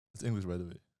It's English, by the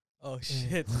way. Oh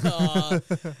shit!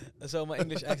 So my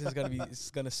English accent is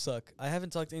gonna suck. I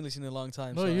haven't talked English in a long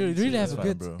time. No, so I you need really to, have a fine,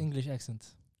 good bro. English accent.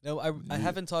 No, I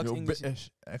haven't talked Your English. British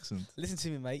accent. Listen to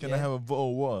me, mate. Can I have a bottle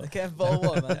of water? I can't have bottle of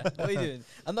water, man. What are you doing?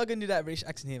 I'm not gonna do that British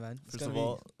accent here, man. It's First gonna of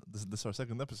all, this is our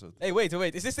second episode. Hey, wait.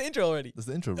 Is this the intro already? This is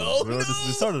the intro, bro. Oh Bro, no! This is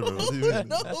the starter, bro. What do you mean?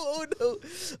 No.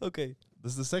 Okay.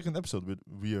 This is the second episode.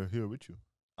 We are here with you.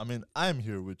 I mean, I'm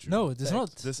here with you. No, it is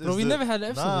not. This Bro, is we the- never had an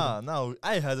episode. Nah,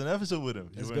 I had an episode with him.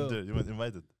 You Let's weren't go. there. You weren't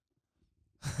invited.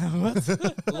 What?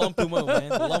 Lampumo,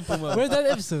 man. Lampumo. Where's that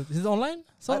episode? Is it online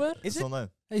somewhere? Is It's it? online.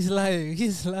 He's lying.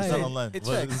 He's It's not lying. online. It's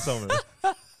but fact. it's somewhere.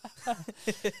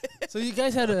 So you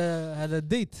guys had a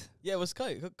date? Yeah, it was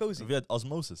cozy. We had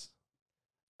osmosis.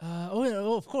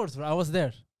 Oh, of course, bro. I was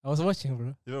there. I was watching,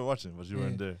 bro. You were watching, but you Yeah.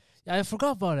 weren't there. Yeah, I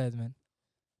forgot about that, man.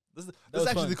 This is was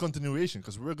actually fun. the continuation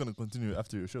because we're gonna continue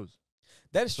after your shows.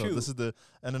 That is So true. this is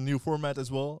a new format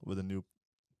as well with a new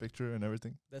picture and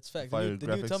everything. That's fact. fire The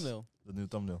new graphics. thumbnail. The new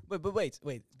thumbnail.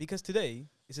 Wait. Because today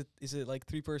is it like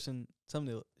 3-person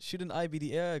thumbnail? Shouldn't I be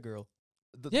the AI girl?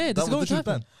 Yeah, that this was is going to literally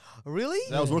happen. planned. Really?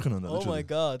 Yeah, I was Yeah. working on that. Oh my literally.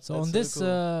 god. So that's on this,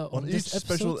 cool. On this each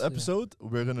special yeah. episode,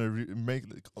 we're gonna make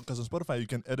because on Spotify you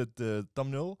can edit the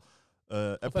thumbnail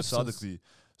episodically,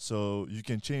 so you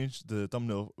can change the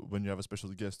thumbnail when you have a special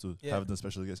guest to Yeah. have the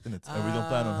special guest in it. And we don't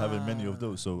plan on having many of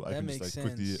those, so I That can just makes like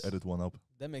quickly sense. edit one up.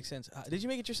 That makes sense. Did you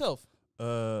make it yourself?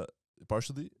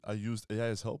 Partially, I used AI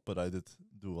as help, but I did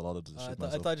do a lot of the shit I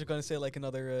myself. thought you were gonna say like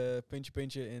another pinch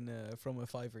in from a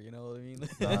Fiverr. You know what I mean?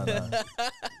 Nah.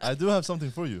 I do have something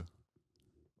for you.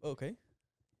 Okay.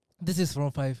 This is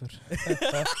from Fiverr.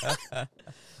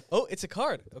 Oh, it's a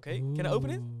card. Okay. Can I open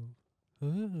it?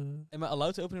 Ooh. Am I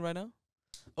allowed to open it right now?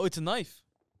 Oh, it's a knife.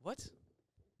 What?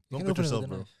 You Don't can put open it yourself, with a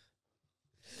bro. knife.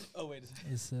 Oh wait a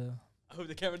second. It's I hope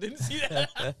the camera didn't see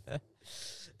that.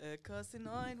 'Cause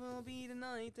tonight will be the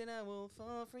night that I will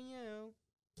fall for you.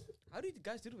 How do you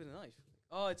guys do it with a knife?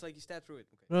 Oh, it's like you stab through it.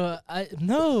 Okay. bro.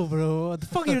 No, bro. What the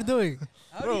fuck are you doing?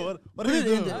 How do Bro, you- what Put are you it in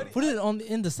doing? the, How do you- put it on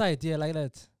in the side, yeah, like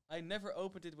that. I never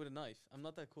opened it with a knife. I'm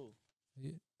not that cool.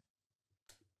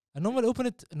 I normally open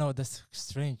it. No, that's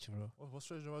strange, bro. What's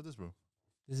strange about this, bro?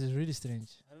 This is really strange.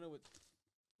 I don't know what.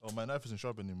 Oh, my knife isn't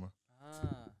sharp anymore.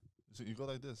 Ah. So you go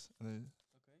like this, and then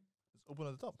Okay. it's open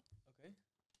at the top. Okay. Okay.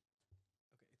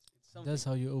 It's something. That's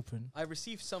how you open. I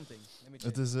received something. Let me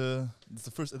check. It is it's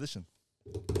the first edition.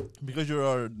 Because you're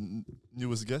our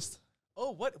newest guest.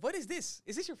 Oh, what is this?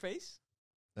 Is this your face?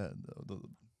 The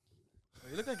Oh,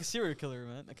 you look like a serial killer,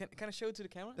 man. Can I show it to the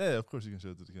camera? yeah, of course you can show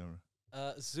it to the camera.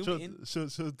 Zoom Show in. show you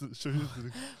to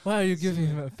the Why are you giving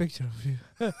him a picture of you?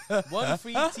 One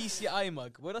free TCI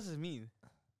mug. What does it mean?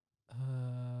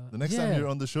 The next time you're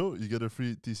on the show, you get a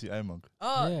free TCI mug.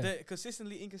 Ah, Yeah. the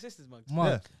consistently inconsistent mug.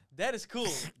 Mark. That is cool.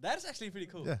 That is actually pretty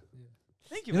cool. Yeah.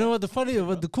 Thank you. You know man. what the funny,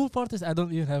 what the cool part is? I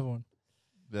don't even have one.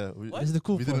 Yeah, we, What? This is the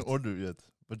cool we part. didn't order it yet,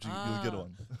 but you'll get Ah.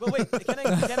 one. But wait, wait.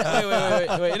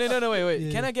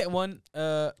 Yeah. Can I get one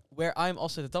where I'm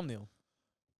also the thumbnail?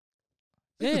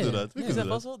 We can do that. We yeah. can Is do that that.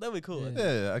 possible? That would be cool.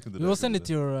 Yeah. Yeah, I can do that. We will I can send do it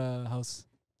to your house.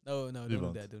 No, You don't do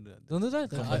won't. that. Don't do that. Don't do that.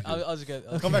 Come Okay. back here. I'll just get.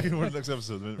 that. Come back in for the next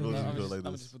episode. We'll No, just I'm go just, like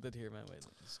I'm this. just put that here, man. Wait,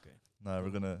 it's okay. Nah, we're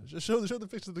gonna show the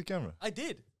picture to the camera. I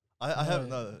did. I have yeah.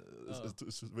 no.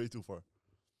 It's way too far.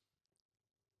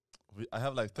 I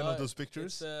have like 10 of those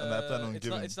pictures, and I plan on it's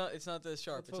giving. Not, it's not. It's not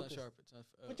sharp. It's not focus. sharp. It's not.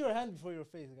 Put your hand before your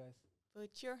face, guys.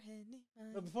 Put your hand in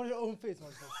mine. No, before your own face,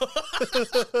 man.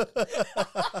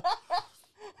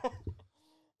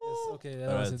 Yes, okay, that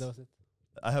was Alright. it. That was it.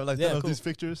 I have like Yeah, 10 of cool. these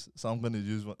pictures, so I'm gonna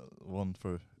use one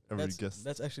for every That's, guest.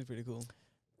 that's actually pretty cool.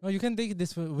 No, you can take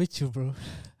this with you, bro.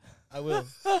 I will.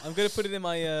 I'm gonna put it in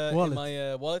my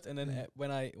Wallet. wallet, and then Yeah.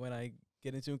 when I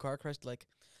get into a car crash, like,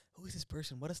 who is this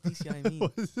person? What does TCI mean?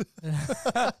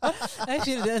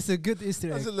 Actually, that's a good Easter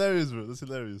That's egg. hilarious, bro. That's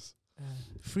hilarious.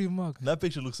 Free mug. That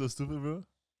picture looks so stupid, bro.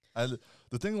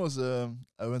 The thing was,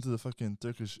 I went to the fucking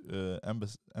Turkish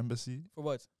embassy For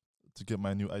what? to get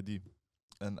my new ID,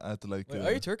 and I had to like. Wait,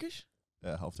 are you Turkish?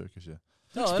 Yeah, half Turkish. Yeah.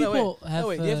 No, Turkish no, wait. people have,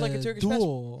 wait, do you have like a Turkish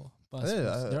dual passports.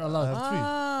 I They're have allowed. three.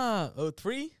 Ah, oh,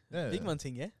 three? Yeah, Big yeah. man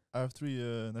thing, yeah? I have three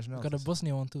I nationalities. got a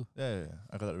Bosnian one too. Yeah.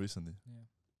 I got that recently.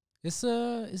 Is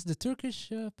the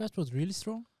Turkish passport really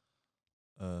strong?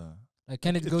 Uh, Like,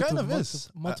 can it it go kind to of is.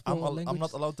 multiple I'm languages?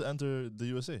 not allowed to enter the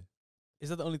USA. Is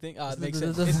that the only thing? Ah, it That makes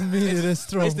sense. doesn't mean it is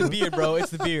strong. It's the beard, bro.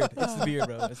 It's the beard. It's the beard,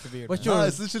 bro. It's the beard. What's man. your- No,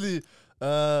 it's literally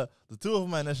the two of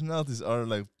my nationalities are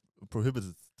like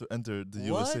prohibited to enter the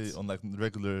USA What? on like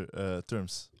regular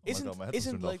terms. Oh my god, my headphones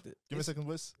Isn't turned like off. the, Give me a is- second,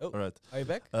 boys. Oh. All right. Are you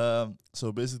back?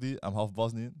 So basically, I'm half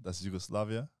Bosnian. That's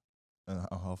Yugoslavia, and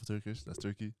I'm half Turkish. That's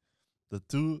Turkey. The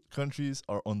two countries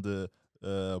are on the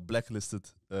blacklisted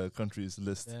countries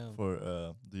list Damn. for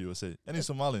the USA. And he's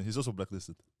Somalian. He's also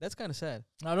blacklisted. That's kind of sad.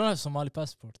 I don't have Somali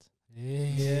passport.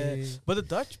 Yeah. But the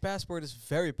Dutch passport is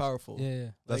very powerful.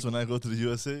 Yeah. That's Like- when I go to the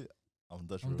USA. I'm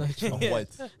Dutch, I'm bro. Dutch. I'm Yeah.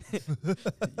 white.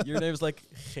 Your name is like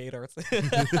Gerard.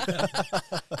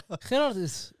 Gerard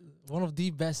is one of the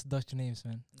best Dutch names,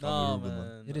 man. No, Ruben, man.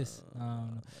 man. It is. No.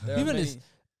 There are Ruben many- is-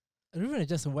 Ruben is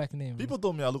just a whack name. People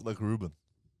told me I look like Ruben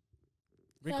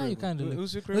Rick Yeah, you Rubin. kinda look-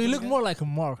 Who's Rick No, you Rubin look again? more like a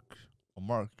Mark. or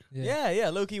Mark. Yeah,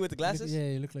 Loki with the You look- glasses. Yeah,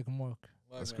 you look like a Mark.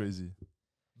 Wow, That's man. crazy.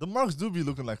 The Marks do be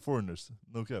looking like foreigners.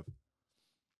 No cap.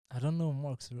 I don't know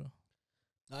Marks, bro.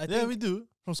 I Yeah, think we do.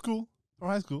 From school. From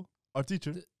high school. Our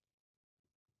teacher. The-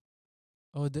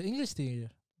 Oh, the English teacher.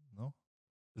 No?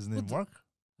 His name What the- Mark?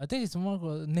 I think it's Mark.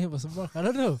 Or name was Mark. I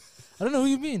don't know. I don't know who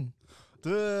you mean.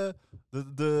 The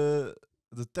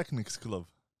Technics Club.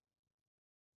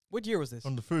 What year was this?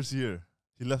 From the first year.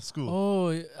 He left school. Oh,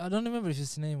 I don't remember if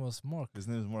his name was Mark. His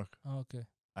name is Mark. Oh, okay.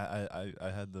 I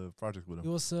had the project with He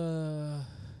him. was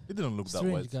He didn't look that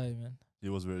strange white. guy, man. He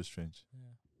was very strange. Yeah.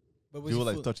 But He would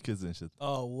like touch kids and shit.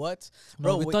 Oh, what? Bro,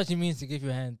 Bro, we wait- thought he means to give you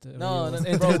a hand. No, when no,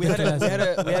 you bro. entered We the had a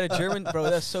class. we had a German. Bro,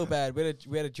 that's so bad. We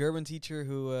had a German teacher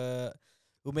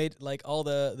who made like all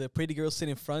the pretty girls sit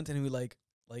in front and who like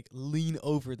lean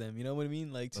over them. You know what I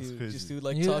mean? Like That's to crazy. just to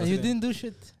like you talk to you them. didn't do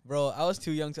shit. Bro, I was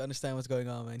too young to understand what's going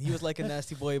on, man. He was like a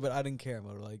nasty boy, but I didn't care,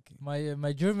 bro. Like,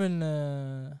 My German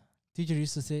teacher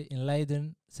used to say, "In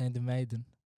Leiden zijn de meiden,"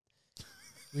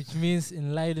 which means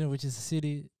in Leiden, which is a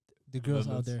city, the girls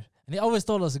are Netherlands. there. And he always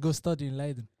told us to go study in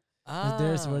Leiden. 'Cause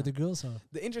there's where the girls are.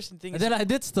 the interesting thing And is, then I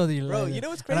did study in bro, Leiden. you know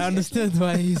what's and crazy? I understand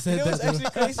why he You said know what's that.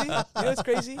 actually crazy? You know what's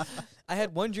crazy? I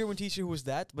had one German teacher who was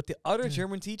that, but the other Mm.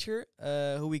 German teacher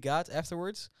who we got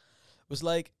afterwards was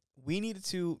like, we needed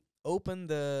to open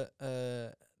the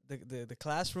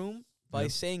classroom by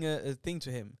Yep. saying a thing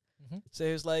to him. Mhm. So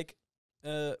he was like,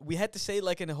 we had to say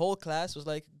like in the whole class was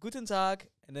like Guten Tag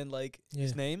and then like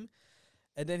his Yeah. name,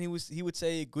 and then he would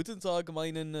say Guten Tag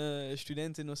meinen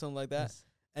Studenten or something like that, Yes.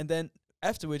 and then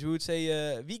afterwards we would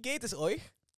say Wie geht es euch?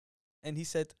 And he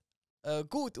said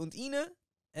Gut und Ihnen,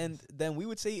 and then we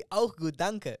would say Auch gut,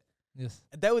 danke. Yes.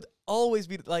 And that would always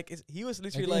be like he was Like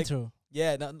literally like intro.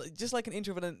 yeah, no, just like an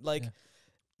intro, but then like. Yeah.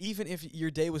 Even if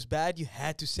your day was bad, you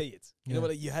had to say it. You know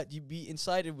Yeah. what? You be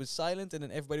inside. It was silent, and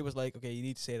then everybody was like, "Okay, you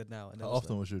need to say that now." And that How was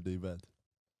often was your day bad?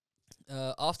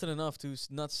 often enough to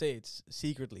not say it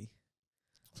secretly.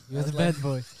 He was a was bad like-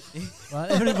 boy.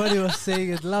 While everybody was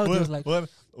saying it loud, he was like,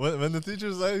 when the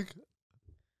teacher's like,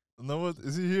 no, what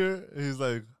is he here? He's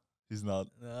like, he's not.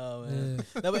 No man.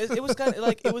 yeah. No, but it was kind of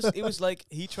like it was like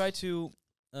he tried to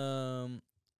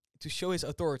show his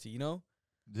authority, you know.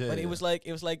 Yeah. But yeah. it was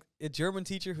like a German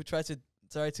teacher who tried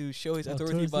to show his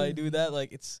authority by Authority. doing that.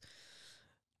 Like it's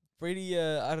pretty.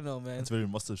 I don't know, man. It's very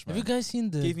mustache Have man. you guys seen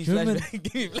the Give me German? flashbacks.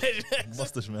 Give me flashbacks.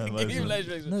 Mustache man. Give me vibes, man.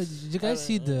 flashbacks. No, did you guys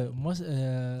see the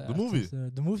The movie?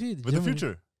 The movie With the German-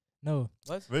 future, No,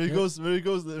 What? where he Yeah.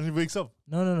 goes, and he wakes up.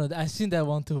 no. I seen that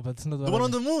one too, but it's not The one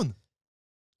on the moon.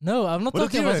 No, I'm not With the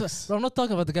talking about. T-Rex. Bro, I'm not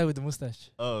talking about the guy with the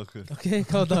mustache. Oh, okay. Okay,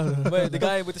 calm down. Wait, the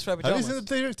guy with the striped Have you pajamas.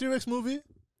 seen the T-Rex movie?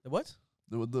 The what?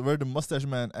 Where the mustache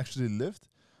man actually lived,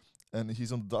 and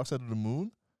he's on the dark side of the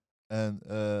moon, and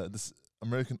this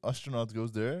American astronaut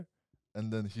goes there,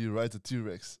 and then he rides a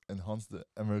T-Rex and hunts the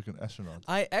American astronaut.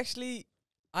 I actually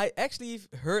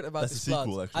heard about That's this the plot.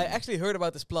 sequel, I actually. actually heard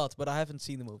about this plot, but I haven't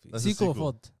seen the movie. That's the Sequel of sequel.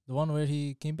 what? The one where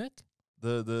he came back?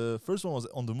 The first one was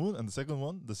on the moon, and the second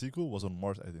one, the sequel, was on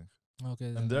Mars, I think. Okay.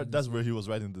 then And I there, didn't that's see where it. he was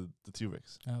riding the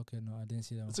T-Rex. Okay, no, I didn't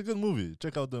see that one. It's a good movie.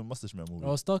 Check out the Mustache Man movie. I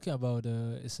was talking about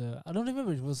I don't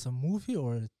remember if it was a movie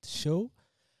or a show,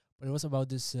 but it was about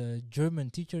this German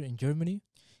teacher in Germany.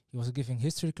 He was giving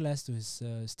history class to his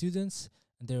students,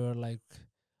 and they were like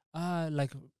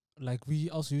we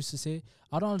also used to say,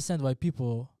 I don't understand why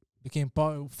people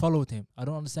followed him. I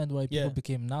don't understand why people Yeah.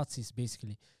 became Nazis,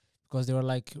 basically, because they were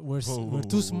like we're Whoa,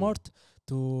 too whoa. smart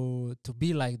to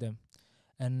be like them.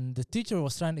 And the teacher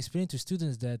was trying to explain to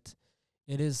students that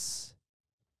it is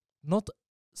not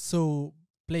so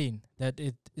plain, that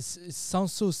it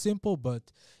sounds so simple, but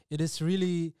it is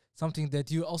really something that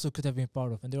you also could have been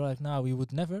part of. And they were like, nah, we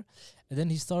would never. And then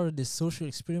he started this social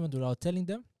experiment without telling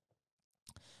them.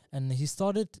 And he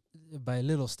started by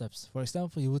little steps. For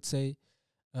example, he would say,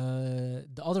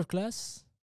 the other class,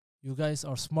 you guys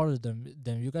are smarter than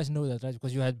them. You guys know that, right?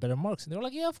 Because you had better marks. And they were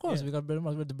like, yeah, of course, Yeah. we got better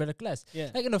marks. We're the better class. Yeah.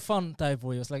 Like in a fun type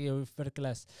way. It was like, yeah, we're better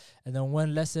class. And then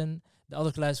one lesson, the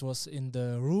other class was in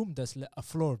the room. There's a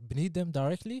floor beneath them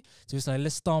directly. So it's like,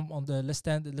 let's stamp on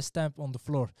the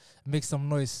floor, make some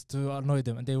noise to annoy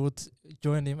them. And they would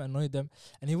join him, annoy them.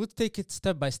 And he would take it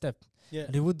step by step. Yeah.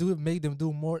 And he would make them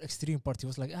do more extreme part. He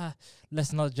was like,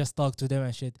 let's not just talk to them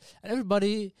and shit. And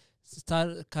everybody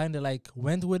started kind of like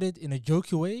went with it in a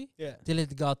jokey way Yeah. till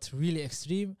it got really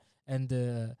extreme. And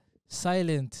the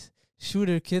silent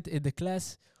shooter kid in the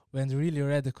class went really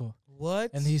radical.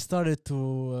 What? And he started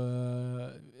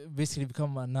to basically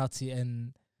become a Nazi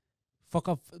and fuck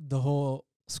up the whole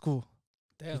school.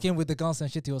 Damn. He came with the guns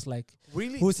and shit. He was like,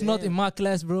 Really? who's not in Damn. my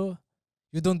class, bro?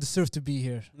 You don't deserve to be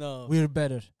here. No. We're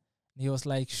better. He was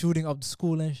like shooting up the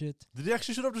school and shit. Did he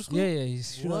actually shoot up the school? Yeah, he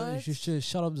shot What?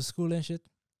 shut up the school and shit.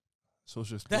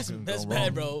 Social That's experiment gone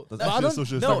bad, wrong. bro. That's But I actually a don't-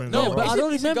 social no, experiment no, gone Yeah, but wrong. I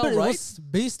don't is it remember gone it right? was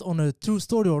based on a true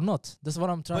story or not. That's what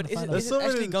I'm trying But to is find it- out. There's so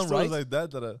actually many gone stories right? like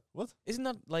that what? Isn't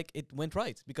that like it went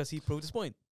right because he proved his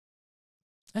point?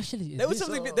 Actually, it That was did.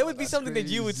 something. That would be That's something that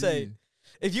you would say crazy.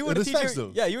 if you were It the is teacher. facts,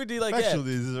 though. Yeah, you would be like, Factually,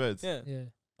 this is right. yeah, Yeah.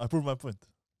 I proved my point.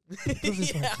 yeah.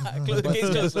 Close the case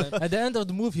closed, man. At the end of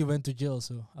the movie, he went to jail,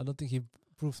 so I don't think he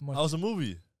proved much. I was a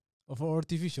movie. Or a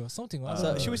TV show, something. I Uh, don't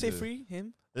So know. should we say yeah. free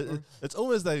him? It's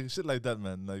always like shit like that,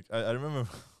 man. Like I remember,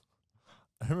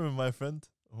 I remember my friend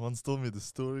once told me the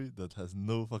story that has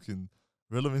no fucking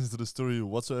relevance to the story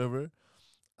whatsoever.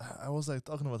 I was like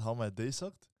talking about how my day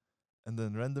sucked, and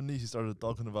then randomly he started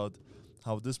talking about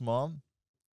how this mom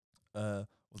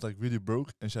was like really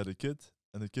broke and she had a kid,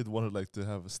 and the kid wanted like to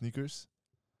have sneakers,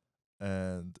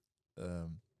 and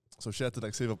so she had to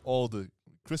like save up all the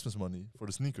Christmas money for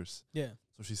the sneakers. Yeah.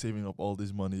 So she's saving up all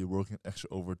this money, working extra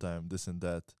overtime, this and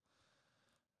that.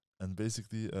 And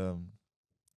basically,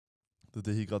 the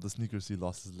day he got the sneakers, he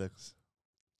lost his legs.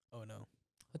 Oh no.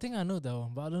 I think I know that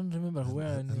one, but I don't remember where.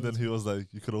 I knew And then it. he was like,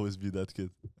 "You could always be that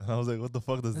kid." And I was like, "What the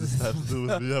fuck does this have to do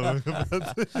with me having a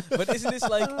bad day?" But isn't this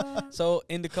like so?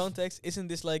 In the context, isn't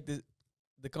this like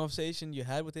the conversation you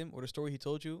had with him or the story he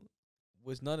told you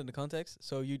was not in the context?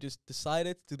 So you just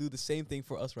decided to do the same thing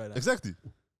for us right now. Exactly.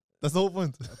 That's the whole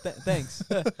point. Thanks,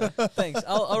 thanks.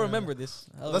 I'll remember this.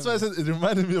 That's why I said it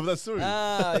reminded me of that story.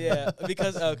 Yeah,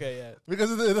 because okay, yeah.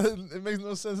 Because it makes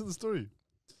no sense in the story.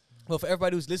 Well, for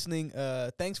everybody who's listening,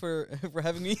 thanks for for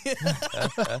having me. It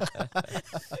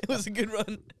was a good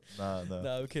run. Nah.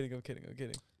 No, I'm kidding.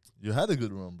 You had a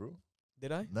good run, bro.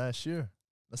 Did I? Last year.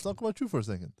 Let's talk about you for a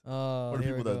second. Oh, For the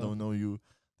here people we that go. don't know you,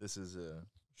 this is.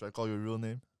 Should I call your real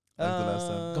name? Like the last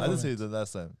time. I didn't Government. say it the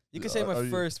last time. You can say my Are you-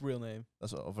 first real name.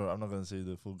 That's what, I'm not gonna say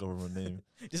the full government name.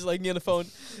 Just like me on the phone.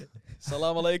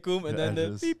 Salam alaikum, and Your then the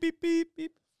address. beep beep beep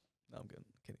beep. No, I'm good.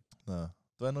 Kidding. Nah.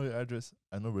 Do I know your address?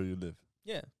 I know where you live.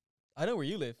 Yeah, I know where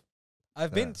you live.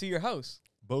 I've Yeah. been to your house.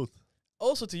 Both.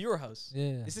 Also to your house.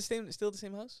 Yeah. Is the same still the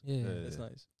same house? Yeah. Yeah. That's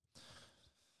nice.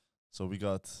 So we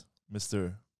got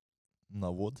Mr.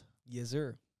 Nawod, Yes,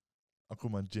 sir.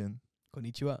 Akuma Jin,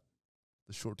 Konnichiwa.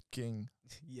 the short king,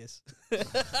 Yes.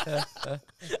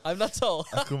 I'm not tall.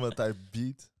 Akuma type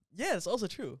beat. Yeah, that's also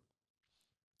true.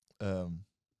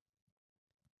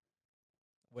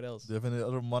 What else? Do you have any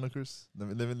other monikers? Let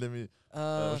me.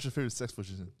 What's your favorite sex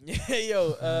position?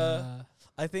 Yo,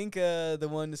 I think the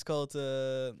one is called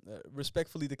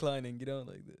respectfully declining. You know,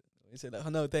 like you say, like, oh,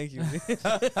 no, thank you.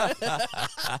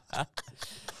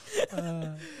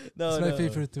 No, it's my no.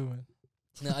 favorite too, man.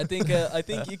 No, I think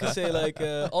you could say like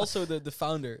also the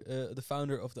founder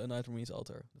of the United Marines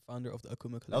Altar, the founder of the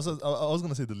Akuma I was, Collective. I was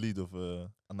gonna say the lead of a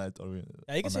night.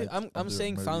 Yeah, you can say I'm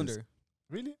saying founder.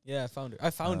 Really? Yeah, founder. I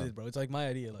founded Ah. it, bro. It's like my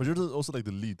idea. But Like. you're also like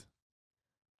the lead.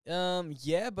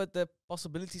 Yeah, but the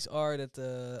possibilities are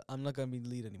that I'm not gonna be the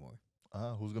lead anymore.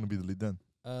 Who's gonna be the lead then?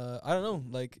 I don't know.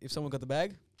 Like if someone got the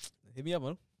bag, hit me up,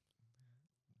 man.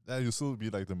 Yeah, you'll still be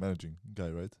like the managing guy,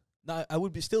 right? No, I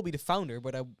would still be the founder,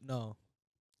 but no.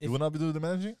 If- You will not be doing the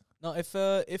managing. No, if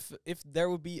there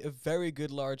would be a very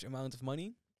good large amount of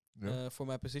money Yeah. for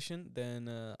my position, then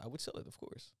I would sell it, of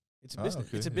course. It's a Ah, business.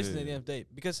 okay. It's a Yeah, business yeah, at the yeah. end of the day.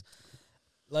 Because,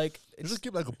 like, You it's, just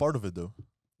keep like a part of it though.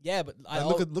 yeah, but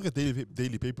Like, look at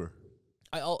daily paper.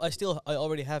 I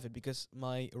already have it because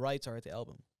my rights are at the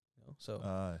album. You know? So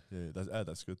Yeah,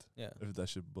 that's good. yeah, If that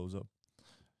shit blows up,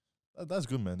 that's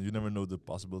good, man. You never know the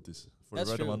possibilities. For That's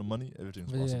the right true. amount of money,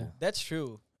 everything's But yeah. possible. that's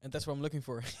true, and that's what I'm looking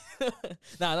for.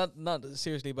 Nah, not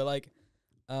seriously, but like,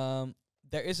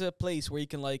 there is a place where you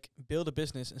can like build a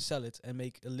business and sell it and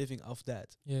make a living off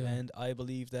that. Yeah. And I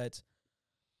believe that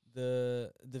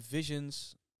the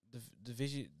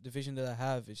vision that I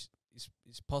have is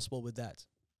possible with that.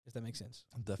 If that makes sense.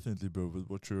 Definitely, bro. With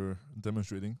what you're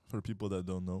demonstrating, for people that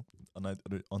don't know, a night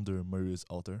under Maria's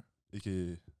altar,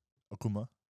 aka Akuma.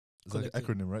 It's like an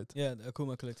Collective. acronym, right? Yeah, the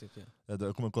Akuma Collective. Yeah.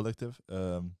 The Akuma Collective.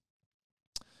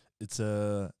 It's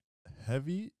a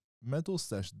heavy metal /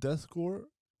 deathcore.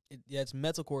 It's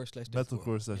metalcore /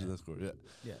 Metalcore / yeah. deathcore. Yeah.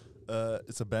 Yeah.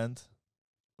 It's a band,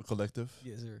 a collective.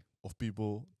 Yes, sir. of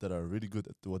people that are really good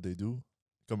at what they do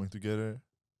coming together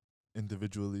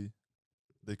individually.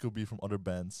 They could be from other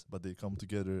bands, but they come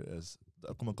together as the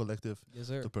Akuma Collective Yes,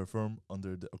 sir. to perform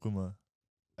under the Akuma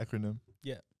acronym.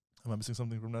 Yeah. Am I missing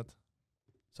something from that?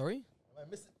 Sorry?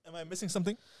 Am I missing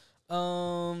something?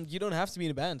 You don't have to be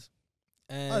in a band.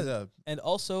 And Yeah, and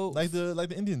also like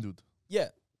the Indian dude. yeah.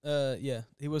 Yeah,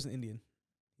 he wasn't Indian.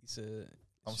 He's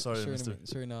I'm sorry, mister.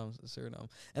 Suriname.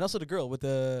 And also the girl with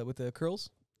the curls.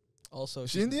 Also, Is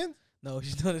she she's Indian? No,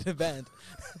 she's not in a band.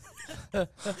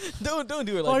 don't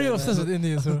do it like Why are that. you man. obsessed with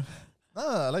Indians, bro?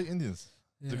 Nah, I like Indians.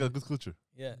 They Yeah. got good culture.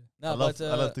 Yeah. I No, love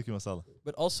but tikka masala.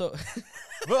 but also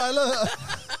Bro, I love.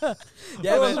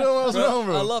 yeah, What's man. wrong, what's Bro, wrong,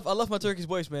 bro? I love my Turkish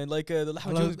boys, man. Like the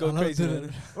Lahma Jones go I love crazy, dinner.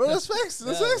 man. Bro, that's facts.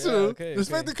 That's Yeah, facts, yeah, bro. okay,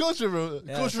 Respect okay. the culture, bro.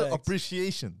 Yeah, Cultural facts.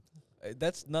 appreciation,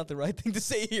 That's not the right thing to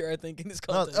say here, I think, in this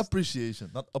not context.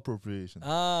 appreciation, not appropriation.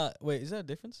 Wait, is there a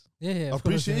difference? Yeah, of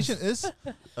course, Appreciation is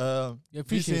You me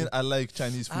appreciate saying it. I like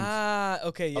Chinese food.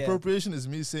 Okay, yeah. Appropriation is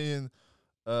me saying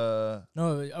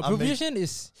No, appropriation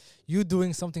is you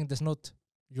doing something that's not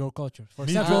your culture. For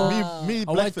me, example, me,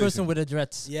 a white person blackfacing. with a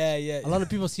dreads. Yeah, yeah. A lot of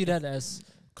people see that as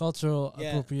cultural yeah.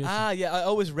 appropriation. Yeah. I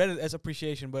always read it as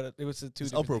appreciation, but it was the two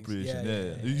It's different appropriation.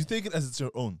 things. Yeah. You take it as it's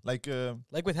your own. Like,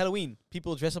 Like with Halloween,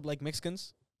 people dress up like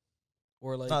Mexicans,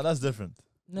 or like. nah, that's different.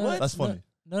 No, What? That's funny.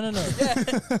 No. yeah, No,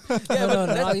 but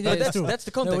no, yeah, it's true. that's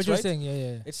the No, context, what you're right? saying,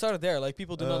 yeah. It started there. Like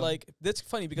people do not like. That's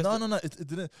funny because No. It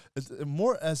didn't. It's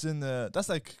more as in. That's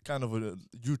like kind of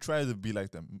you try to be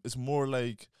like them. It's more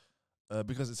like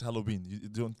because it's Halloween. You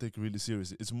don't take it really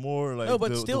seriously. It's more like No, but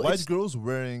the still white it's- girls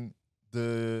wearing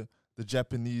the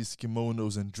Japanese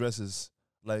kimonos and dresses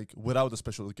like without a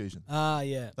special occasion.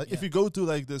 yeah. Like yeah. if you go to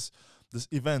like this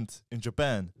event in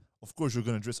Japan, of course you're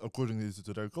gonna dress accordingly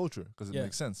to their culture because it Yeah.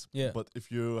 makes sense. Yeah. But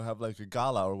if you have like a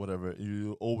gala or whatever,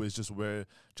 you always just wear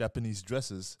Japanese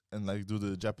dresses and like do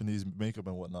the Japanese makeup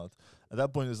and whatnot. At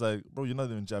that point, it's like, bro, you're not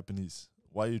even Japanese.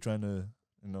 Why are you trying to,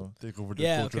 take over the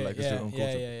culture okay, like it's your own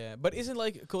culture? yeah. But isn't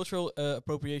like cultural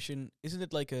appropriation? Isn't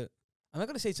it like a? I'm not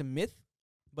gonna say it's a myth,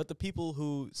 but the people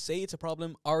who say it's a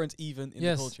problem aren't even in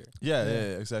Yes. the culture. Yeah,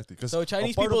 Yeah. exactly. Because So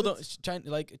Chinese part of people it-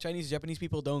 don't. Chinese Japanese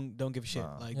people don't give a shit.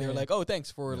 Nah. Like Yeah, they're yeah. like, oh,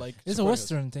 thanks for Yeah. like. It's a supporting us."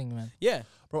 Western thing, man. Yeah.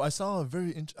 Bro, I saw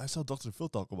Dr. Phil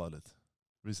talk about it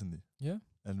recently. Yeah.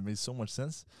 And it made so much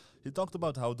sense. He talked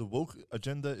about how the woke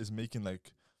agenda is making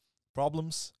like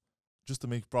problems just to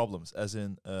make problems, as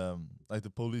in like the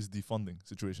police defunding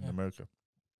situation in Yeah. America.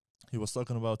 He was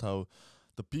talking about how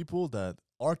the people that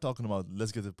are talking about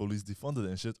let's get the police defunded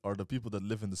and shit are the people that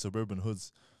live in the suburban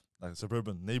hoods, like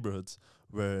suburban neighborhoods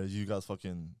where you got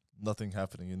fucking nothing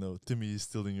happening, Timmy is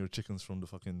stealing your chickens from the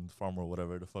fucking farm or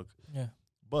whatever the fuck. Yeah.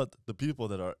 But the people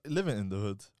that are living in the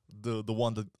hood, the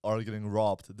one that are getting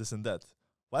robbed, this and that,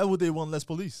 why would they want less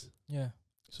police? Yeah.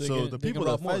 So, So, they the can people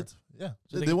that rob more. fight, yeah,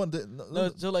 So they they want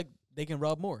No, so like they can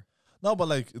rob more. no, but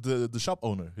like the shop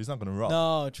owner, he's not gonna rob.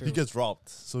 No, true. He gets robbed,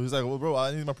 so he's like, well, bro,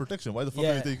 I need my protection. Why the fuck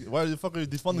why the fuck are you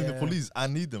defunding the Yeah. police? I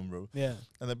need them, bro. Yeah.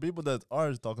 And the people that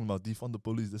are talking about defund the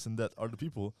police, this and that, are the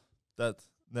people that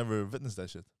never witnessed that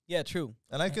shit. Yeah, true.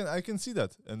 And I can see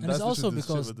that. And that's it's also this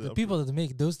shit because with the people that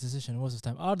make those decisions most of the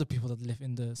time are the people that live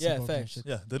in the Yeah, suburbs and facts. shit.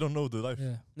 yeah, they don't know the life.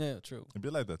 Yeah. Yeah, true. It'd be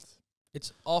like that.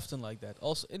 It's often like that.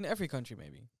 Also in every country,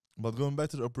 maybe. But going back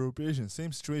to the appropriation,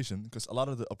 same situation, because a lot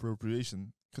of the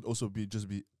appropriation could also be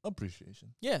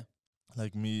appreciation. Yeah.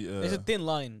 Like me, There's a thin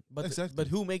line, but exactly. but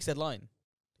who makes that line?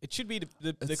 It should be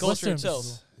the It's culture Western itself.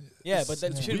 people. Yeah, It's but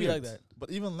that yeah. should be like weird. that. But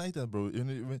even like that, bro,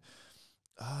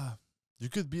 you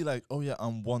could be like, oh yeah,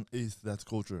 I'm 1/8 that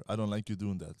culture. I don't like you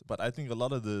doing that. But I think a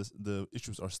lot of the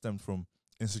issues are stemmed from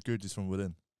insecurities from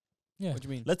within. Yeah. What do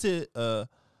you mean? Let's say a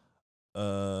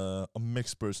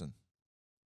mixed person.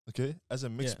 Okay, as a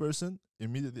mixed Yeah. person,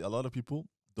 immediately a lot of people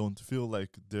don't feel like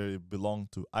they belong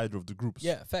to either of the groups.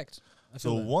 Yeah, facts. I So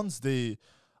feel that. once they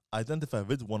identify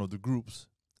with one of the groups,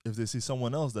 if they see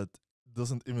someone else that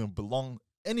doesn't even belong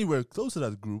anywhere close to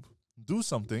that group do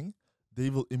something, they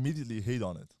will immediately hate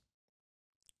on it.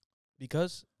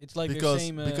 Because it's like Because- their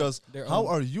same. because their How own.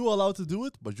 are you allowed to do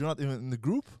it, but you're not even in the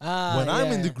group? Ah, When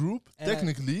I'm in the yeah. group, And I-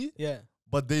 technically, Yeah.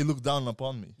 but they look down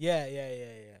upon me. Yeah.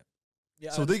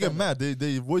 Yeah. So I they get understand mad.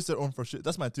 They voice their own frustration.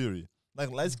 That's my theory. Like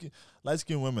light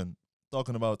skin women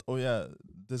talking about, oh yeah,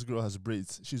 this girl has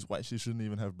braids. She's white. She shouldn't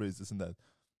even have braids. This and that.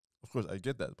 Of course, I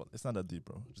get that, but it's not that deep,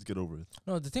 bro. Just get over it.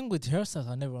 No, the thing with hairstyles,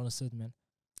 I never understood, man.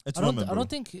 It's I don't. women, I bro. don't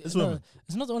think It's no, women.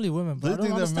 it's not only women, Do but you I don't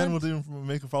think that men understand. would even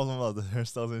make a problem about the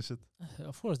hairstyles and shit?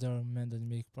 Of course, there are men that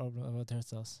make problem about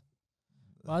hairstyles.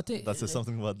 But I think That says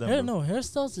something about them. hair, bro. no,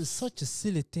 hairstyles is such a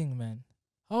silly thing, man.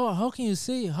 How can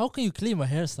you claim a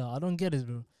hairstyle? I don't get it,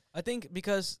 bro. I think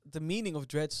because the meaning of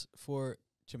dreads for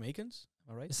Jamaicans,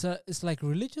 am I right? It's like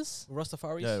religious.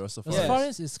 Rastafaris. Yeah, Rastafari. Yeah.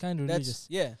 Rastafarians is kind of That's religious.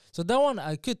 yeah. So that one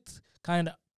I could kind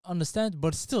of understand,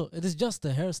 but still, it is just the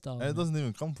hairstyle. And it doesn't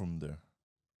even come from there.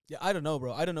 Yeah, I don't know,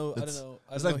 bro. I don't know. I It's- don't know.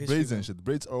 I It's don't know like history, braids bro. and shit.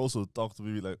 Braids are also thought to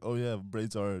be like, oh yeah,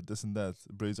 braids are this and that.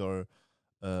 Braids are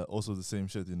also the same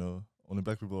shit, you know. Only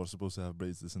black people are supposed to have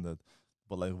braids, this and that.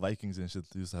 But like Vikings and shit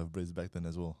used to have braids back then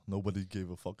as well. Nobody gave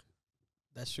a fuck.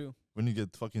 That's true. When you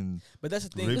get fucking But that's the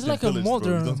thing. Raped It's and like a pillaged, bro. You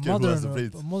modern, don't care who has the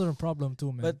braids. modern problem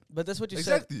too, man. But that's what you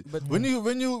exactly. said. But When you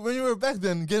were back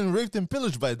then getting raped and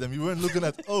pillaged by them, you weren't looking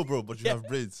at bro, but you Yeah. have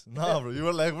braids. Nah, bro. You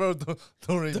were like, bro, don't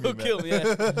rape me, Don't man. kill me, yeah.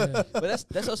 Yeah. but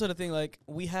that's also the thing. Like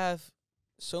we have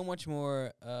so much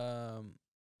more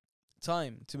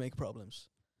time to make problems.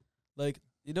 Like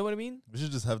you know what I mean? We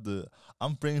should just have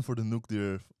I'm praying for the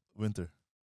nuclear winter.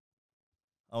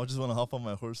 I would just want to hop on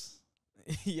my horse.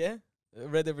 Yeah.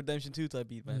 Red Dead Redemption 2 type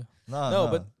beat, man. Nah,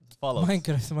 but Fallout.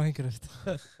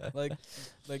 Minecraft.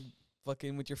 like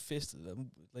fucking with your fist,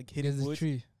 like Hit hitting the wood.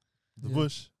 tree. The Yeah.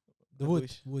 bush. The The wood.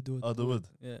 bush. Wood. Oh, the wood.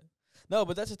 Yeah. No,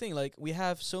 but that's the thing. Like we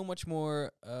have so much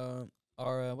more.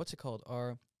 Our what's it called?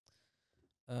 Our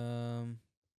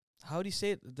how do you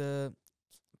say it? The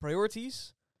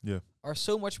priorities. Yeah. Are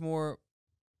so much more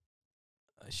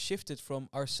shifted from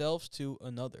ourselves to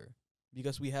another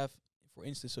because we have, for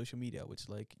instance, social media, which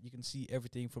like you can see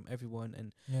everything from everyone,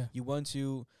 and Yeah. you want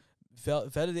to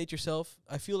validate yourself.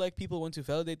 I feel like people want to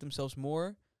validate themselves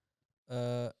more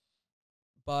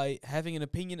by having an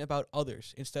opinion about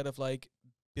others instead of like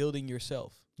building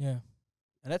yourself. Yeah.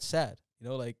 And that's sad. You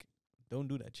know, like don't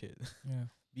do that shit. Yeah.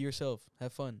 Be yourself.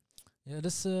 Have fun. Yeah.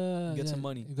 This. Get yeah, some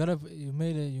money.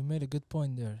 You made a good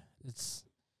point there. I It is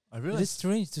realized.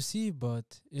 strange to see, but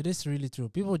it is really true.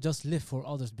 People just live for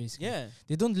others, basically. Yeah.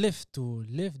 They don't live to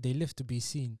live; they live to be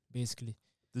seen, basically.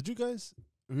 Did you guys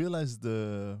realize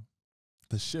the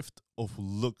shift of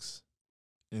looks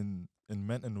in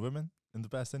men and women in the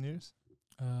past 10 years?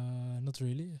 Not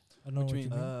really. I don't know What what you you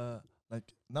mean? mean.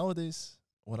 Like nowadays,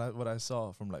 what I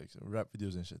saw from like rap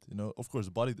videos and shit, you know, of course,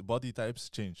 body types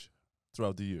change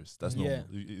throughout the years. That's Yeah.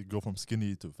 normal. You go from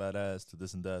skinny to fat ass to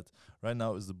this and that. Right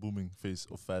now is the booming phase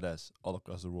of fat ass all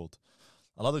across the world.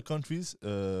 A lot of countries,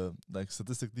 like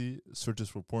statistically, searches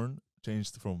for porn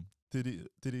changed from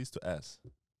titties to ass.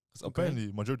 Because Okay.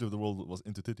 apparently, majority of the world was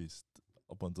into titties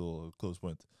up until a close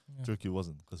point. Yeah. Turkey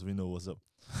wasn't, because we know what's up.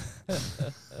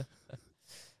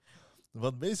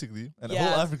 But basically, and the Yeah.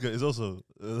 whole Africa is also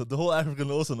the whole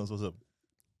African also knows what's up.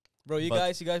 Bro, you But-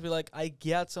 guys be like, I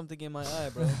got something in my eye,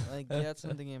 bro. I got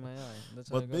something in my eye. That's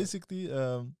how But it goes. basically,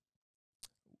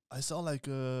 I saw like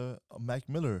a Mac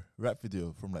Miller rap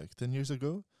video from like 10 years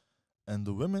ago, and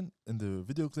the women in the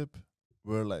video clip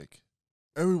were like,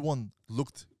 everyone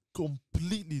looked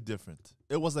completely different.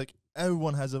 It was like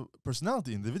everyone has a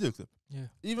personality in the video clip, Yeah.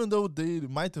 even though they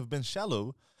might have been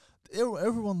shallow.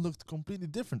 Everyone looked completely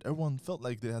different. Everyone felt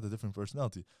like they had a different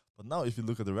personality. But now, if you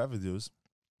look at the rap videos,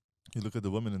 you look at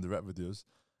the women in the rap videos,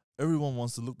 everyone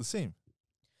wants to look the same.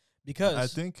 Because I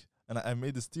think, and I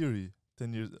made this theory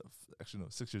 10 years, actually no,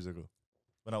 6 years ago,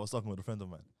 when I was talking with a friend of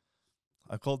mine.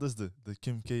 I call this the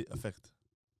Kim K effect.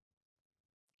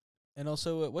 and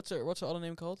also what's her other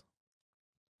name called?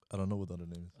 I don't know what the other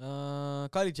name is.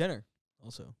 Kylie Jenner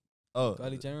also. Oh,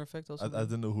 Kylie Jenner effect also. I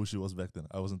didn't know who she was back then.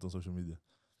 I wasn't on social media.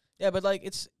 Yeah, but like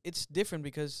it's different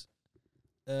because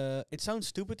it sounds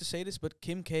stupid to say this, but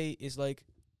Kim K is like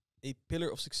a pillar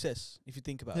of success if you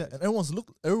think about Yeah, it. and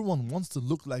everyone wants to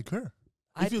look like her.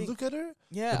 I If you think- look at her,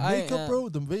 yeah, the makeup, bro,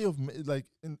 the way of like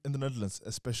in the Netherlands,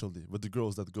 especially with the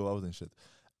girls that go out and shit,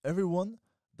 everyone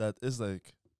that is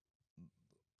like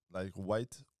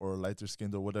white or lighter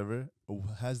skinned or whatever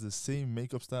has the same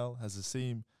makeup style, has the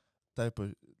same type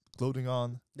of clothing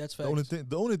on. That's The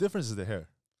facts. only difference is the hair.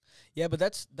 Yeah, but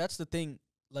that's the thing.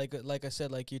 Like I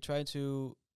said, like you're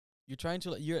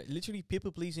literally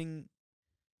people pleasing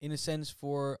in a sense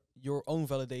for your own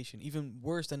validation. Even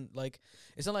worse than like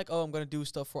it's not like, oh, I'm gonna do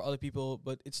stuff for other people,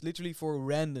 but it's literally for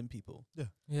random people.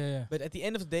 Yeah. But at the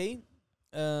end of the day,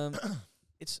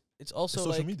 it's also It's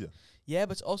social like media. yeah,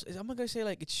 but it's also I'm not gonna say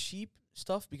like it's cheap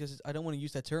stuff because I don't want to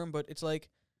use that term, but it's like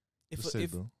Just say it,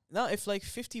 if bro. now if like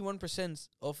 51%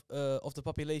 of the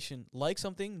population like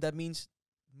something, that means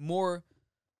more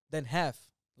than half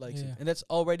likes it, Yeah. and that's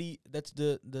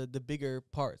the bigger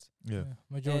part. Yeah.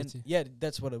 Majority. And yeah,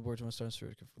 that's what the word I was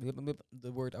searching for.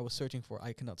 The word I was searching for.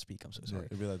 I cannot speak. I'm so sorry.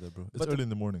 It'd be like that, bro. It's But the- early in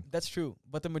the morning. That's true.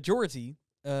 But the majority,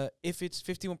 if it's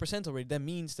 51% already, that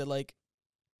means that like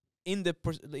in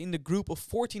the group of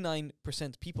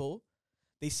 49% people,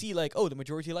 they see like, oh, the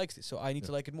majority likes this, so I need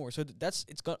to Yeah. like it more. So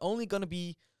it's only gonna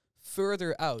be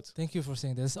further out. Thank you for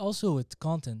saying that. It's also with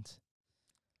content.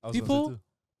 I was gonna say People too.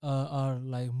 are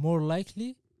like more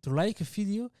likely to like a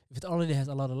video if it already has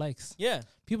a lot of likes. Yeah.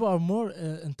 People are more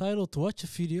entitled to watch a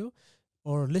video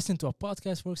or listen to a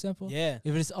podcast, for example, Yeah.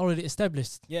 if it is already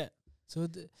established. Yeah. So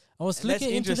I was And that's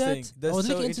looking into that. interesting. That's I was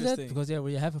so looking into that interesting. because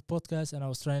we have a podcast, and I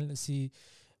was trying to see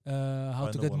how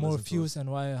Why to no get one more listens to views us? and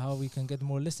how we can get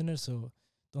more listeners. So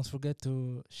don't forget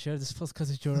to share this podcast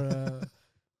with your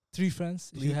 3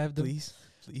 friends if you have them. Please.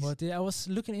 But yeah, I was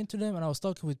looking into them and I was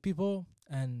talking with people,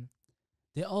 and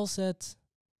they all said,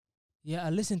 "Yeah, I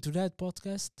listened to that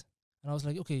podcast." And I was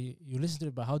like, "Okay, you listened to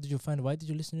it, but how did you find it? Why did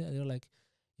you listen to it?" And they were like,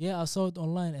 "Yeah, I saw it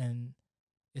online and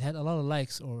it had a lot of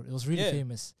likes, or it was really Yeah.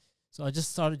 famous." So I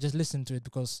just started just listening to it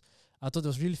because I thought it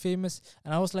was really famous.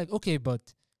 And I was like, "Okay, but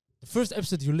the first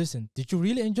episode you listened, did you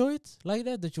really enjoy it like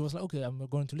that? That you was like, okay, I'm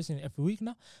going to listen every week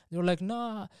now?" They were like,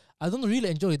 "Nah, I don't really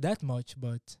enjoy it that much,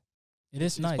 but it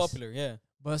is It's nice." popular, yeah.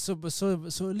 But so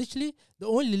literally the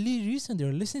only reason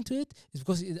they're listening to it is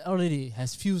because it already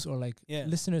has views or like Yeah.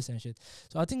 listeners and shit.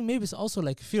 So I think maybe it's also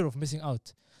like fear of missing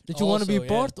out, that you want to be Also,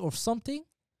 yeah. part of something.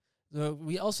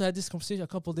 We also had this conversation a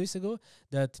couple of days ago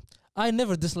that I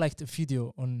never disliked a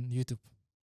video on YouTube.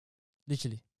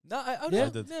 Literally, No, I Yeah. I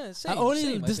did. same, I only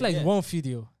same, I disliked think, yeah. one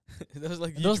video. That was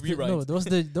like And those YouTube the, rewrite. no,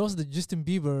 those the Justin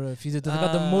Bieber video that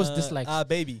got the most dislikes.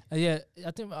 Baby. Yeah,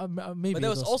 I think maybe. But that it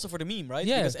was also for the meme, right?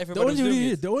 Yeah, Because the everybody was only doing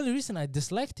it. the only reason I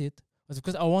disliked it was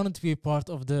because I wanted to be a part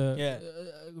of the Yeah.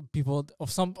 people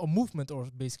of some movement, or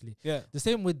basically Yeah, the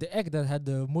same with the egg that had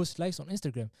the most likes on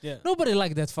Instagram. yeah. Nobody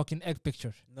liked that fucking egg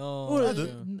picture. No. Or, I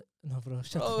did. no, bro,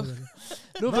 shut Bro. up.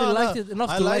 Nobody No, liked no, it enough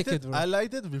I to liked like it. it, bro. I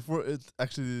liked it before it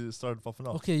actually started popping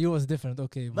off. Okay, you was different.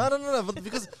 Okay, No, but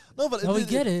because no, but now we it,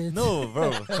 get it. No,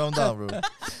 bro, calm down, bro.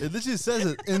 It literally says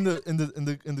it in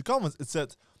the comments. It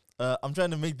said, "I'm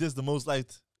trying to make this the most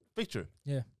liked picture."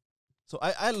 Yeah. So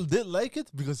I did like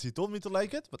it because he told me to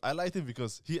like it, but I liked it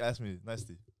because he asked me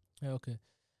nicely. Yeah, okay.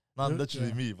 Not Re- literally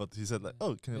yeah. me, but he said like,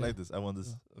 "Oh, can you Yeah. like this? I want this."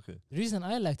 Yeah. Okay. The reason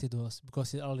I liked it was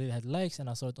because it already had likes, and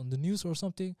I saw it on the news or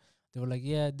something. They were like,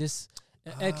 "Yeah, this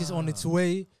egg is on its Ah.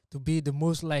 way to be the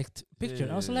most liked picture."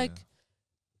 And I was Yeah. like,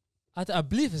 I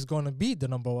believe it's gonna be the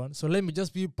number one. So let me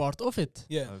just be part of it.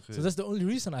 Yeah. Okay. So that's the only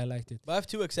reason I liked it. But I have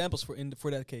 2 examples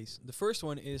for that case. The first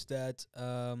one is that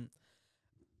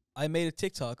I made a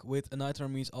TikTok with a Night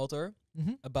Army's altar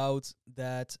Mm-hmm. about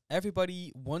that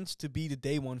everybody wants to be the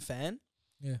day one fan.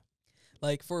 Yeah.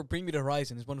 Like for Bring Me the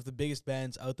Horizon is one of the biggest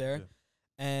bands out there, Yeah.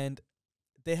 and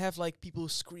they have like people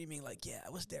screaming like, "Yeah, I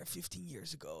was there 15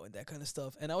 years ago" and that kind of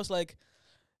stuff. And I was like,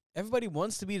 everybody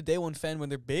wants to be the day one fan when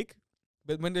they're big,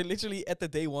 but when they're literally at the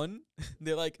day one,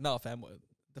 they're like, "Nah, fam, what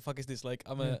the fuck is this? Like,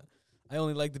 Yeah. I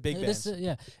only like the big It bands."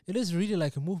 is, it is really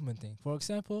like a movement thing. For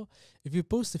example, if you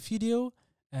post a video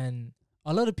and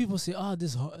a lot of people say, "Ah,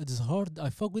 this is hard. I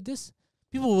fuck with this."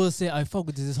 People will say, "I fuck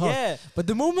with this. It's hard." Yeah, But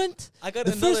the moment I got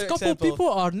the another first couple example. people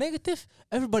are negative,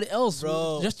 everybody else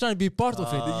Bro. just trying to be part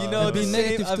of it. Ah. You know, And the be same.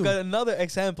 negative I've too. got another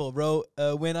example, bro.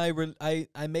 When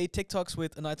I made TikToks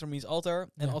with a Night Army's altar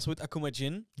and Yeah. also with Akuma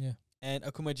Jin. Yeah. And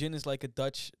Akuma Jin is like a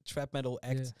Dutch trap metal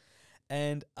act, Yeah.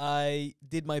 and I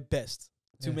did my best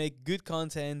to Yeah. make good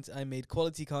content. I made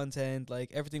quality content,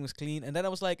 like everything was clean. And then I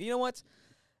was like, you know what?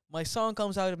 My song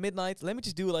comes out at midnight. Let me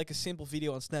just do like a simple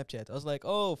video on Snapchat. I was like,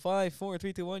 oh, 5, 4,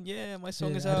 3, 2, 1. Yeah, my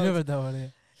song is I out. remember that one. Yeah.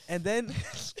 And then,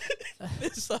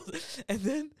 and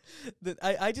then,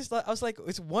 I just thought, I was like,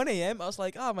 it's 1 a.m. I was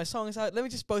like, my song is out. Let me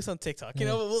just post on TikTok. You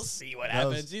Yeah. know, we'll see what That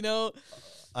was- happens. You know,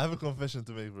 I have a confession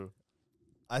to make, bro.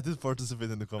 I did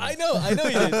participate in the comments. I know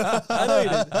you did. I know you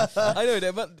did. I know you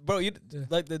did. But bro, Yeah.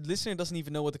 like the listener doesn't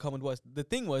even know what the comment was. The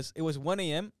thing was, it was 1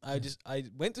 a.m. I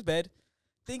went to bed,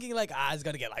 thinking like, it's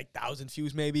gonna get like 1,000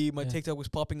 views maybe. My Yeah. TikTok was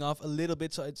popping off a little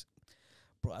bit, so it's.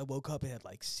 Bro, I woke up and had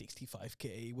like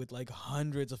 65K with like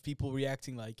hundreds of people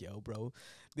reacting like, "Yo, bro,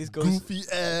 this goes." Goofy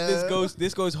ass.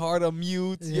 This goes hard on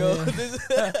mute, yo. Yeah.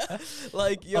 This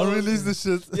like, yo, I'll release the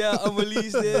shit. yeah, I'll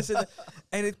release this,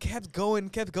 and it kept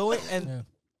going, and Yeah.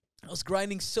 I was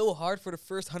grinding so hard for the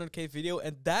first 100K video,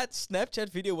 and that Snapchat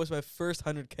video was my first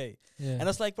 100K, Yeah. and I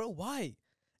was like, bro, why?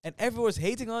 And everyone was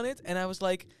hating on it, and I was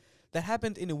like, that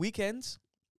happened in the weekends,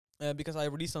 because I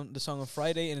released the song on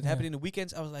Friday, and it happened in the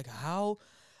weekends. I was like, how?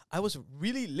 I was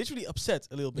really, literally upset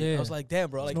a little bit. Yeah. I was like, damn,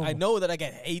 bro, It's like I normal. know that I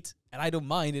get hate, and I don't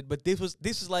mind it, but this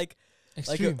is like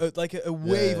Extreme. like a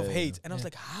wave of yeah, hate, yeah. and I was Yeah.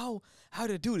 like, how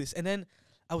did I do this? And then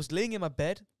I was laying in my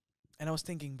bed, and I was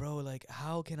thinking, bro, like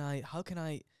how can I?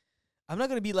 I'm not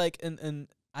gonna be like an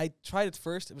I tried it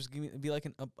first. It was going to be like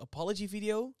an apology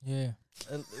video. Yeah.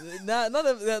 Not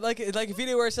like a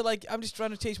video where I said like, I'm just trying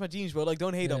to change my jeans, bro. Like,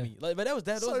 don't hate on me. Like, but that was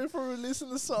that. Sorry for releasing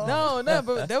the song. No,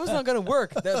 but that was not gonna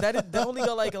work. That only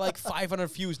got like 500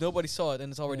 views. Nobody saw it,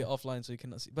 and it's already offline, so you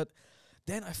cannot see. But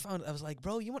then I was like,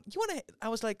 bro, you want to? I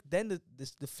was like, then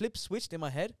the flip switched in my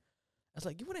head. I was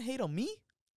like, you want to hate on me?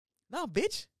 Nah,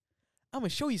 bitch. I'm gonna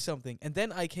show you something. And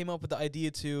then I came up with the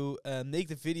idea to make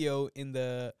the video in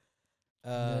the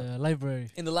library.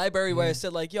 In the library where I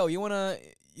said like, yo, you wanna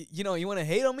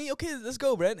hate on me? Okay, let's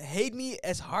go, Brent. Hate me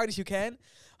as hard as you can.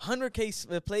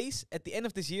 100K plays at the end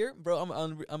of this year, bro.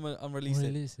 I'm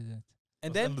releasing it.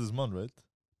 And then end of this month, right?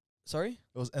 Sorry,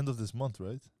 It was end of this month,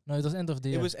 right? No, it was end of the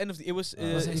year. it was end of the, it was it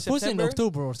posted in September.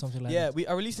 October or something like that.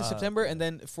 I released in September and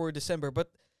then for December. But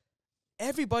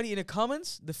everybody in the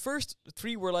comments, the first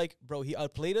 3 were like, bro, he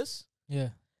outplayed us. Yeah.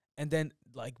 And then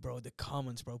like, bro, the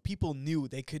comments, bro, people knew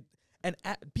they could, and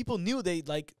people knew they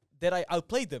like that I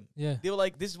outplayed them. Yeah. They were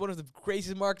like, this is one of the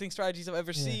craziest marketing strategies I've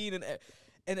ever seen.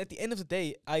 And at the end of the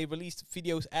day, I released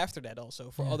videos after that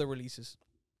also for other releases.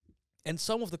 And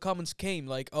some of the comments came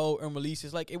like, oh,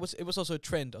 releases. Like it was also a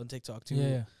trend on TikTok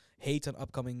to hate on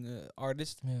upcoming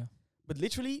artists. Yeah. But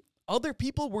literally, other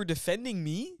people were defending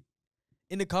me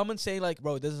in the comments saying like,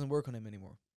 bro, it doesn't work on him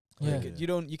anymore. Yeah. Like,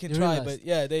 you can You try, realized. but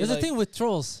yeah, they There's like, a thing with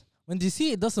trolls. When they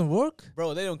see it doesn't work,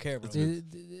 bro, they don't care, bro.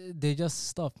 they just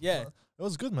stop. Yeah. It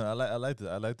was good, man. I liked it.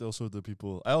 I liked also the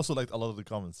people. I also liked a lot of the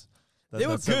comments. They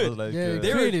were said good. was like, Yeah,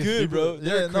 They were creative. good, bro.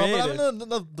 They were but I creative. mean,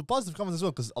 no, the positive comments as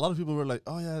well, because a lot of people were like,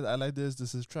 "Oh yeah, I like this.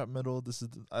 This is trap metal. This is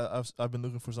I've been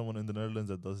looking for someone in the Netherlands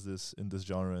that does this in this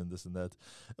genre and this and that."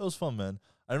 It was fun, man.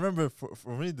 I remember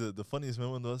for me the funniest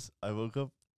moment was I woke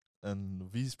up and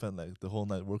we spent like the whole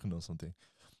night working on something.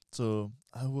 So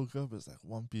I woke up. It's like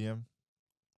 1 p.m.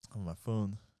 on my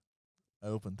phone. I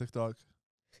open TikTok.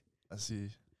 I see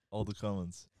all the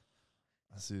comments.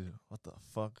 I see what the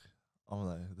fuck. I'm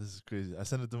like, this is crazy. I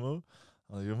sent it to Mo.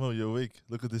 I'm like, yo, Mo, you awake?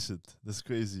 Look at this shit. That's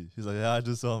crazy. He's like, yeah, I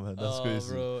just saw, man. That's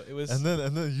crazy. Bro, it was. And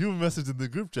then you messaged in the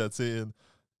group chat saying,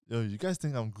 yo, you guys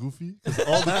think I'm goofy? Because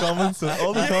all the comments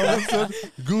said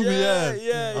goofy ass.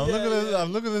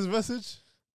 I'm looking at this message.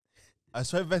 I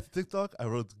swiped back to TikTok. I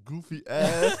wrote goofy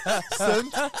ass.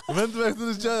 Sent. Went back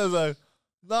to the chat. I was like,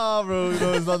 nah, bro,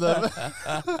 it's not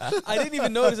that. I didn't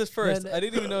even notice at first. Yeah, I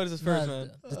didn't even notice at first,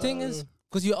 man. The thing is,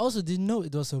 because you also didn't know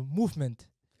it was a movement.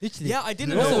 Literally. Yeah, I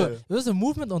didn't Yeah. know. It was a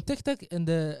movement on TikTok at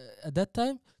that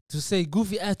time to say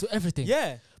goofy ad to everything.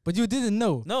 Yeah, But you didn't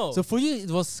know. no. So for you, it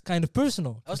was kind of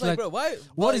personal. I was It's like, bro, why?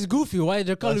 what is goofy? Why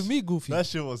they're calling me goofy? That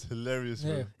shit was hilarious,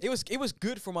 Yeah. bro. It was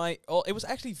good for my. It was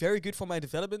actually very good for my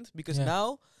development because Yeah.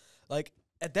 now, like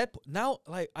at that now,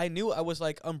 like I knew I was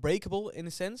like unbreakable in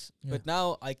a sense, Yeah. but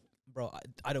now I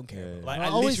don't care. Yeah, bro. yeah. Like No, I I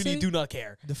always literally say- do not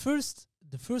care. The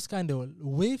first kind of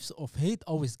waves of hate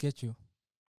always get you.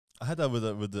 I had that with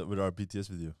our BTS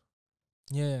video.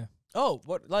 Yeah. Oh,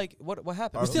 what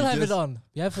happened? Our We still have it BTS on.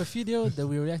 We have a video that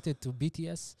we reacted to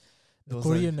BTS, the was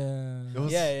Korean. It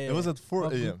was Yeah, it was yeah. at 4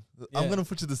 Up- a.m. Yeah. I'm gonna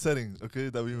put you the setting, okay,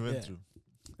 that we went Yeah. through.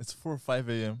 It's 4 or 5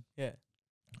 a.m. Yeah.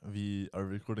 We are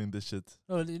recording this shit.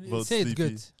 No, Both say it's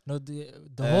good. sleepy. No,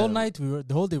 the whole night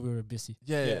the whole day we were busy.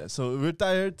 Yeah, Yeah. yeah. So we're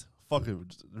tired. Fuck it.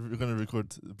 We're gonna record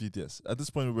BTS. At this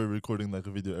point, we're recording like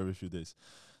a video every few days.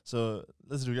 So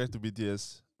let's react to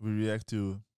BTS. We react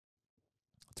to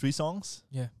 3 songs.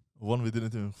 Yeah. One we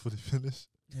didn't even fully finish.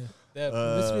 Yeah.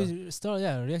 Let's start.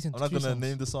 Yeah, reacting I'm to not 3 gonna songs.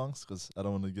 name the songs because I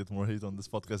don't want to get more hate on this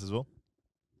podcast as well.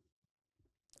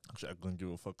 Actually, I don't give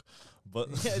a fuck. But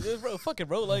yeah, dude, bro, fuck it,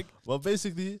 bro. Like, well,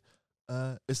 basically,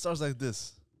 it starts like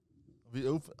this.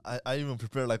 I even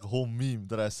prepared like a whole meme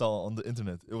that I saw on the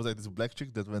internet. It was like this black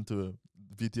chick that went to a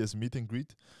BTS meet and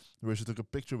greet, where she took a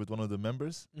picture with one of the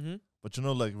members. But you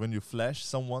know, like when you flash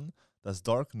someone that's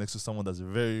dark next to someone that's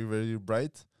very, very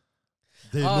bright,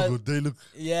 they look they look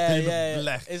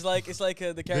black. It's like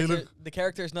the character. The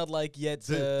character is not like yet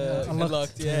They-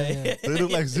 unlocked. Yeah. they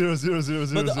look like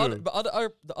 00000. But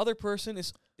the other person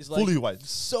is like fully white.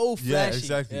 so flashy. Yeah,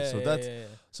 exactly. Yeah, So yeah, that's- yeah, yeah.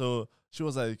 So she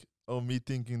was like, "Oh, me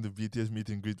thinking the BTS meet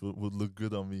and greet would look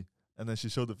good on me," and then she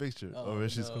showed the picture Oh, of where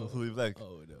she's no. completely black.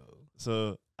 Oh no.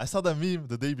 So I saw that meme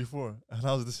the day before, and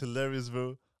I was this hilarious,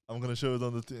 bro. I'm gonna show it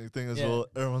on the thing as Yeah. well.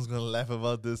 Everyone's gonna laugh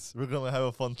about this. We're gonna have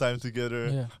a fun time together.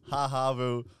 Yeah. Haha,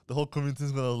 bro. The whole community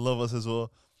is gonna love us as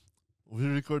well. We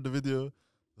record the video.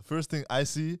 The first thing I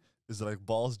see is like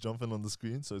balls jumping on the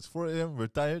screen. So it's 4 a.m. We're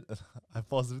tired, and I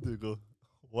pause the video and go,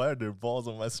 "Why are there balls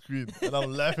on my screen?" And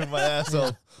I'm laughing my ass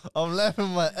off. I'm laughing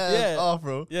my ass Yeah. off,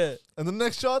 bro. Yeah. And the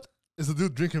next shot is the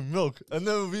dude drinking milk. And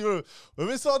then when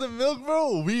we saw the milk,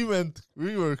 bro, we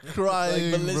were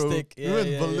crying, ballistic. bro. Yeah, We went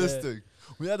yeah, ballistic.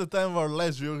 We had the time of our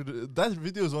lives. That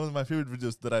video is one of my favorite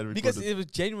videos that I recorded. Because it was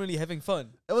genuinely having fun.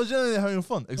 It was genuinely having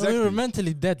fun. No, Exactly. we were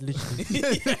mentally dead, literally.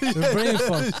 Yeah. We were brain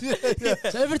fun. yeah.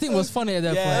 So everything was funny at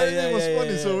that Yeah, point. Everything was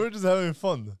funny, yeah. so we're just having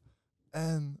fun.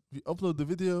 And we upload the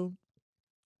video.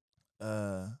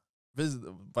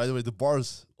 By the way, the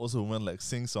bars also went like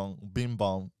sing song, bim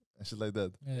bam, and shit like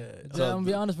that. Yeah. I'm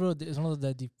be honest, bro. It's not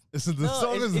that deep. Isn't the No,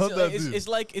 song it's, is it's, not that it's, deep. it's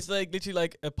like literally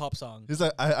like a pop song. He's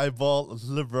like, I ball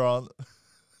LeBron.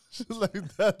 Shit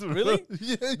like that. Bro. Really?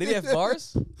 Yeah. Did he have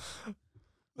bars?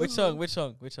 Which This song? is- Which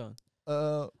song? Which song?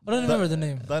 I don't remember the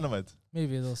name. Dynamite.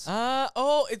 Maybe it was.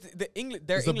 It's the English.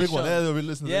 Their It's the English big one. song. Yeah, we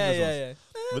listen to the Yeah, English yeah, ones.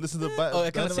 yeah. We listen to Oh,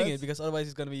 I can't sing Dynamite. it because otherwise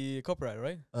it's gonna be copyright,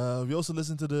 right? We also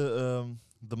listened to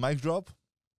the mic drop.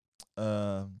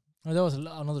 Oh, that was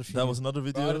another video. That was another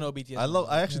Bro, video. I don't know BTS.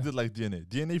 I actually Yeah. did like DNA.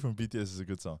 DNA from BTS is a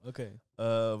good song. Okay.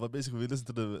 But basically we listened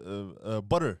to the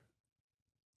Butter.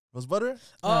 Was Butter?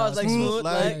 Oh, it's like Smooth smooth,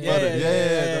 like like yeah, butter. yeah, Yeah,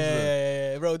 yeah,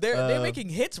 yeah, yeah, bro. They're Uh, making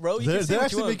hits, bro. You They're can say what you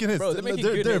actually want. making hits. Bro, they're making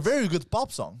good they're hits. very good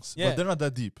pop songs, Yeah. but they're not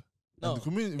that deep. No, And the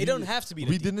community, it don't have to be.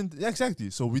 we that deep. didn't exactly.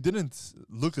 So we didn't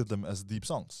look at them as deep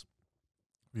songs.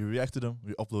 We reacted them.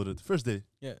 We uploaded first day.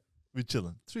 Yeah. We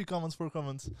chilling. 3 comments, 4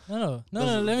 comments. No.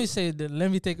 Does- Let me say that. Let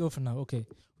me take over now. Okay,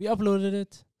 we uploaded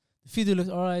it. The video looks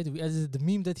alright. We edited the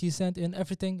meme that he sent in.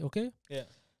 Everything okay. Yeah.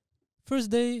 First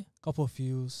day, couple of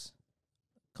views,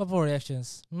 couple of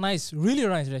reactions. Nice, really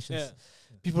nice reactions. Yeah.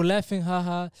 People laughing,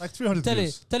 haha. Like 300 Telling,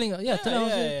 views. telling, yeah, telling,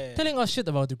 us, yeah. telling us shit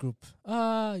about the group.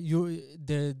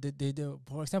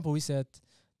 For example, we said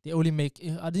they only make.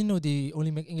 I didn't know they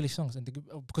only make English songs, and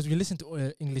because we listen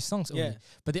to English songs only, Yeah.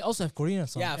 but they also have Korean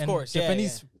songs. Yeah, of and course, yeah,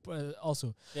 Japanese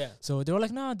also. Yeah. So they were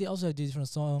like, nah, they also have different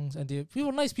songs, and they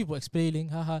people nice people explaining,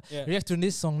 haha. Yeah. React to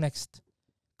this song next.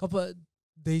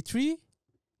 Day 3,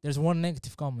 there's one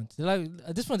negative comment. They're like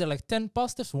at this point they're like 10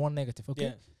 positives, 1 negative. Okay.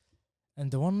 Yeah.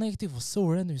 And the one negative was so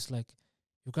random. It's like,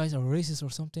 you guys are racist or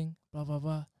something, blah, blah,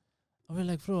 blah. And we're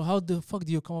like, bro, how the fuck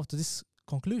do you come up to this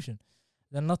conclusion?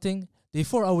 Then nothing. Day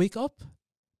 4, I wake up,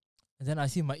 and then I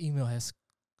see my email has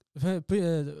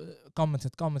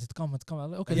commented. I'm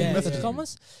like, okay, Yeah, then message yeah.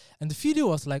 comments. And the video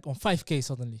was like on 5K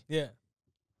suddenly. Yeah.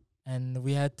 And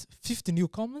we had 50 new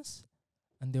comments,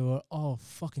 and they were all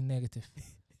fucking negative.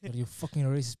 But you fucking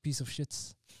racist piece of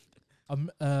shits.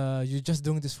 You're just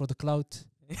doing this for the clout.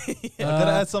 I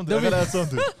gotta add something. then I gotta we- add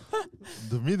something.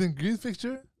 The meet and greet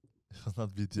picture was not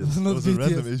BTS. Was It not was a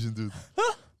random BTS. Asian dude.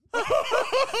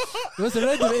 It was a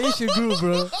random Asian group,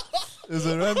 bro. It's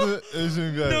a random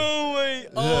Asian guy. No way.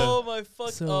 Oh my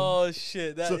fuck. So- Oh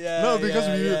shit. That So- yeah. no, because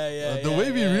yeah, we- yeah, yeah, the yeah,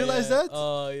 way we yeah, realized yeah. that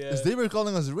Oh yeah. Is they were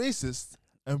calling us racist,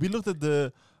 and we looked at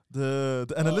the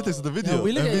analytics of the video, Yeah,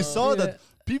 we look and at- we saw yeah. that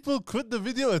people quit the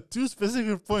video at 2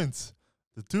 specific points.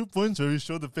 The 2 points where we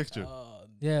showed the picture. Oh,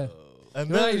 Yeah. no. And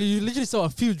You know, then like, you literally saw a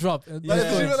few drop. like, Yeah.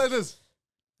 literally went like this.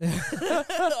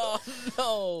 Oh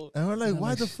no. And we're like, And I'm why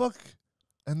like, the fuck?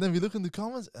 And then we look in the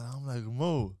comments, and I'm like,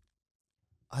 Mo,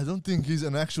 I don't think he's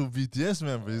an actual BTS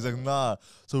member. He's like, nah.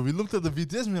 So we looked at the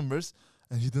BTS members,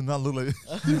 and he did not look like.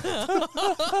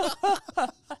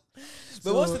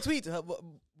 But what's the tweet?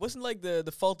 Wasn't like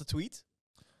the fault the tweet?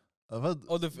 What?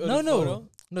 Or the No, the no. photo?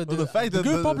 No, the fact that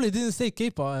group the- probably didn't say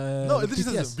K-pop. No, it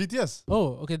literally BTS. says BTS.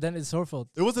 Oh, okay, then it's her fault.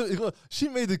 She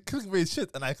made the clickbait shit,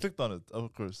 and I clicked on it,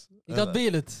 of course. He got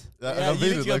baited. I Yeah, got you baited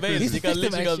literally got like baited. crazy. He's You a got victim,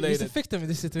 literally got actually. He's a baited. victim in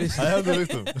this situation. I am the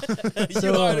victim.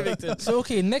 You are the victim. So,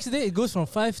 okay, next day it goes from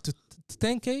 5 to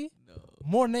 10K. No.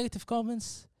 More negative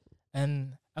comments,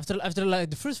 and after like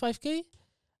the first 5K,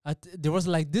 there was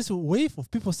like this wave of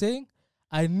people saying,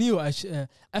 "I knew I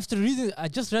after reading, I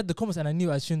just read the comments and I knew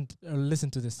I shouldn't listen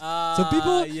to this." So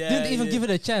people didn't even give it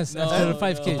a chance No, after no,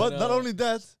 5K. But not no. only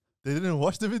that, they didn't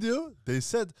watch the video. They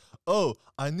said, "Oh,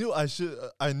 I knew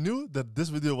that this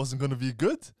video wasn't gonna be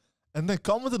good," and then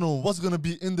commented on what's gonna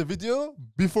be in the video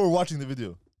before watching the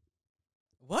video.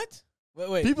 What?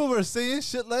 Wait. People were saying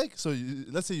shit like, so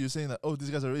let's say you're saying that, "Oh, these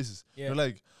guys are racist." Yeah. You're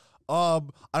like, I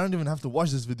don't even have to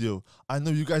watch this video. I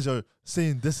know you guys are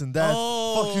saying this and that.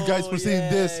 Fuck you guys for saying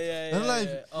this. And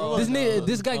like,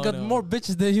 This guy got more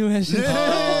bitches than you and shit.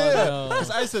 Yeah. no.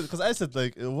 Because I said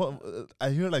like, I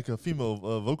hear like a female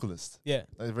vocalist, Yeah.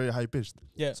 like very high pitched.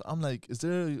 Yeah. So I'm like, is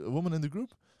there a woman in the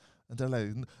group? And they're like,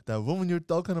 that woman you're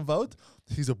talking about,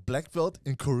 he's a black belt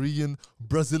in Korean,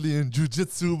 Brazilian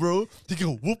jiu-jitsu, bro. He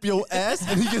can whoop your ass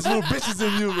and he gets more bitches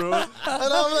than you, bro. And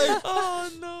I'm like, Oh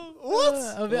no. what?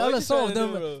 I mean, What you some trying of to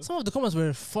them, do, bro? some of the comments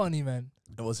were funny, man.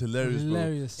 It was hilarious,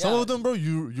 Hilarious. bro. Some Yeah. of them, bro,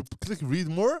 you click read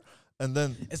more and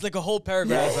then It's like a whole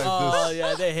paragraph. Yeah. Oh Like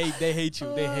yeah, they hate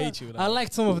you. They hate you. I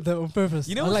liked some of them on purpose.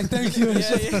 You know I what's- like thank you and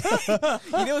shit.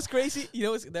 You know what's crazy? You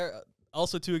know what's there?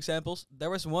 also 2 examples. There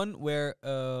was one where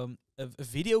a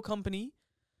video company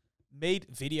made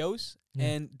videos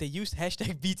and they used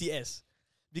hashtag BTS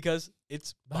because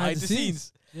it's behind the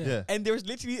scenes. Yeah. And there was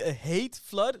literally a hate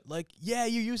flood, like, yeah,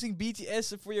 you're using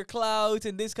BTS for your clout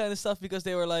and this kind of stuff because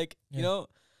they were like, you know,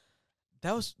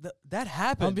 that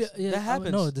happened. That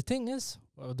happens. No, the thing is,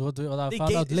 what I They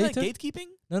found out is that later. gatekeeping?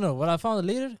 No, what I found out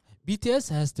later, BTS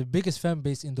has the biggest fan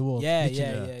base in the world. Yeah.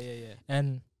 literally.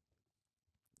 And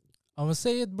I'm gonna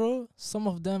say it, bro. Some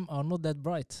of them are not that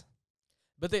bright.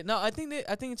 But I think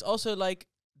it's also like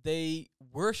they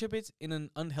worship it in an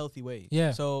unhealthy way.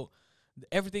 Yeah. So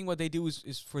everything what they do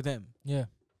is for them. Yeah.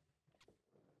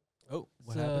 Oh,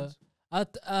 what So, happens?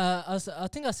 I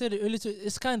think I said it earlier.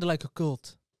 It's kind of like a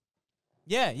cult.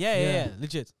 Yeah.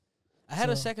 Legit. I had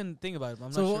a So- second thing about it. But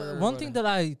I'm So not sure. one thing that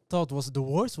I thought was the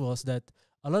worst was that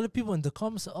a lot of people in the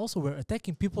comments also were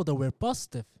attacking people that were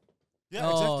positive. Yeah,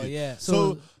 oh exactly. yeah.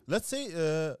 So let's say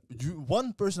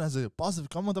one person has a positive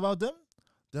comment about them.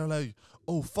 They're like,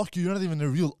 "Oh fuck you! You're not even a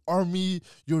real army.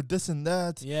 You're this and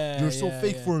that. Yeah. You're so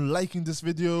fake for liking this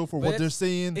video for But what they're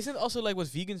saying." Isn't it also like what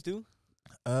vegans do?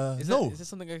 Is No, that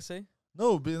something I can say?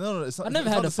 no, but no, it's not. I never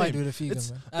it's had not a the fight same. with a vegan,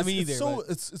 It's- man. I mean, it's either. so but-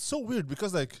 it's so weird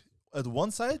because like at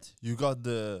one side you got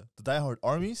the diehard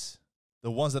armies,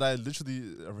 the ones that I literally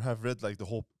have read like the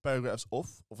whole paragraphs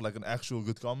of like an actual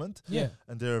good comment, yeah.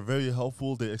 and they're very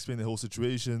helpful. They explain the whole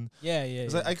situation. Yeah.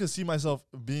 'Cause I can see myself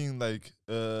being like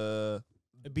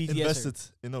A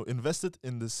BTS invested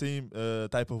in the same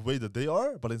type of way that they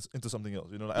are, but into something else.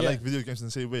 You know, like, I Yeah. like video games in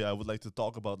the same way. I would like to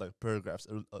talk about like paragraphs,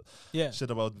 Yeah. shit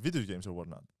about video games or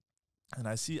whatnot. And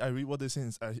I read what they're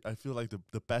saying. I feel like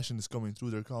the passion is coming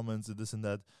through their comments and this and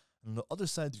that. And on the other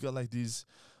side, you got like these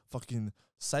fucking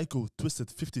psycho, twisted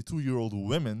 52-year-old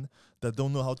women that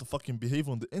don't know how to fucking behave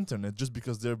on the internet just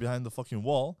because they're behind the fucking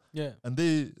wall. Yeah. And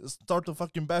they start to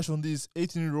fucking bash on these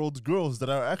 18-year-old girls that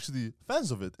are actually fans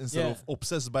of it instead Yeah. of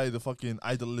obsessed by the fucking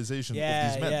idolization of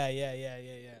Yeah. these men.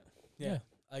 Yeah.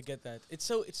 I get that. It's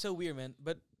so weird, man.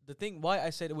 But the thing why I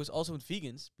said it was also with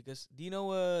vegans because do you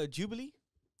know Jubilee?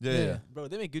 Yeah, Yeah. yeah. Bro,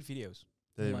 they make good videos.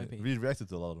 They In my opinion. we reacted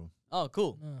to a lot of them. Oh,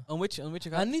 cool. Uh, On which I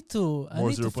account? need to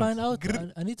More 0 find points.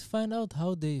 out. I need to find out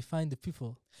how they find the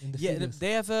people in the Yeah, videos.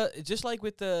 they have a just like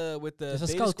with the There's a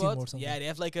Beta scout team Squad. or something. Yeah, they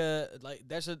have like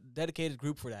there's a dedicated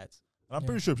group for that. And I'm Yeah.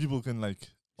 pretty sure people can like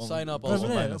Sign up go also.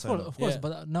 online Yeah, and sign up. of course. Yeah.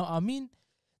 But now I mean,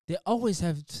 they always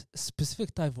have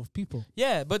specific type of people.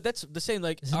 Yeah, but that's the same.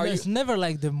 Like, It's, are you? it's never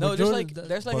like the No, majority.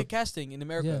 there's like a casting in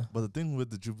America. yeah, But the thing with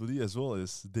the Jubilee as well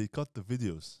is they cut the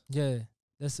videos. yeah.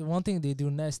 That's the one thing they do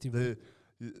nasty. bro.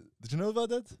 Did you know about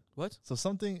that? What? So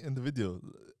something in the video,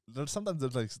 sometimes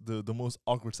there's like the most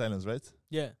awkward silence, right?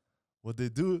 Yeah. What they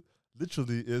do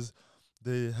literally is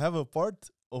they have a part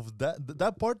of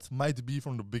that part might be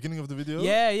from the beginning of the video.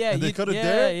 Yeah, yeah. And they you- cut it yeah,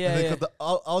 there, yeah, and they yeah. cut the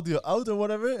audio out or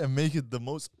whatever, and make it the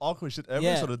most awkward shit ever,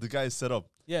 Yeah. so that the guy is set up.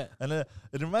 Yeah. And it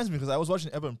reminds me because I was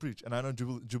watching Abba and Preach, and I know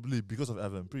Jubilee because of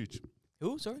Abba and Preach.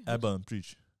 Who? Sorry. Abba and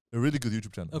Preach, a really good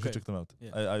YouTube channel. You Okay. should check them out.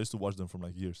 Yeah. I used to watch them from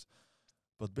like years.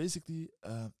 But basically,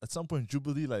 at some point,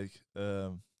 Jubilee like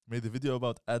made a video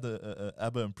about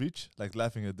Abba and Preach, like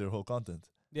laughing at their whole content.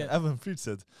 Yeah. And Abba and Preach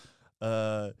said,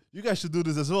 "You guys should do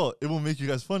this as well. It will make you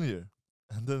guys funnier."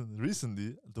 And then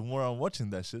recently, the more I'm watching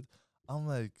that shit, I'm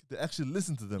like, they actually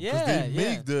listen to them because Yeah, they yeah.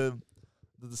 make the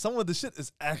some of the shit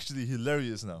is actually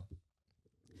hilarious now.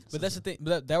 But that's the thing.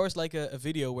 But there was like a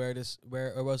video where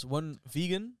there was one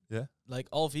vegan, Yeah. like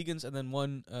all vegans, and then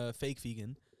one fake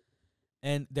vegan,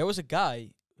 and there was a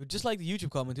guy who just like the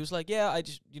YouTube comment. He was like, "Yeah, I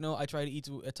just I try to eat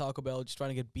at Taco Bell, just trying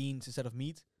to get beans instead of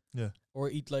meat, Yeah. or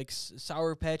eat like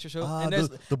Sour Patch or so." Ah, and there's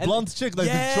the and blonde chick, like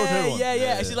yeah, the short hair one.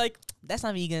 yeah. And she's like, "That's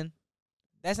not vegan.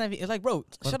 That's not." It's like, bro,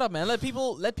 But- shut up, man. Let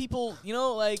people, like.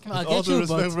 I With all get due you,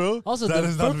 respect, but bro. also that the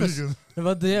is not purpose- vegan.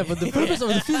 but the purpose of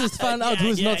the video is to find out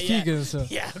who's not yeah. vegan. So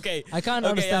Yeah, okay. I can't Okay,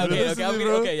 understand. okay, that. okay, I'm Listen,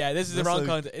 gonna- bro. okay, yeah, this is the That's wrong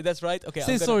like- content. That's right. Okay,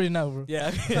 Say I'm gonna- sorry now, bro.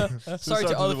 Yeah. So sorry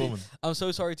to all the the woman. I'm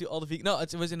so sorry to all the vegan. No,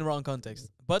 it was in the wrong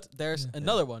context. But there's Yeah.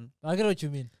 another one. I get what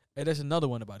you mean. And there's another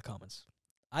one about comments.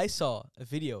 I saw a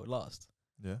video last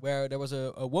Yeah. where there was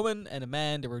a woman and a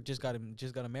man. They were just got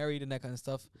married and that kind of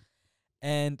stuff.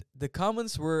 And the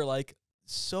comments were like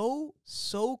so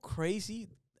crazy.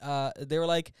 They were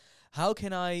like, how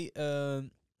can I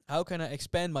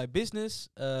expand my business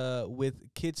with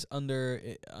kids under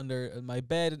my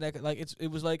bed and that, like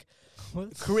it was like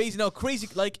crazy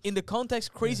like in the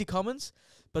context crazy comments,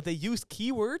 but they used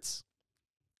keywords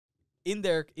in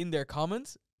their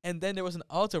comments, and then there was an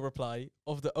auto reply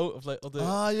of the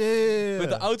Ah, yeah. with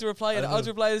the auto reply, and I the auto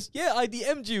know. reply is, yeah, I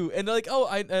DM'd you, and they're like, oh,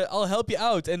 I'll help you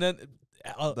out, and then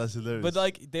That's hilarious. But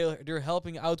like they're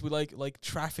helping out with like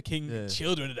trafficking Yeah.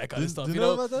 children and that kind of stuff. Do You you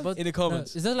know know, about that? But in the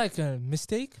comments. is that like a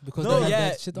mistake? Because No, they have yeah.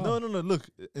 that shit on. No. Look,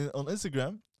 on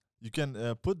Instagram, you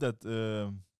can put that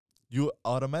you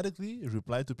automatically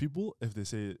reply to people if they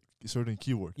say a certain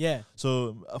keyword. Yeah.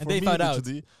 So And for they me, found out.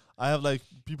 literally, I have like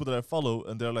people that I follow,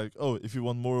 and they're like, "Oh, if you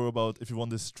want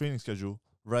this training schedule,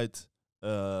 write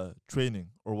training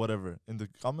or whatever in the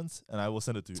comments, and I will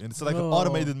send it to you." And it's like an Bro,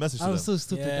 automated message to I'm them. so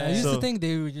stupid. Yeah. I used to So- think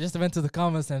they just went to the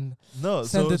comments and No,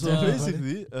 Send so, it so to everybody.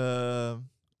 basically,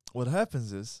 what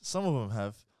happens is some of them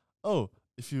have, oh,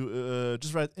 if you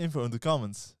just write info in the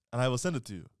comments, and I will send it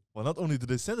to you. Well, not only do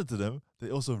they send it to them, they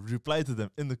also reply to them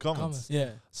in the comments. Yeah.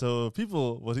 So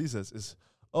people, what he says is,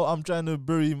 oh, I'm trying to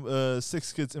bury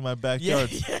 6 kids in my Yeah. backyard.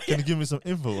 Can you give me some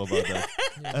info about that?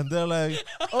 And they're like,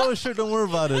 oh, sure, don't worry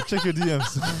about it. Check your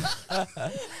DMs.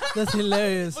 that's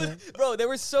hilarious. man. But, bro, there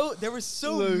were so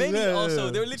Like, many. yeah, Also,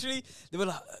 yeah. there were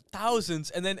like,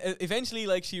 thousands, and then eventually,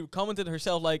 like she commented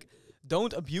herself, like,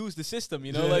 "Don't abuse the system,"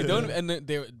 you know, Yeah, like don't. yeah. And then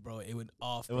bro, it went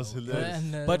off. It was bro. hilarious.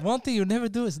 And But- one thing you never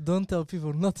do is don't tell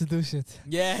people not to do shit.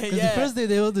 Yeah, Because yeah. the first day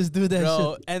they always do that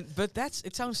Bro, shit. but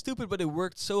it sounds stupid, but it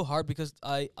worked so hard because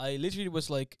I literally was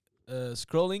like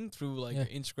scrolling through like Yeah.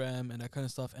 Instagram and that kind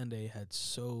of stuff, and they had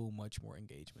so much more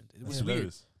engagement. It That's was Yeah. weird.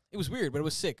 hilarious. It was weird, but it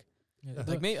was sick. Yeah,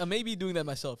 Like but maybe doing that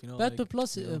myself, you know. bad, like,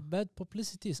 publicity, you know. bad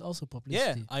publicity is also Yeah,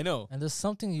 publicity. I know. And that's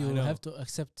something you know. have to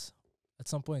accept at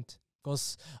some point.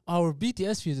 Because our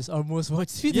BTS videos are most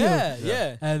watched video. Yeah, Yeah.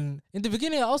 yeah. And in the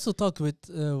beginning, I also talked with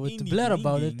In the Blair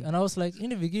about it, beginning. and I was like, in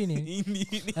the beginning,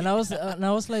 and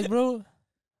I was like, bro,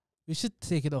 we should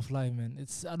take it offline, man.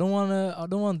 I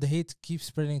don't want the hate to keep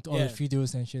spreading to other Yeah.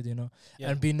 videos and shit, you know,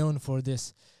 Yeah. and be known for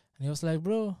this. And he was like,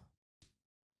 bro,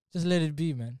 just let it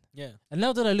be, man. Yeah. And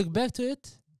now that I look back to it,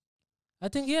 I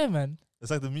think, yeah, man. It's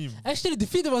like the meme. Actually, the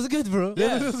video was good, bro.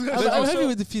 Yeah. that's good. But I'm happy also-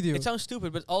 with the video. It sounds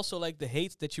stupid, but also like the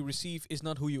hate that you receive is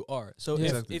not who you are. So Yeah.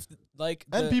 Exactly. if like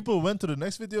And the- people went to the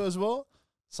next video as well.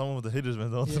 Some of the haters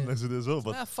went on to the Yeah. next video as well.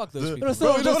 But fuck those the- people. But some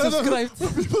of Bro, them no,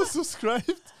 subscribed. people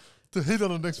subscribed to hate on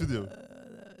the next video.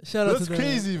 Shout out That's to them.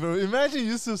 crazy, bro. Imagine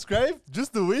you subscribe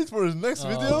just to wait for his next Oh,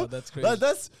 video. that's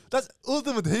crazy. That's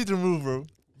ultimate hater move, bro.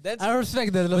 That's I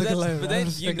respect that. but, But, but then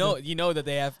you know that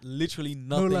they have literally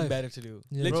nothing life. better to do.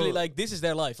 Yeah. Literally, Bro. like this is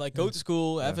their life. Like go Yeah. to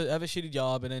school, Yeah. have a shitty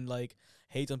job, and then like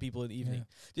hate on people in the evening.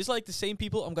 Just like the same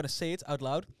people. I'm gonna say it out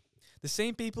loud. The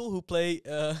same people who play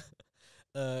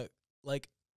like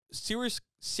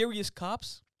serious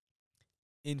cops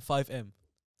in 5M.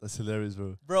 That's hilarious,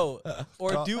 bro. Bro,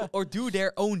 or Co- do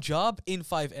their own job in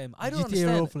 5M. I don't GTA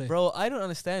understand, roleplay. bro. I don't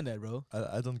understand that, bro.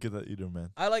 I don't get that either, man.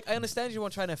 I understand you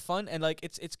want to try and have fun, and like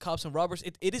it's cops and robbers.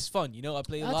 It is fun, you know. I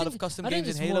play a lot of custom games in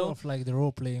it's Halo. more of like the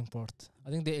role playing part.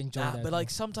 I think they enjoy that. But like more.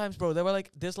 sometimes, bro, there were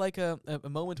like there's like a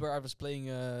moment where I was playing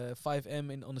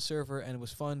 5M on the server and it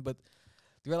was fun, but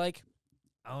they were like,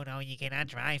 Oh no, you cannot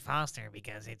drive faster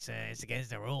because it's against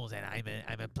the rules, and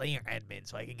I'm a player admin,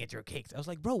 so I can get your kicked. I was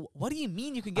like, bro, what do you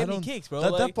mean you can get me don't- kicked, bro?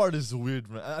 That Like, part is weird,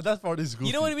 man. That part is goofy.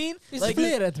 you know what I mean? it's like,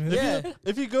 clear at me. yeah,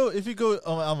 If you go,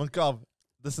 oh, I'm a cop,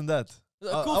 this and that.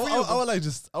 cool for you.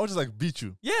 I would just like beat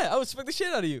you. Yeah, I would smack the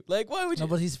shit out of you. Like, why would No, you?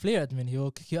 but he's player admin. He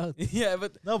will kick you out. Yeah,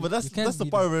 but No, but You can't that's the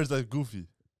beat part him. where it's like goofy.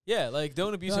 yeah, like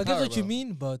don't abuse No, I your get power, what you bro.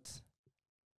 mean, but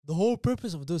the whole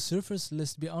purpose of those servers,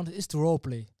 let's be honest, is to role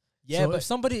play. Yeah, so but if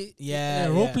somebody Yeah,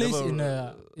 role yeah. plays Yeah,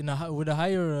 but, in a with a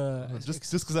higher Just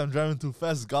because I'm driving too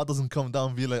fast, God doesn't come down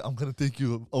and be like, I'm gonna take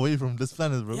you away from this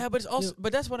planet, bro. yeah, but it's also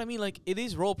but that's what I mean. Like it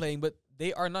is role playing, but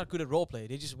they are not good at role play.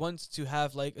 They just want to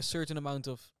have like a certain amount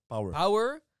of Power.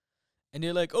 power, and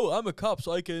they're like, "Oh, I'm a cop,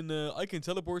 so I can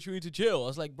teleport you into jail." I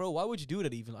was like, "Bro, why would you do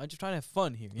that? Even I'm just trying to have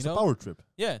fun here, you It's know?" a power trip.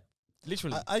 Yeah,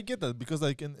 literally. I get that because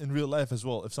like in real life as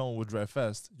well, if someone would drive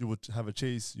fast, you would have a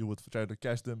chase, you would try to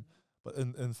catch them. But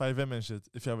in 5M and shit,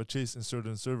 if you have a chase in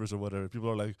certain servers or whatever, people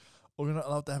are like, oh, you're not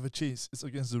allowed to have a chase. It's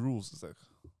against the rules. It's like,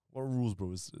 what rules,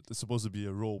 bro? It's supposed to be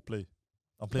a role play.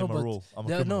 I'm playing No, my but role. I'm a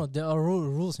there, criminal. no, there are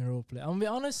rules in role play. I'm gonna be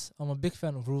honest. I'm a big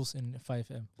fan of rules in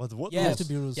 5M. But what Yeah, There rules? have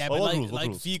to be rules. yeah, Oh, but what like rules? What like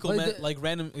rules? vehicle But man, the- like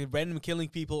random killing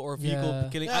people or vehicle Yeah.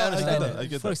 killing. Yeah, I I understand get that. that. I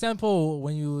get For that. example,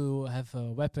 when you have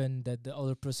a weapon that the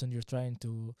other person you're trying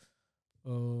to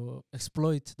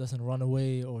exploit doesn't run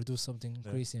away or do something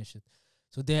Yeah. crazy and shit.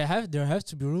 So there have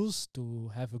to be rules to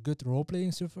have a good role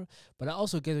playing server. But I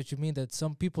also get what you mean that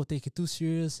some people take it too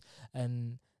serious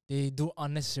and they do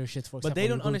unnecessary shit. For But example, they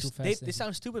don't you go too understand. fast They and-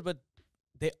 sound stupid, but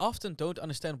they often don't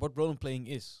understand what role playing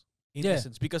is in Yeah.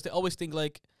 essence, because they always think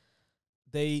like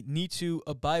they need to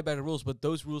abide by the rules, but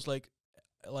those rules like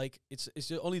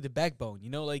it's only the backbone, you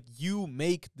know, like you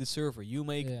make the server, you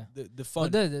make Yeah. the fun.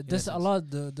 But that's a essence. lot.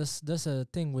 That's a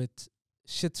thing with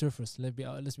shit surfers. Let's be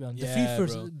honest. Yeah,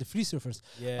 bro. The free surfers.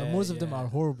 Yeah, Most of them yeah. are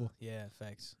horrible. Yeah,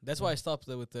 facts. That's why I stopped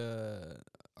with the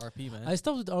RP, man. I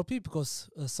stopped with RP because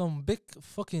some big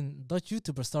fucking Dutch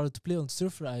YouTuber started to play on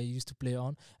surfer I used to play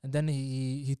on, and then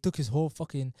he took his whole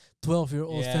fucking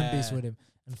 12-year-old fan base Yeah. with him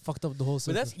and fucked up the whole But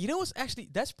surfer. that's, you know what's actually,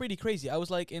 that's pretty crazy. I was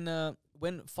like in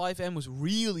when 5M was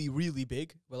really, really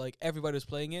big, where like everybody was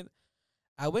playing it.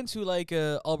 I went to like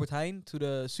Albert Heijn, to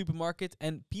the supermarket,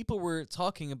 and people were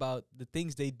talking about the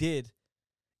things they did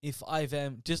in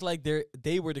 5M, just like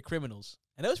they were the criminals.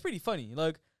 And that was pretty funny.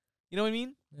 Like, you know what I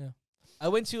mean? Yeah. I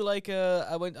went to like I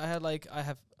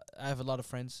have a lot of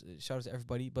friends, shout out to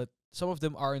everybody, but some of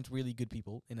them aren't really good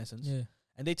people in essence. Yeah.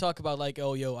 And they talk about like,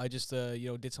 oh yo, I just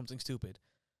did something stupid.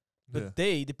 But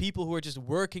Yeah. the people who are just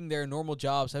working their normal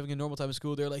jobs, having a normal time in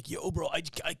school, they're like, yo, bro,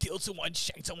 I killed someone,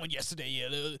 shanked someone yesterday. Yeah.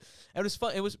 And it was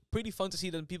fun. It was pretty fun to see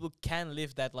that people can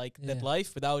live that that Yeah.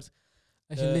 life without,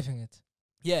 Actually living it.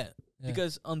 yeah. Yeah.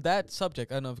 Because on that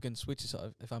subject, I don't know if we can switch this,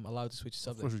 if I'm allowed to switch the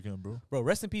Of course subject. we can, bro. Bro,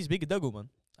 rest in peace, Big Dago, man.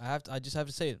 I just have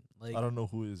to say it. Like, I don't know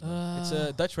who he is. Man. it's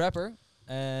a Dutch rapper,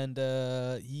 and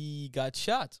he got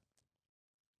shot.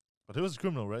 But he was a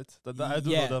criminal, right? I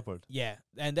do Yeah. know that part. Yeah,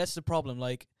 and that's the problem.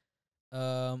 Like,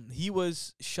 he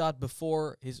was shot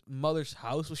before his mother's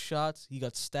house was shot. He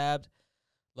got stabbed.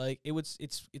 Like,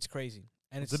 it's crazy.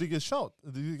 And it's Did he get shot?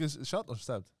 Did he get shot or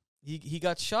stabbed? he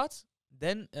got shot.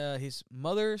 Then his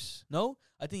mother's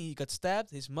I think he got stabbed.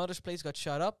 His mother's place got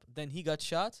shot up. Then he got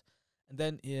shot, and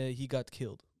then he got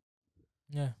killed.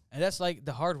 Yeah. And that's like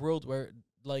the hard world where,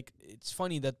 like, it's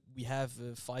funny that we have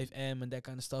 5M and that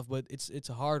kind of stuff, but it's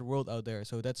a hard world out there.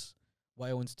 So that's why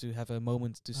I wanted to have a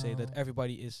moment to say that Oh.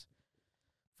 everybody is,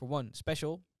 for one,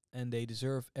 special, and they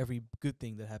deserve every good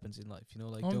thing that happens in life. You know,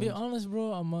 like, I'm be don't, honest,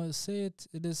 bro. I must say it.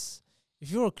 It is. If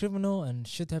you're a criminal and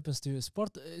shit happens to you,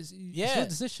 sport is it's Yeah, your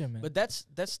decision, man. but that's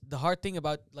the hard thing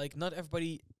about, like, not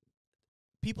everybody.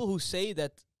 People who say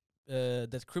that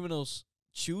that criminals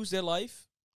choose their life,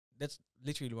 that's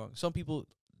literally wrong. Some people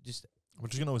just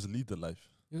But you can always lead the life.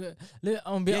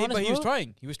 I'm be honest, but he was bro.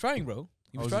 trying. He was trying, bro.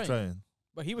 He How was was he trying. trying?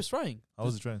 But he was trying. How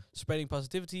was he trying? Spreading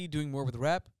positivity, doing more with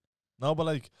rap. No, but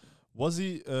like, was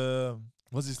he still?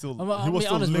 I'll He was be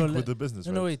still honest, bro, linked le- with the business,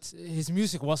 No, right? no, wait. His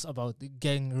music was about the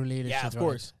gang-related Yeah, shit, of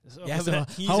course. right? So, Yeah, so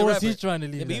but he's how a was he rapper. trying to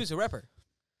lead Yeah, but that? he was a rapper.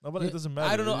 No, but Yeah. it doesn't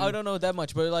matter. I don't know. I don't know that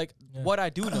much, but like Yeah. what I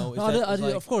do know is No, that it's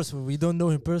like, of course, we don't know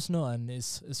him personal, and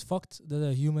it's fucked that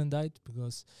a human died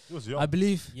because He was young. I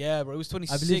believe yeah, bro. He was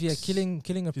 26. I believe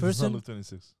killing a He does not person look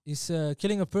 26. is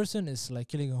killing a person is like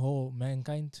killing a whole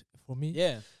mankind for me.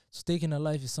 Yeah, So taking a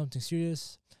life is something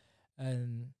serious,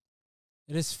 and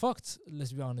it is fucked.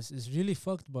 Let's be honest, it's really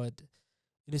fucked. But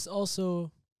it is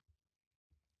also,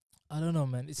 I don't know,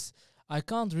 man. I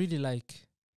can't really like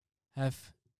have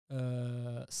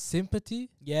sympathy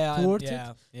yeah, Toward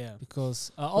yeah.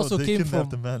 because I also they came kidnapped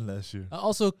from. the man last year. I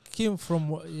also came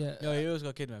from yeah. No, he always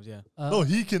got kidnapped. Yeah. No,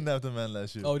 he kidnapped the man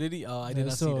last year. Oh, did he? Oh, I Yeah, did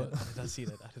not see so- that. I did not see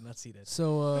that. I did not see that.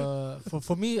 So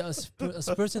for me as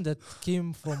a person that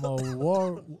came from a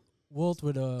world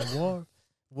with a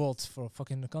world for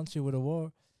fucking a country with a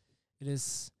war, it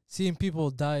is seeing people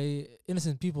die,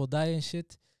 innocent people die and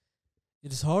shit.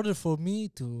 It is harder for me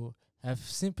to have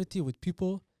sympathy with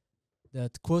people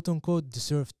that quote unquote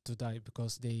deserve to die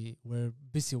because they were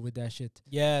busy with that shit.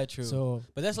 Yeah, true. So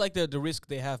but that's like the risk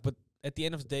they have. But at the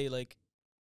end of the day, like,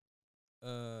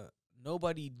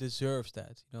 nobody deserves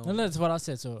that. You know. and that's what I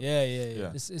said. So Yeah, yeah,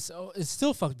 yeah. Yeah. it's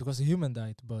still fucked because a human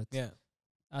died, but Yeah.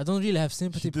 I don't really have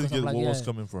sympathy He did because I'm get like, what yeah, was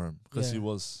coming for him because he Yeah.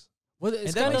 was. well, it's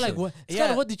And that kind of makes like sense. what it's kind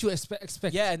Yeah. of what did you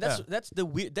expect? Yeah, and Yeah. that's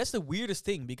the weirdest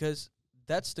thing, because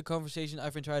that's the conversation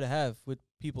I've been trying to have with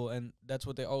people, and that's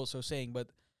what they're also saying. But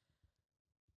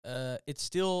it's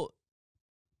still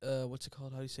what's it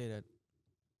called? How do you say that?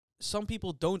 Some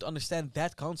people don't understand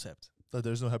that concept. That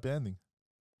there's no happy ending.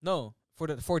 No, for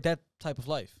that type of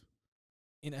life,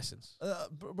 in essence.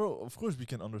 Bro, of course we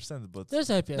can understand it, but There's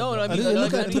a happy No, ending. no, I mean,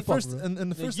 Look like, at I mean, Tupac, first bro. in the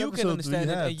Like, first you episode can understand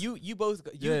we it, had, and you both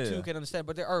Yeah, two yeah. can understand.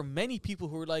 But there are many people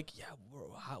who are like, yeah,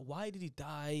 bro, why did he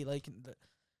die? Like, and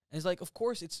it's like, of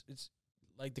course, it's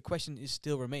like the question is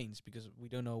still remains because we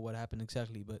don't know what happened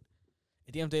exactly. But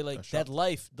at the end of the day, like Got that shot.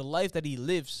 life, the life that he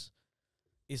lives,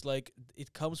 is like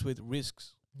it comes with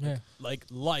risks, Yeah. like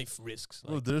life risks.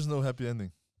 bro, Like, there's no happy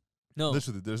ending. no,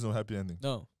 Literally, there's no happy ending.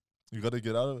 no, You gotta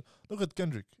get out of it. Look at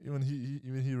Kendrick. Even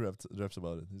he raps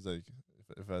about it. He's like,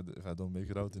 if I don't make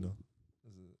it out, you know,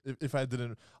 if I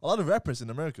didn't, a lot of rappers in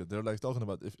America, they're like talking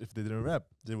about if they didn't rap,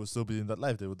 they would still be in that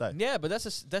life. They would die. yeah. But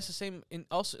that's the same in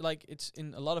also, like, it's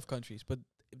in a lot of countries. But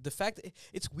the fact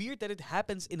it's weird that it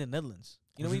happens in the Netherlands.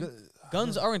 You know what I mean? I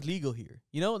Guns don't- aren't legal here.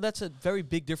 You know, that's a very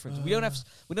big difference. We don't have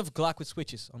we don't have Glock with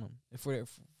switches on them. If we're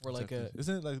like Exactly.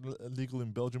 Isn't it like illegal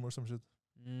in Belgium or some shit?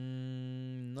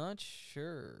 not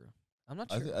sure. I'm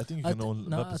not I, sure. I think you I can thi- own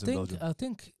no, weapons in Belgium. I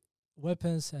think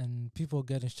weapons and people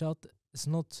getting shot is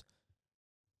not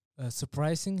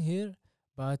surprising here,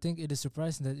 but I think it is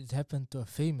surprising that it happened to a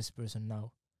famous person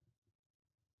now.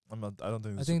 I'm not. I don't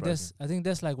think. I It's think surprising.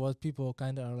 that's like what people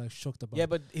kind of are like shocked about. yeah,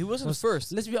 but he wasn't the Because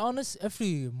first. let's be honest,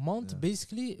 every month, Yeah.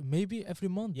 basically, maybe every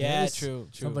month, there Yeah, is true.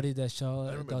 somebody that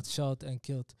remember- got shot and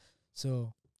killed.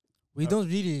 So we I- don't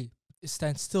really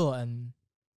stand still and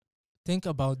think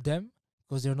about them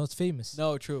because they're not famous.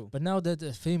 No, true. But now that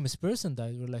a famous person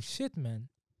died, we're like, shit, man.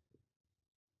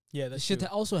 Yeah, This that's shit true.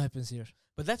 also happens here.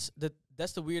 But that's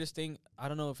the weirdest thing. I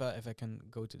don't know if I can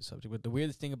go to the subject, but the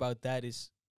weirdest thing about that is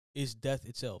death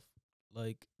itself.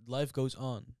 Like life goes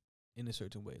on in a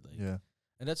certain way. Like, Yeah.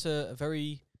 and that's a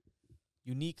very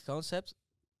unique concept.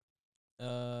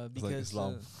 It's Because like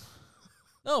Islam.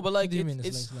 no, but What like do you mean? it's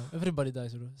Like Islam? Everybody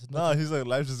dies, bro. It's No, not- he's like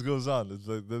life just goes on. It's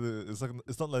like it's like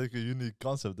it's not like a unique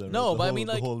concept there. No, The but I whole- mean,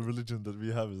 like, the whole religion that we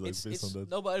have is like it's based on that.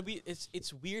 no, but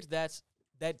it's weird that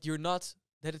you're not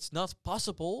that it's not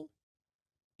possible.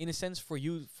 In a sense, for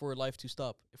life to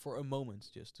stop for a moment,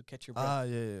 just to catch your breath. Ah, yeah,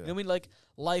 yeah. You know what I mean? Like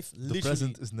life The literally.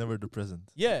 present is never the present.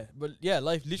 Yeah, but yeah,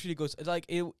 life literally goes like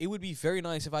it would be very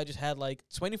nice if I just had like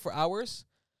 24 hours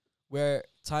where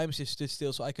time just stood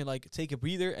still so I can like take a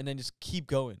breather and then just keep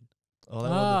going. Oh, I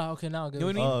love okay, now I get You know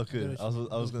what what I mean? oh, I get okay. what I you was mean.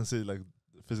 I was gonna say like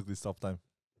physically stop time.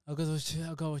 I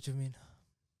got what you mean.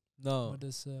 No. What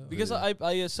is, Because Yeah.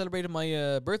 I celebrated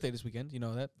my birthday this weekend, you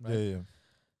know that, right? Yeah,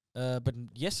 yeah. But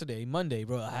yesterday, Monday,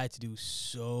 bro, I had to do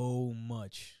so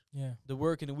much. yeah. The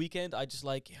work in the weekend, I just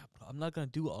like, yeah, bro, I'm not gonna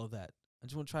do all of that. I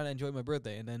just want to try to enjoy my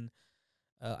birthday, and then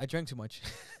I drank too much,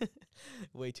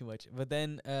 way too much. But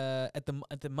then at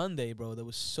the Monday, bro, there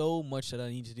was so much that I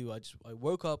needed to do. I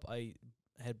woke up, I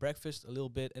had breakfast a little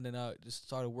bit, and then I just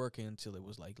started working until it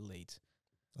was like late.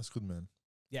 That's good, man.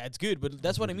 Yeah, it's good, but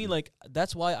that's what I really mean. good. Like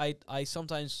that's why I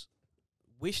sometimes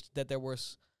wished that there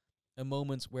was a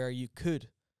moment where you could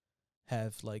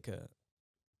have like a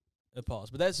pause.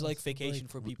 But that's like That's the vacation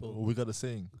break. for people. We got a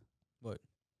saying. What?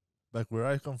 Back where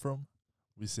I come from,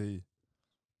 we say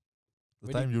the When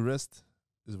you- time you rest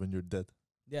is when you're dead.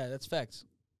 Yeah, that's facts.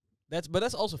 But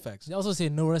that's also facts. They also say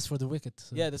no rest for the wicked.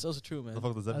 So Yeah, that's also true, man. What the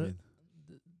fuck does that I don't-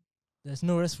 mean? there's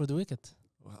no rest for the wicked.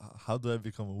 How do I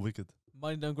become a wicked?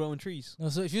 Money don't grow on trees. No,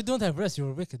 so if you don't have rest,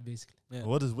 you're wicked, basically. Yeah.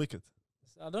 What is wicked?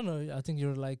 I don't know. I think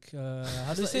you're like, how It's do you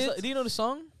like- say it's it? like- do you know the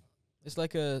song? It's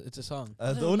like it's a song.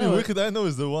 I The don't only know. wicked I know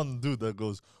is the one dude that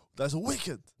goes, "That's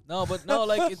wicked." No, but no,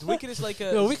 like it's wicked is like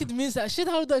a Yo, wicked means that shit.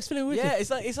 How do I explain wicked? Yeah,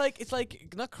 it's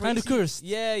like not crazy. Kinda cursed.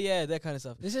 Yeah, that kind of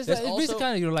stuff. It's just There's it's also basically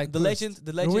kind of you're like the cursed. legend.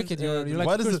 The You're legend. wicked. You're like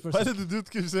why a cursed why person. did the dude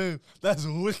keep saying that's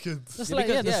wicked? That's yeah, like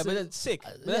because, that's, but it's sick.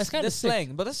 But that's kinda that's sick.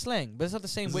 slang. But that's slang. But it's not the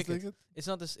same Is this wicked. It's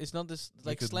not this. It's not this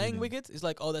like Wicked slang meaning. wicked. It's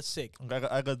like oh that's sick.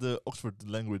 I got the Oxford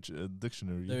language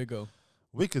dictionary. There you go.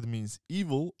 Wicked means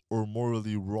evil or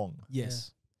morally wrong.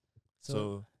 Yes.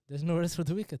 So there's no rest for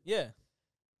the wicked. Yeah.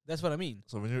 That's what I mean.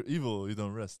 so when you're evil, you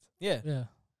don't rest. Yeah. Yeah.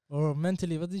 Or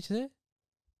mentally, what did you say?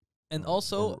 And Or-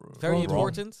 also or very wrong.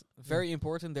 important. Very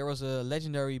important. There was a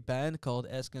legendary band called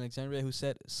Ask Alexandria who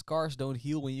said scars don't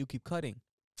heal when you keep cutting.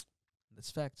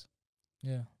 That's fact.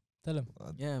 Yeah. Tell him.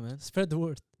 Yeah, man. Spread the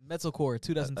word. Metalcore I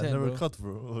 2010. never bro. cut,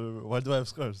 bro. Why do I have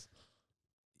scars?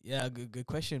 Yeah, good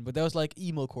question. But that was like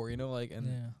emo core, you know, like and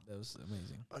Yeah. that was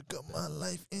amazing. I cut my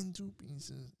life into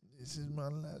pieces. This is my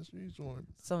last resort.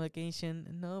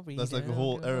 Suffocation, no reason. That's like a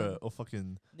whole era of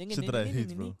fucking shit that I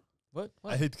hate, bro. What?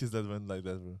 I hate kids that went like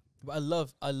that, bro. But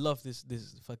I love this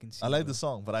fucking scene. I like bro. the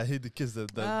song, but I hate the kids that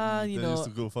you that used know- to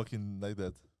go fucking like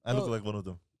that. I look Well- like one of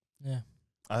them. Yeah.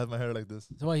 I had my hair like this.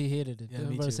 That's why he hated it. Yeah, me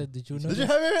Everybody too. said, "Did you know?" Did you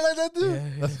that?" have your hair like that too?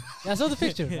 Yeah. Yeah, I saw the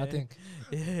picture. I think.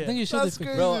 Yeah. I think you showed the That's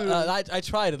picture. crazy. Bro, I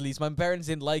tried at least. My parents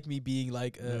didn't like me being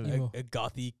like Yeah. Emo. a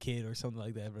gothy kid or something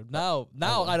like that, bro. Now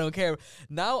Oh. I don't care.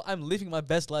 Now I'm living my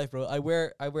best life, bro. I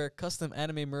wear custom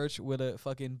anime merch with a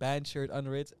fucking band shirt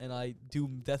under it, and I do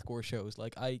deathcore shows.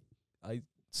 Like I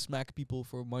smack people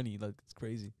for money. Like it's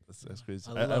crazy. That's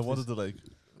crazy. I I love wanted to like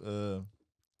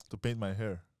to paint my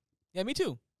hair. Yeah, me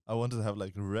too. I wanted to have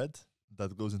like red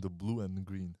that goes into blue and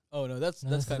green. Oh no, that's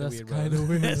That's- kind of that's weird, bro. kinda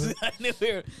weird, That's bro. kind of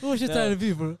weird. Who was you No. trying to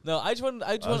be, bro? No, I just want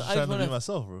I was trying to be to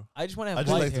myself, bro. I just want to I have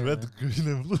just white like hair. red, man. green,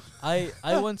 and blue.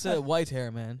 I want white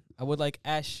hair, man. I would like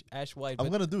ash white. I'm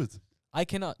but gonna do it. I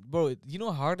cannot, bro. You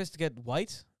know how hard it is to get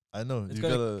white? I know. It's You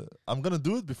gonna- gotta. I'm gonna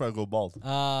do it before I go bald.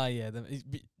 Ah, yeah.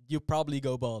 You probably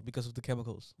go bald because of the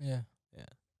chemicals. Yeah. Yeah.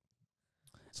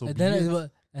 So and be then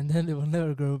it. and then it will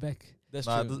never grow back. That's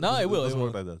Nah, true. it No, it will. It doesn't will.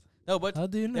 work like that. No, but How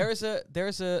do you know? there's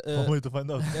a One way to find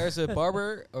out. there's a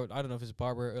barber, or I don't know if it's a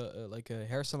barber, like a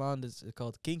hair salon that's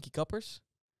called Kinky Cuppers.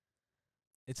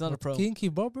 It's not a pro. Kinky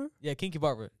barber. Yeah, Kinky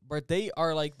Barber. But they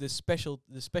are like the specialist.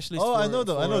 Oh, for, I know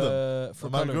them. I know them. For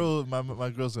My coloring. my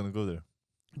girl's gonna go there,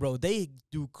 Bro, they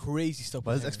do crazy stuff.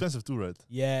 but with it's hair. expensive too, right?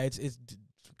 Yeah, it's crazy.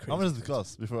 How much does it expensive.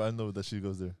 cost before I know that she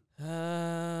goes there?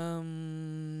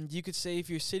 You could say if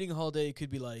you're sitting all day, it could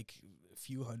be like a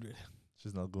few hundred.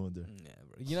 She's not going there. Yeah,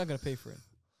 bro. You're not gonna pay for it.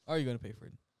 Are you gonna pay for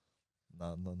it?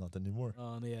 Nah, not anymore.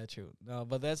 Oh, no, yeah, true. No,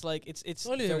 but that's like it's It's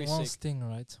only very one sick. thing,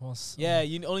 right? Once. Yeah,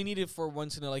 you only need it for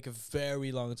once in like a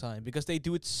very long time because they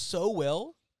do it so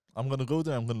well. I'm gonna go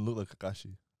there. I'm gonna look like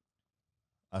Kakashi.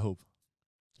 I hope.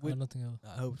 with- nothing else.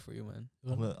 I hope for you, man.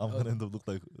 I'm Oh. gonna end up look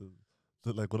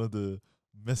like one of the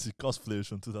Messi cosplayers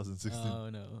from 2016. Oh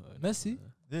no, Messi?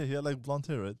 Yeah, he had like blonde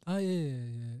hair, right? Ah,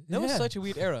 yeah. That was Yeah. such a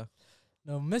weird era.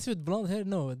 No, Messi with blonde hair.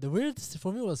 No, the weirdest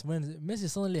for me was when Messi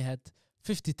suddenly had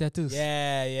 50 tattoos.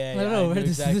 Yeah. I don't know where knew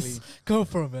does exactly. this come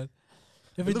from, man.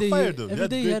 Every looked day, fire though. He every had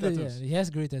day great he had tattoos. he has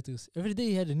great tattoos. Every day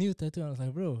he had a new tattoo. I was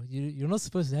like, bro, you're not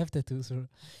supposed to have tattoos. Bro.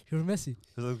 You're Messi.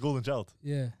 He's a golden child.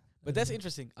 Yeah. But that's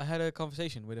interesting. I had a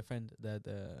conversation with a friend that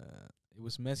it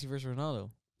was Messi versus Ronaldo.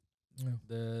 Yeah.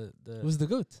 The Who's the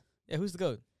goat? who's the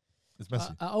goat? It's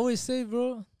Messi. I always say,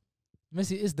 bro,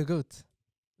 Messi is the goat.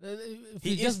 If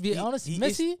you just be honest,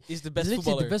 Messi is the is best literally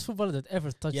footballer. the best footballer that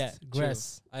ever touched Yeah,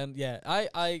 grass. And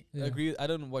I Yeah. agree. I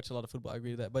don't watch a lot of football. I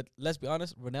agree with that. But let's be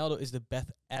honest, Ronaldo is the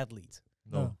best athlete.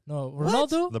 No. No. What?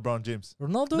 Ronaldo, LeBron James.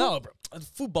 Ronaldo, No, bro.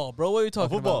 Football, bro. What are you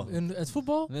talking football. about? at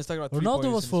football, And let's talk about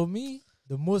Ronaldo was three-pointers for me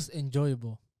the most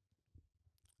enjoyable.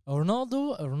 A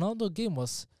Ronaldo game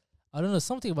was, I don't know,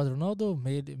 something about Ronaldo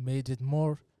made it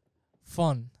more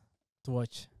fun to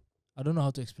watch. I don't know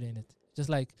how to explain it.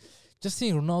 Just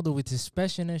seeing Ronaldo with his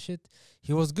passion and shit.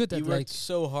 He was good He at worked like.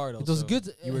 so hard. It was also. good.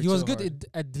 You worked He was so good hard.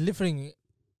 at delivering,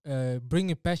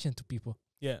 bringing passion to people.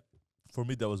 Yeah. For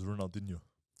me, that was Ronaldinho.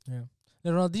 Yeah.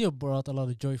 And Ronaldinho brought a lot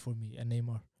of joy for me and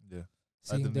Neymar. Yeah.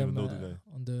 Seeing didn't them even know the guy.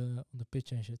 on the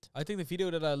pitch and shit. I think the video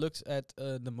that I looked at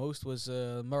the most was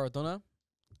Maradona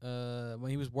when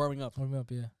he was warming up. Warm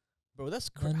up, yeah. Bro, that's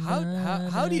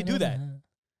how do you do that?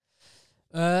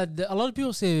 A lot of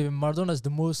people say Maradona is the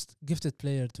most gifted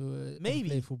player to Maybe.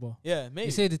 play football. Yeah, maybe.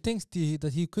 They say the things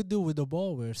that he could do with the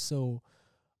ball were so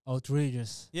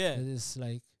outrageous. Yeah. That it's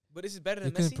like But is it better they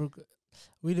than couldn't Messi?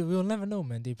 we'll never know,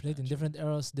 man. They played in true. different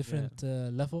eras, different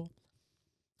level,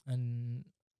 and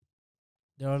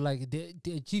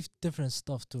they achieved different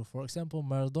stuff too. For example,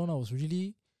 Maradona was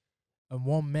really a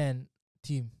one-man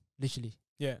team, literally.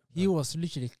 Yeah. He was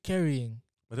literally carrying.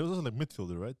 But he was also like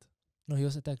midfielder, right? No, he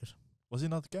was attacker. Was he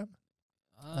not Cam?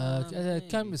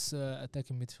 Cam maybe. is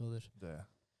attacking midfielder. Yeah.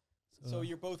 So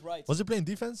you're both right. Was he playing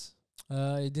defense?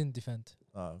 He didn't defend.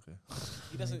 Ah, okay.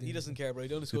 He doesn't care, bro. He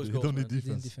don't He score don't goals. need man. He didn't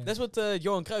defense. defend. That's what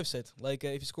Johan Cruyff said. Like,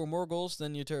 if you score more goals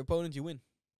than your opponent, you win.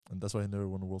 And that's why he never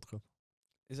won a World Cup.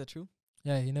 Is that true?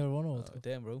 Yeah, he never won a World Oh, Cup.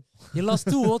 damn, bro. He lost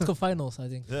 2 World Cup finals, I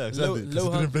think. Yeah, exactly. 'cause he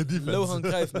Lohan- didn't play defense. Lohan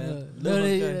Cruyff, man. No,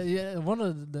 Lohan Cruyff. yeah, one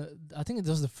of the. I think it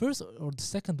was the first or the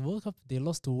second World Cup they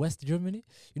lost to West Germany.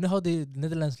 You know how the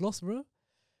Netherlands lost, bro?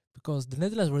 Because the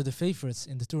Netherlands were the favorites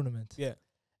in the tournament. Yeah.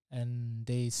 And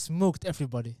they smoked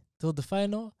everybody till the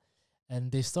final,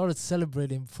 and they started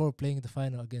celebrating before playing the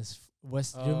final against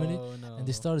West Germany, Oh, no. and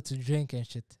they started to drink and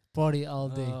shit, party all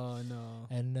day. Oh, no.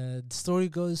 And the story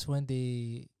goes when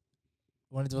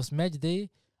it was match day,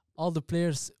 all the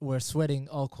players were sweating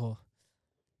alcohol.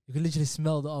 You could literally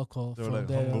smell the alcohol They were from like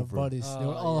their hungover. bodies. They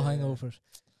were Oh, all yeah. hungover.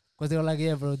 Because they were like,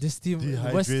 yeah, bro, this team,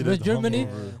 Dehydrated, West Germany,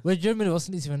 hungover. West Germany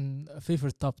wasn't even a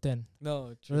favorite top 10. No,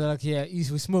 So true. they're like, yeah,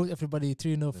 easy, we smoked everybody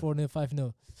 3-0, Yeah. 4-0,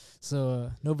 5-0.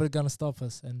 So nobody gonna stop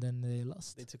us. And then they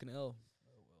lost. They took an L.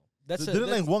 That's Didn't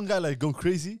like one guy like go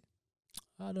crazy?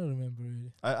 I don't remember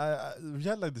really. We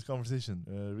had like this conversation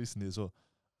recently as well.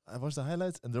 I watched the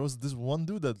highlights and there was this one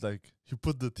dude that like he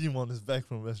put the team on his back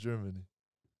from West Germany,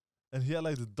 and he had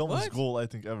like the dumbest What? goal I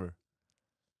think ever.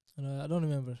 I don't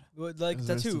remember. Like It was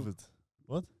very tattoo. stupid.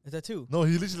 A tattoo. No,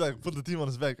 he literally like put the team on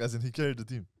his back, as in he carried the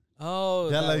team. Oh,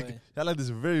 He had that like way. he had like this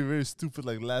very very stupid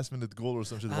like last minute goal or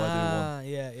some shit. Why they won?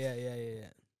 Yeah.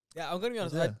 Yeah, I'm gonna be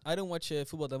honest. Yeah. I don't watch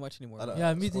football that much anymore. I don't- Yeah,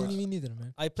 of me course. neither,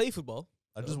 man. I play football,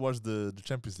 I just watched the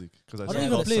Champions League because I I saw don't Yeah,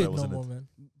 even that's play I it was no in more, man.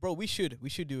 bro. We should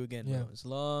do again. Yeah. Bro. It's a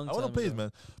long. I want to time play it, ago.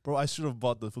 man. Bro, I should have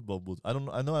bought the football boots. I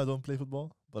know I don't play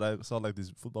football, but I saw like these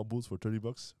football boots for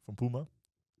 $30 from Puma.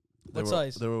 What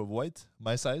size? They were white,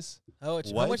 my size, How much?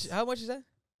 White? How much is that?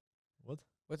 What?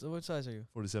 What size are you?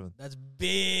 47. That's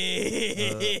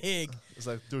big. It's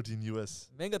like 13 US.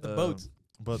 Man got the um, boat.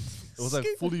 but it was like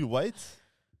fully white,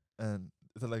 and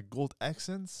it had like gold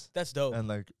accents That's dope. and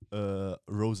like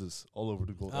roses all over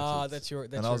the gold Ah, accents. that's your.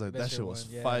 That's And I was your- like, that's that your shit was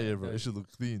one. Yeah, fire, bro. yeah. It should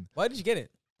look clean. Why did you get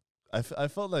it, I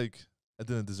felt like I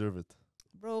didn't deserve it.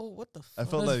 bro? What the? I fuck?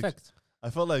 felt That's a like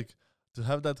fact. to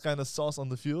have that kind of sauce on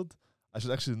the field, I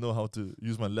should actually know how to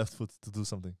use my left foot to do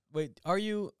something. Wait, are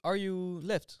you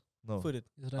No, left-footed?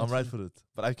 It's I'm right-footed,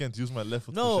 but I can't use my left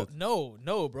foot. No, for shit.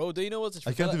 no, bro. Do you know what's a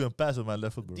I can't trivela? even pass with my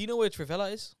left foot, bro. Do you know what a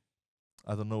trivela is?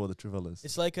 I don't know what a trivela is.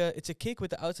 It's like it's a kick with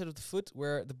the outside of the foot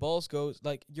where the balls goes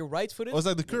like you're right-footed. Oh, it's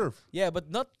like the curve. Yeah, but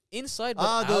not inside, but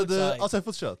Ah, outside. the outside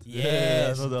foot shot.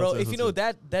 Yes, I know the bro. outside If you foot know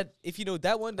shot. that if you know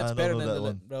that one, that's I don't better know than that the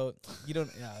one. bro. You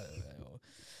don't,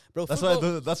 bro. That's why I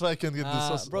football- don't, that's why I can't get this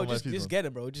sauce bro, on my just feet. man. get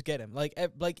him, bro. Just get him. Like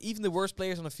even the worst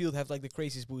players on the field have like the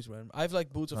craziest boots, man. I have like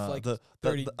boots of like the,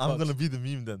 30 I'm bucks. gonna be the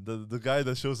meme then. The guy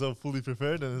that shows up fully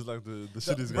prepared and is like the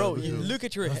shittiest guy. bro. on the You field. look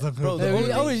at your That's head, not bro. gonna The be We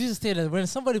only always used to say that when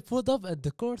somebody pulled up at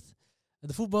the court, at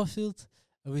the football field,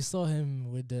 and we saw him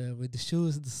with the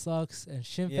shoes, the socks, and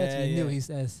shin pads, Yeah, we knew yeah. his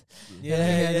ass.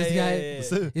 yeah, this guy- The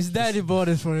same- His daddy bought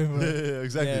it for him, yeah, bro. yeah,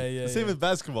 exactly. Yeah, yeah, the same yeah. with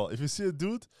basketball. If you see a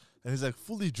dude and he's like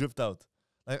fully dripped out,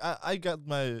 like I got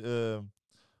my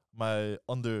my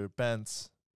underpants.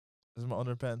 Is it my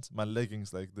underpants? My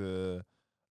leggings, like the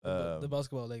The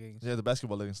basketball leggings. yeah, the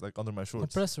basketball leggings, like under my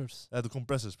shorts. Compressors. Yeah, the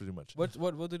compressors, pretty much.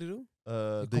 What did you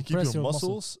do? They keep compress your your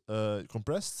muscles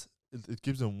compressed. It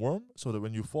keeps them warm, so that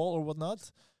when you fall or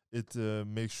whatnot, it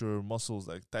makes your muscles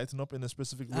like tighten up in a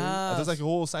specific way. And there's like a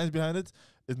whole science behind it.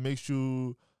 It makes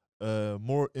you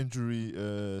more injury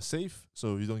safe,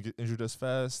 so you don't get injured as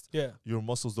fast. Yeah. Your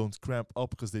muscles don't cramp up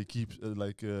because they keep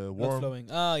Blood warm, flowing.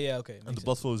 Ah, yeah. Okay. and makes the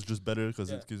blood sense. flow is just better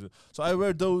because Yeah. it gives. So I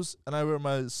wear those, and I wear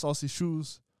my saucy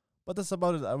shoes. But that's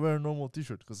about it. I wear a normal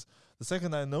T-shirt because the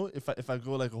second I know, if I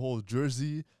go like a whole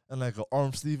jersey and like an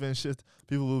arm sleeve and shit,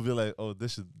 people will be like, "Oh,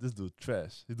 this dude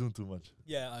trash. He's doing too much."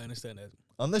 Yeah, I understand that.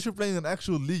 Unless you're playing an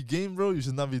actual league game, bro, you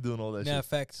should not be doing all that Yeah, shit.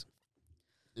 facts.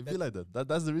 It be like that.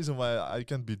 That's the reason why I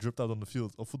can't be dripped out on the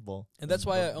field of football. And that's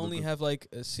why I not look only good. have like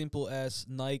a simple as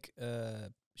Nike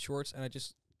shorts, and I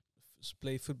just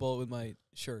play football with my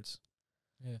shirts.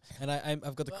 Yeah. And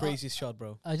I've got the craziest shot,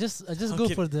 bro. I just I'm go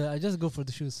kidding. for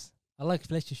the shoes. I like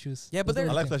flashy shoes. Yeah, but That's the they're- I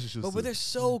only like thing. flashy shoes. But too. they're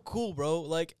so cool, bro.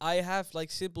 Like I have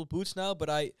like simple boots now, but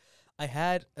I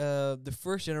had the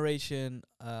first generation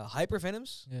Hyper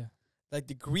Venoms, Yeah. like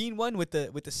the green one with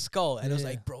the skull, and I was Yeah.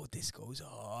 like, bro, this goes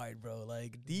hard, bro.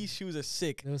 Like these shoes are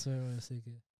sick. Those were sick.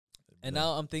 Yeah. And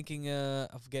now I'm thinking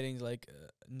of getting like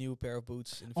a new pair of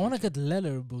boots. In the I want to future. get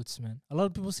leather boots, man. A lot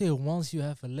of people say once you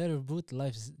have a leather boot,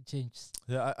 life changes.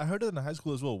 Yeah, I heard it in high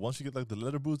school as well. Once you get like the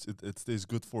leather boots, it stays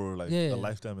good for like Yeah. a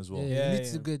lifetime as well. Yeah, Yeah, you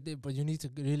need yeah. to but you need to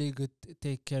really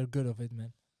take care good of it,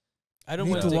 man. I You don't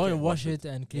need want to to take wash it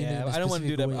and clean it. Yeah, in a I don't want to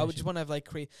do specific that. way I and would just shit. want to have like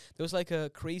there was like a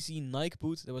crazy Nike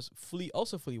boot that was fully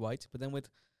white, but then with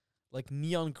like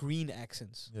neon green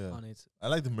accents Yeah. on it. I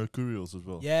like the Mercurials as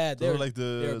well. Yeah, Those they're are like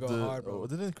they're the go hard, bro.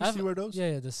 didn't I've- Christy wear those?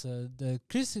 Yeah, that's the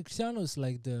Cristiano is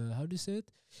like the, how do you say it?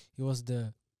 He was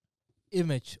the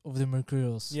image of the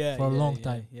Mercurials for a long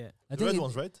time. Yeah. I The red it-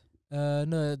 ones, right?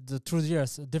 No, through the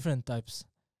years, different types.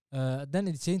 Then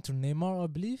it changed to Neymar, I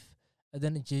believe, and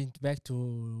then it changed back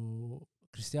to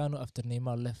Cristiano after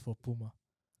Neymar left for Puma.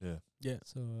 Yeah. Yeah.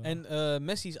 So And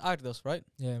Messi's Adidas, right?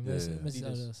 yeah, Messi, yeah. Messi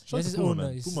Adidas. Adidas. Shout out His to Puma, own,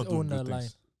 man. his Puma doing own good line.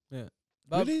 things.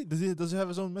 But Really? Does he have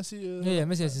his own Messi? Yeah,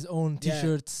 Messi has his own Yeah.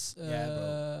 T-shirts, Yeah,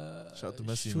 bro. Shout out to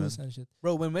Messi, shoes man. and shit.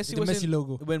 Bro, when With Messi the was Messi in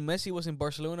logo. when Messi was in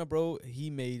Barcelona, bro, he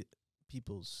made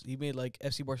like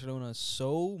FC Barcelona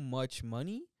so much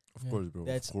money. Of Yeah. course, bro.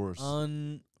 That's of course.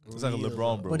 It's like a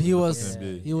LeBron, bro. But he in the was- fucking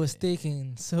NBA. He was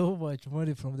taking so much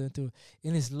money from them too.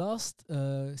 In his last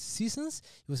seasons,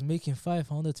 he was making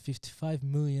 555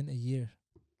 million a year.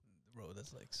 Bro,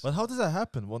 that's like But how does that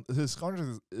happen? His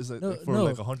contract is like, No, for no.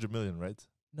 like 100 million, right?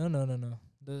 No.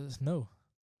 There's no.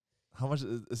 How much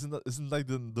isn't like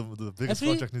the biggest Every-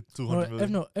 contract need 200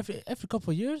 million? Every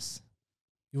couple of years,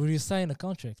 you resign a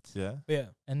contract, Yeah, yeah.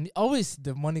 and always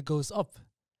the money goes up.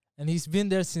 And he's been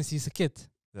there since he's a kid,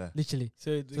 yeah. literally.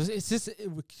 So So it's just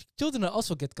children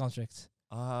also get contracts.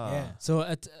 Ah, yeah. So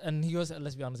and he was,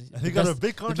 let's be honest, and he the got a best-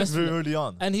 big contract best very pla- early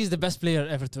on. and he's the best player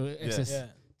ever to exist. Yeah.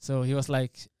 So he was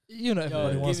like,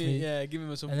 everybody wants give me, me. yeah, give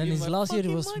me some. And then give me his my last year he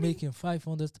fucking was money. making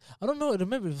 500. I don't know.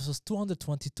 Remember it was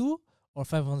 222 or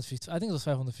 550. I think it was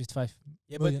 555.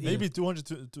 Yeah, but million. Maybe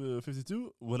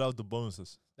 252 without the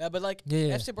bonuses. yeah, but like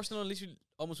Yeah. FC Barcelona literally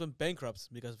almost went bankrupt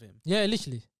because of him. Yeah,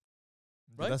 literally.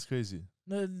 Right? That's crazy.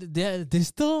 No, they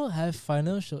still have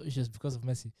financial issues because of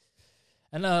Messi.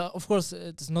 And of course,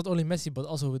 it's not only Messi, but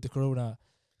also with the Corona.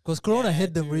 Because Corona Yeah,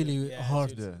 hit them dude. really Yeah, hard.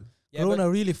 dude. Yeah. Yeah, Corona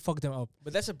really fucked them up.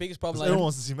 but that's the biggest Because problem. everyone Like,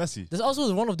 wants to see Messi. That's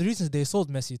also one of the reasons they sold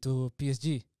Messi to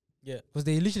PSG. yeah, Because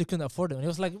they literally couldn't afford him. And he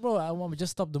was like, bro, I want to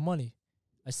just stop the money.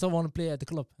 I still want to play at the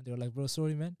club. And they were like, bro,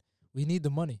 sorry, man. We need the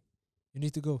money. You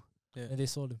need to go. yeah. And they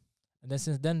sold him. And then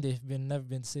since then, they've been never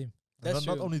been the same. That's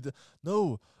not true. only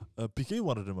no, Piqué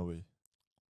wanted him away.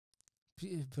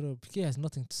 Bro, Piqué has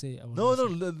nothing to say. About No,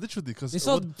 Messi. literally, because They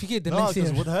sold Piqué the next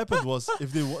year. what happened was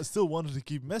if they still wanted to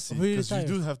keep Messi, Really because you tired.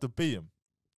 do have to pay him.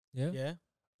 Yeah?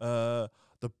 Yeah,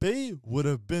 The pay would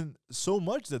have been so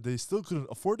much that they still couldn't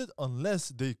afford it unless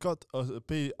they cut a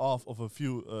pay off of a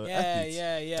few athletes.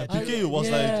 yeah. And Piqué was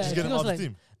like, yeah, just get him Piqué was off the like,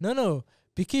 team. No.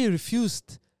 Piqué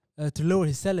refused to lower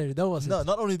his salary. That was No, it.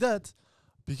 not only that,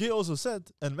 Piqué also said,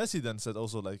 and Messi then said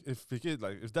also, like, if Piqué,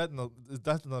 like, if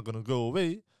that's not gonna go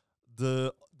away,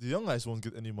 the young guys won't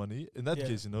get any money. In that Yeah.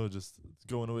 case, just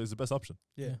going away is the best option.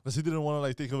 Yeah. Because he didn't want to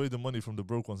like take away the money from the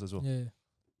broke ones as well. Yeah.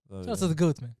 So, Shout out to the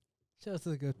GOAT, man. Shout out to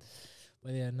the GOAT.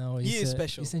 But yeah, now He he's is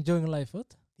special. He's enjoying life. What?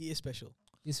 He is special.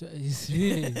 He's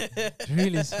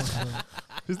really special. Bro.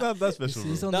 He's not that special,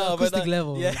 He's bro. on No, the but acoustic that-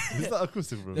 level. yeah. bro. He's not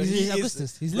acoustic, bro. No, He's he is-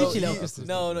 Augustus. He's No, literally he- Augustus.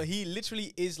 No, he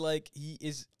literally is like he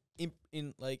is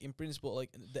in principle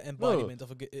like the embodiment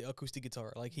of a acoustic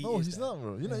guitar. Like he No, is he's that. not,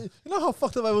 bro. You Yeah. know how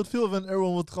fucked up I would feel when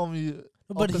everyone would call me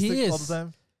But he acoustic all is. the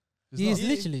time? He is not.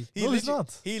 literally. He No, he's literally-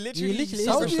 not. He literally, literally is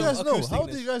How suffers do you from guys know? How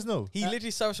do acousticness. you guys know? He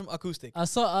literally suffers from acoustic. I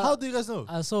saw. How do you guys know?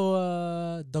 I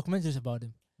saw documentaries about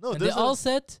him, No, and they there's all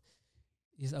said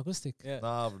he's acoustic. Yeah.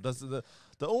 Nah, bro, that's the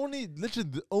only literally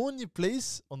the only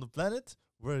place on the planet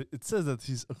where it says that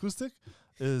he's acoustic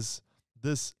is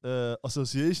this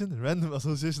random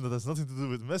association that has nothing to do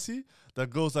with Messi that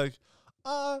goes like,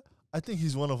 I think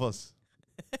he's one of us.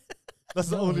 That's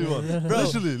the No, only one. yeah. Bro,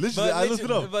 Literally, I looked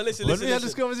it up. But listen, When listen, we had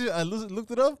this listen. conversation, I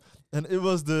looked it up, and it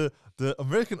was the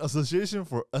American Association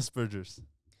for Asperger's.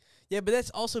 Yeah, but that's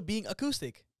also being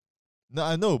acoustic. No,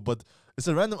 I know, but it's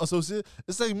a random associate.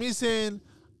 It's like me saying,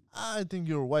 I think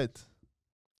you're white.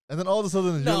 And then all of a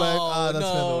sudden you're like, that's kind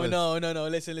of white. no.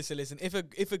 Listen.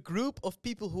 If a group of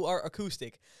people who are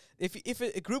acoustic, if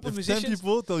a group of If 10 musicians,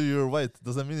 people tell you you're white,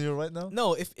 does that mean you're white now?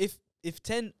 no, if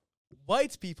 10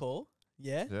 white people,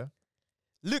 yeah, Yeah.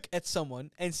 look at someone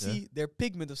and see their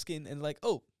pigment of skin and like,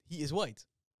 oh, he is white.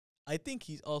 I think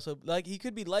he's also like he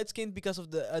could be light skinned because of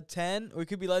the tan, or he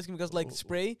could be light skinned because like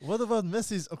spray. What about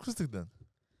Messi's acoustic then?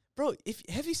 Bro,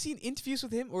 have you seen interviews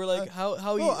with him or like how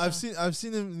he? No, I've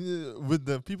seen him with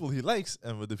the people he likes,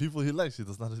 and with the people he likes, he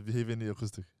does not behave any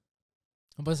acoustic.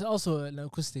 But it's also an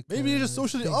acoustic. Maybe you're just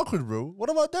socially thing. awkward, bro. What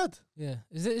about that? Yeah,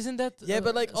 isn't that? Yeah,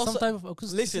 but like some also type of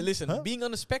acoustic. listen. Huh? Being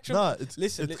on a spectrum. Nah,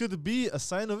 listen, it could be a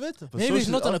sign of it. But Maybe it's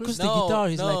socially not an awkward? acoustic No, guitar.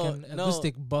 He's no, like an no.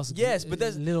 acoustic bass. Yes, but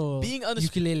that's little being on a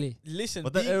ukulele. Listen,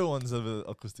 But then being, everyone's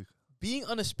acoustic. being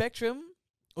on a spectrum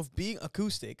of being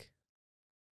acoustic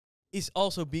is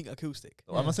also being acoustic.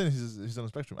 I'm not saying he's on a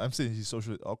spectrum. I'm saying he's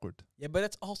socially awkward. Yeah, but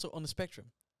that's also on the spectrum.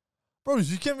 Bro,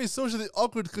 you can't be socially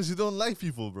awkward because you don't like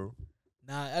people, bro.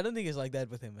 Nah, I don't think it's like that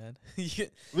with him, man.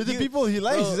 With the You- people he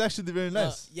likes, bro, he's actually very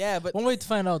nice. Yeah, but One way to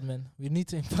find out, man. We need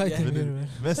to invite Yeah. him here, man.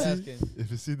 Messi, ask him. if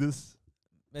you see this,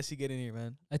 Messi, get in here,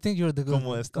 man. I think you're the good.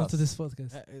 Como Come to estas? this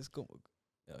podcast.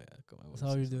 Oh yeah, come on. That's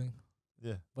how you're doing.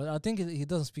 yeah, But I think he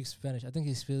doesn't speak Spanish. I think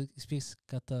he speaks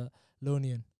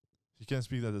Catalonian. you can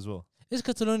speak that as well. Is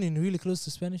Catalonian really close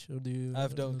to Spanish, or do you? I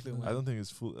have no clue, know? man. I don't think it's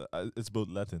full. It's both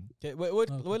Latin. Okay, what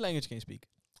Okay. what language can you speak?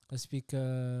 I speak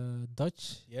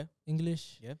Dutch, Yeah,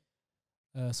 English, Yeah.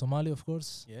 Somali, of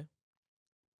course, yeah.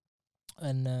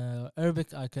 and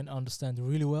Arabic. I can understand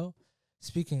really well.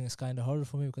 Speaking is kind of harder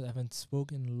for me because I haven't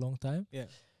spoken in a long time. Yeah.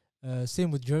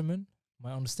 Same with German.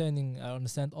 I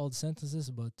understand all the sentences,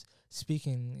 but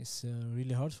speaking is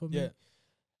really hard for me. Yeah.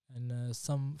 And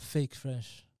some fake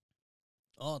French.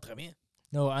 Oh, très bien.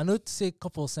 No, I know to say a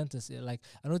couple of sentences. Like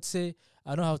I know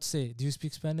how to say. Do you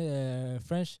speak Spanish,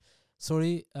 French?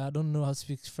 Sorry, I don't know how to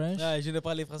speak French. Ah, je ne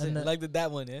parle français. And, Like that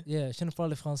one, yeah. Yeah, je ne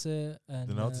parle français. And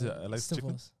You know how to say I like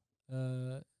chicken?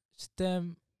 Je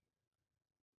t'aime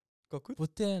Cocout.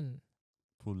 poutine.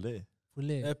 Poulet.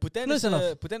 Poulet. Poutine Close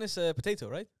is potato,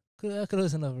 right?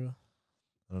 Close enough, bro.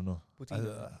 I don't know. Poutine.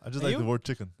 I just And like you? the word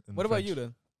chicken. In What about French. you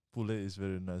then? Poulet is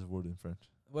very nice word in French.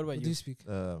 What about What do you? you speak?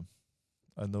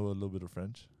 I know a little bit of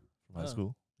French from high Oh.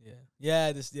 school.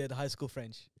 Yeah, the high school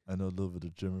French. I know a little bit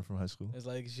of German from high school. It's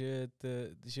like je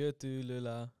tu le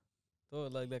la, oh,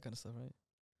 like that kind of stuff,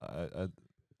 right?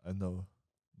 I know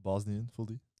Bosnian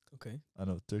fully. Okay. I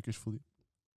know Turkish fully.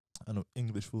 I know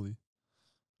English fully.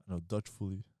 I know Dutch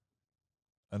fully.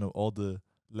 I know all the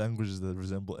languages that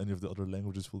resemble any of the other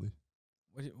languages fully.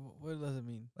 What does it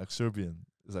mean? Like Serbian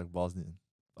is like Bosnian.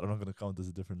 But I'm not gonna count as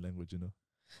a different language, you know.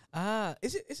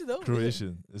 Is it though?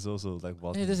 Croatian is also like Hey,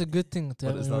 Balkan. that's a good thing to But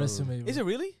have it's on your not resume. Is it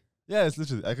really? Yeah, it's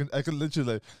literally. I can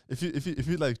literally like if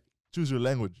you like choose your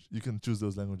language, you can choose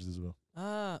those languages as well.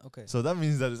 Okay. So that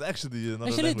means that it's actually another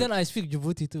Actually, language. then I speak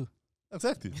Djibouti too.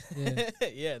 Exactly. Yeah.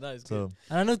 Yeah, nice. So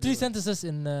And I know 3 Yeah. sentences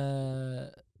in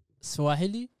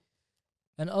Swahili.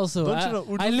 And also, Don't you know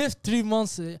Urdu? I lived 3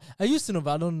 months. I used to know,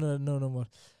 but I don't know no more.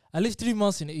 I lived 3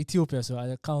 months in Ethiopia, so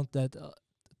I count that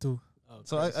too.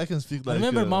 so I can speak like. I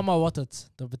remember Mama Watat.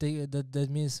 That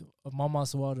means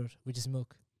mama's water, which is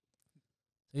milk.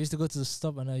 I used to go to the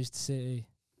stop and I used to say, hey,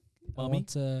 I Mommy? want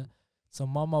some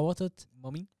Mama Watat.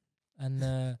 Mommy? And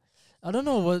I don't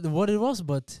know what it was,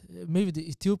 but maybe the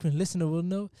Ethiopian listener will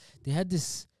know. They had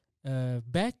this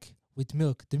bag with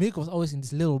milk. The milk was always in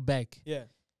this little bag. Yeah.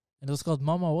 And it was called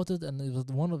Mama Water, and it was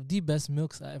one of the best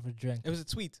milks I ever drank. Was it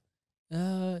sweet?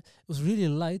 It was really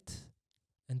light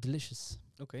and delicious.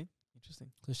 Okay. Interesting.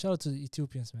 So shout out to the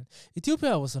Ethiopians, man.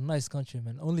 Ethiopia was a nice country,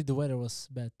 man. Only the weather was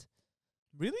bad.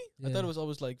 Really? I Yeah. thought it was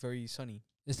always like very sunny.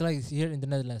 It's like here in the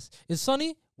Netherlands. It's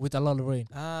sunny with a lot of rain.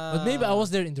 But maybe I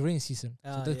was there in the rainy season.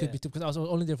 So that could be too, because I was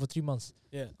only there for 3 months.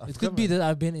 Yeah. It could be that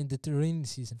I've been in the rainy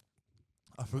season.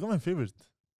 I forgot my favorite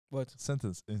What?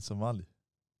 sentence in Somali.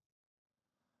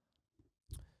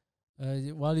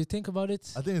 While you think about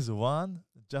it, I think it's Wan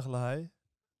Jachlahai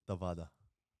Davada.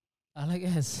 I like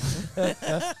S.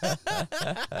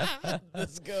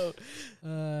 Let's go.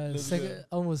 Let's go.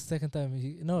 Almost second time.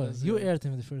 No, Let's you go. aired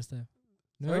him the first time.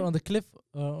 Remember Sorry? on the clip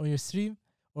on your stream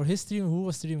or his stream? Who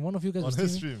was streaming? One of you guys On was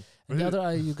his streaming. stream. And the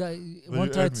other, you guys, Where one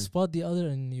you tried aired to me. spot the other,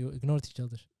 and you ignored each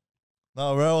other.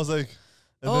 No, where I was like.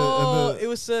 It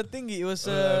was thingy. It was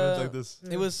I went like this.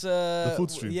 it was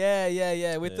food stream.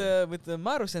 Yeah. With Yeah. the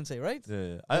Maru sensei, right?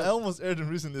 Yeah. I almost aired him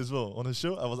recently as well on his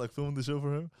show. I was like filming the show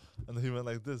for him, and then he went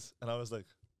like this, and I was like.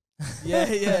 Yeah.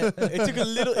 It took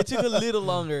a little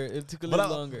longer. It took a little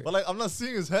longer. But like I'm not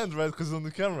seeing his hands right because it's on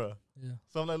the camera. Yeah.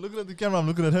 So I'm like looking at the camera. I'm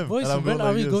looking at him. Boys, and I'm when going are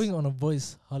like we this. going on a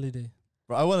boys' holiday?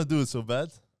 Bro, I want to do it so bad.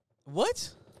 What?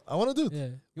 I want to do it. Yeah,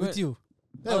 You with want- you.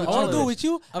 Yeah, I with I want you. to go with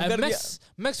you. I'm and gonna be-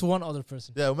 Max one other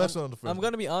person. Yeah, Max on the first. I'm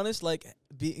gonna be honest. Like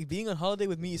being on holiday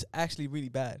with me is actually really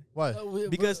bad Why?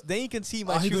 because then you can see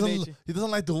my he true doesn't. nature. He doesn't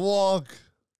like to walk.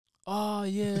 Oh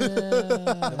yeah.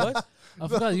 What? I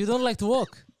forgot. You don't like to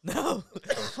walk. No,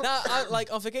 I,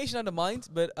 like on vacation I don't mind,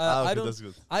 but Okay, I don't. That's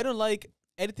good. I don't like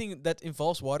anything that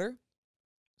involves water.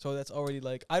 So that's already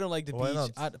like I don't like the Why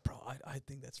beach. not? I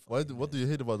think that's Why? fucking What do bad. you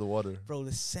hate about the water? Bro,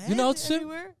 the sand You know how to swim?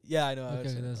 everywhere? Yeah, I know how to Okay,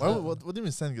 swim. that's- Why, what do you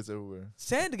mean sand gets everywhere?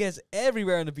 Sand gets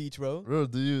everywhere on the beach, bro. Bro,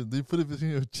 do you put it between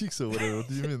your cheeks or whatever? What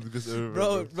do you mean? Because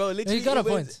everywhere, Bro, literally, got a it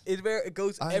goes- point. It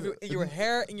goes I- everywhere in your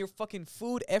hair, in your fucking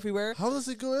food, everywhere, How does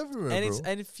it go everywhere, and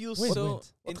bro? it feels Wait, so.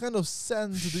 wait. What in- kind of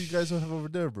sand do you guys have over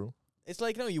there, bro? It's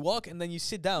like no, you walk and then you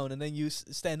sit down and then you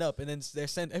stand up and then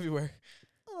there's sand everywhere.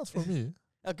 Oh, that's for me.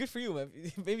 Oh, good for you, man.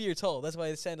 Maybe you're tall. That's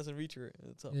why the sand doesn't reach your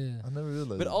top. Yeah. I never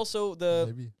realized. But that. also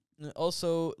Maybe.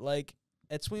 like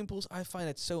at swimming pools, I find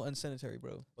it so unsanitary,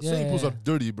 bro. But swimming pools Yeah. are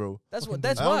dirty, bro. That's Fucking what.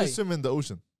 That's I why. only swim in the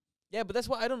ocean. Yeah, but that's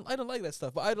why I don't like that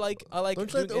stuff. But I like Don't you like doing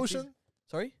the activities- ocean?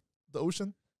 Sorry. The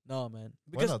ocean? No, man.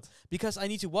 Why not? Because I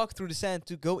need to walk through the sand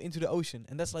to go into the ocean,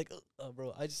 and that's like,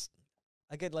 bro.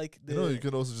 I get like the. You know, you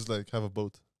can also just like have a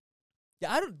boat.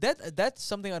 Yeah, I don't. That's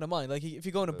something I don't mind. Like if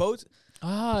you go on a Yeah. boat,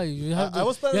 You have. I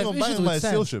was planning have on issues buying with my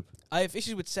sail sand. ship. I have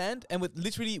issues with sand and with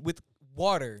literally with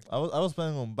water. I was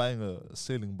planning on buying a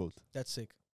sailing boat. That's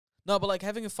sick. No, but like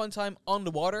having a fun time on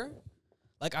the water,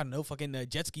 like I don't know, fucking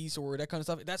jet skis or that kind of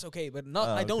stuff. That's okay, but not.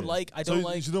 I don't Okay. like. I So don't you,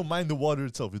 like. you don't mind the water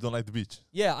itself. You don't like the beach.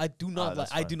 Yeah, I do not like.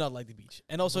 that's I do fine. not like the beach,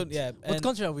 and also yeah. What and,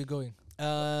 country are we going?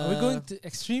 Are we going to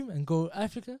extreme and go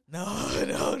Africa? No,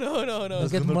 no. We'll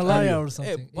Let's get go North malaria Korea. or Hey,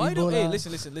 something. why don't? Hey,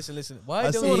 Ebola, listen. Why I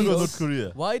don't still want we to go to go? North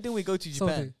Korea. Why don't we go to Japan?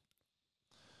 something.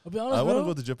 I'll be honest, I want to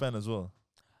bro. go to Japan as well.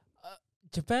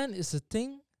 Japan is a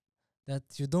thing that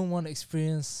you don't want to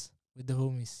experience with the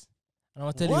homies. And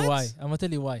I'm gonna tell you What? why. I'm gonna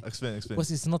tell you why. Explain.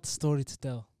 Because it's not a story to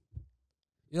tell.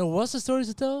 You know what's the story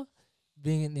to tell?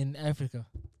 Being in Africa.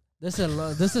 There's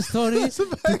a story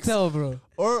to tell, bro.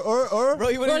 Or Bro,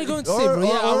 you What are you going to say, bro?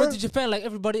 Yeah, I went to Japan like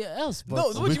everybody else. But No,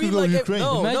 We what you could mean go like Ukraine.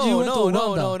 No, Imagine no, you went no, to no,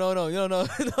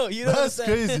 Rwanda. no. You don't that's understand.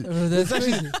 crazy. Bro, that's He's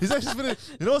actually, crazy. he's actually spinning.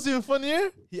 You know what's even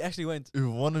funnier? He actually went. If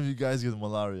one of you guys gets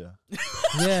malaria,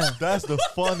 Yeah. that's the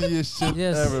funniest shit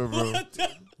Yes. ever, bro.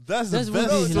 That's That the would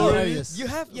best be story. hilarious. You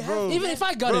have. Bro. Even if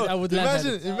I got Bro, it, I would laugh at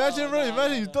imagine, it. imagine, bro.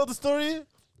 Imagine you tell the story,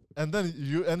 And then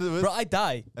you ended with, Bro, I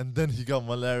die. and then he got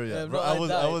malaria. Yeah, bro, bro, I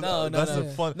died. No, that's no. a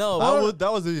fun. No,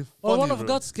 That was a funny. Or one of bro.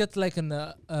 guys get like an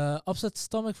upset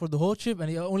stomach for the whole trip, and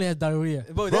he only had diarrhea.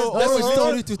 Bro, Bro, That's or- a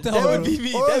story to tell. that bro. would be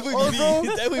me. Or- That would or be bro, me.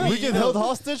 That would be We me, get bro. held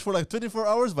hostage for like 24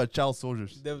 hours by child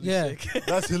soldiers. That would be Yeah. sick.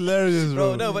 That's hilarious,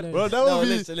 Bro, bro. no, but Bro, that no, would be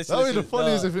listen, that would be the listen.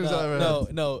 funniest no, experience I've ever no,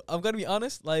 had. no. I'm gonna be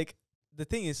honest. Like the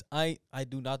thing is, I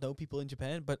do not know people in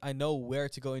Japan, but I know where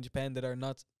to go in Japan that are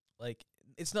not like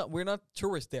it's not. We're not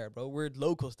tourists there, bro. We're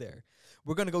locals there.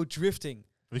 We're gonna go drifting.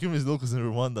 We can be locals in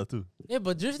Rwanda too. Yeah,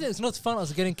 but drifting is not fun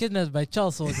as getting kidnapped by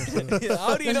child soldiers. So. Yeah,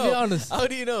 how do you Let's be know? honest. How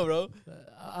do you know, bro?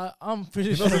 I'm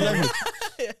pretty You know sure. the language.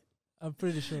 I'm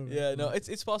pretty sure. bro. Yeah, no,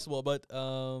 it's possible, but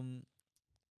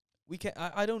we can.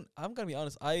 I don't. I'm gonna be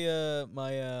honest.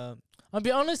 I'll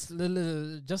be honest.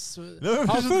 Just You know where we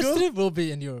our should first go? trip will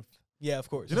be in Europe. Yeah, of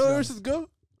course. You know where we honest. should go?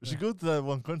 We should Yeah. go to that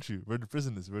one country where the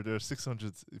prison is, where there are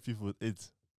 600 people with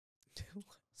AIDS.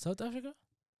 South Africa?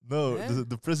 No, Yeah?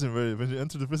 the prison where when you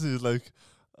enter the prison, it's like,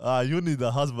 you need a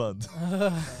husband.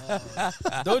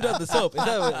 Don't drop the soap. Is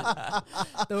that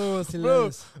what? That was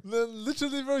hilarious.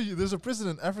 Literally, bro, there's a prison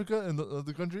in Africa and the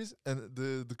other countries, and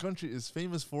the country is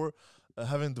famous for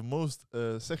having the most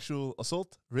sexual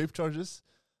assault, rape charges,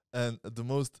 and the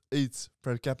most AIDS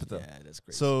per capita. Yeah, that's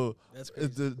crazy. So That's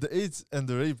crazy. the AIDS and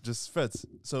the rape just spreads.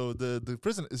 So the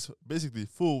prison is basically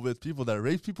full with people that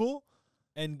rape people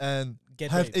and get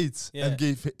have raped. AIDS Yeah. and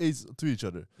gave AIDS to each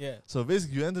other. Yeah. So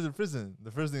basically, you enter the prison. The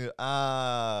first thing,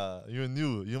 you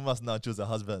knew you must not choose a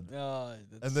husband,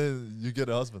 and then you get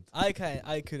a husband. I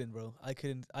couldn't, bro. I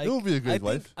couldn't. It will be a great I think,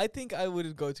 wife. I think I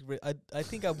wouldn't go to. I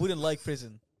think I wouldn't like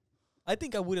prison. I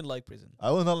think I wouldn't like prison. I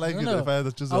would not like No, it no. if I had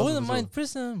to choose. I a wouldn't husband as mind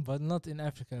prison, but not in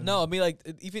Africa. No, I mean like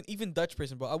even Dutch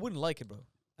prison, bro. I wouldn't like it, bro.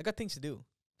 I got things to do,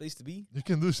 place to be. well. You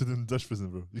can do shit in Dutch prison,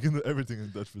 bro. You can do everything in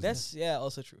Dutch prison. That's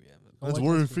also true. Yeah, but That's Oh,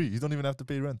 worry that's free. You don't even have to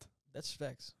pay rent. that's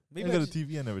facts. You Maybe got I a should,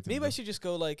 TV and everything. maybe bro. I should just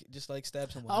go like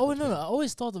stab someone. I and would go know. to I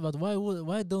always thought about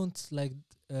why don't like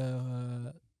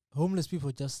homeless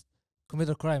people just commit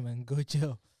a crime and go to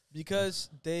jail? because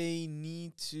they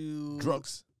need to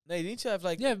drugs. They need to have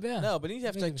like Yeah, yeah. no, but they need to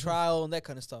have like Maybe. trial and that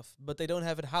kind of stuff. But they don't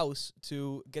have a house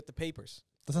to get the papers.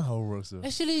 That's not how it works, though.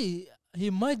 Actually, he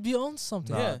might be on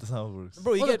something. Nah, Yeah. that's not how it works.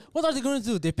 Bro, you What, get what are they going to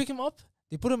do? They pick him up,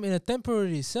 they put him in a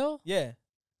temporary cell, yeah,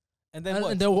 and then and,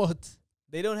 what? and then what?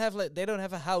 They don't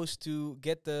have a house to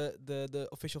get the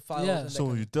official files. Yeah. And that So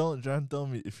kind you trying to tell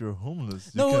me if you're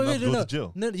homeless, you No, cannot wait, go no. to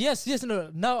jail? No, yes, no.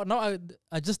 Now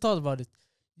I just thought about it.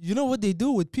 You know what they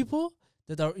do with people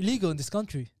that are illegal in this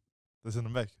country? That's in the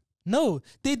back. No,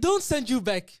 they don't send you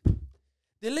back.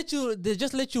 They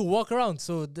just let you walk around.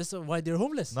 So that's why they're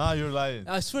homeless. Nah, you're lying.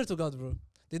 I swear to God, bro.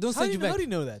 They don't how, send do you you, how back. do you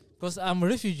know that? Because I'm a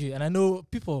refugee and I know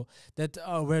people that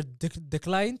were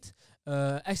declined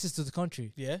access to the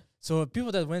country. Yeah, So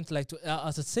people that went like to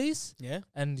as it says, yeah,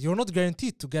 and you're not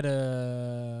guaranteed to get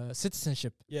a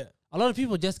citizenship. yeah, A lot of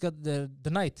people just got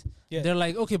denied. yeah. They're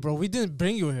like, okay, bro, we didn't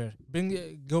bring you here.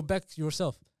 Go back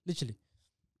yourself, literally.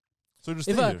 So just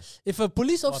If stay I- here. If a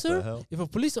police What the officer, hell? if a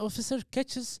police officer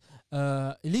catches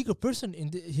illegal person in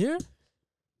here,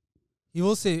 he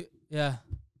will say, yeah,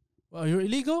 well, you're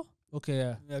illegal. Okay,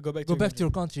 yeah, Yeah, go back. go to back to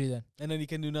your country then. and then you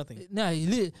can do nothing. Nah,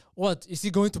 what is he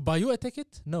going to buy you a ticket?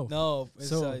 No, No, it's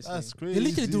So, I see. That's crazy. they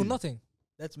literally do nothing.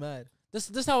 That's mad.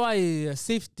 That's how I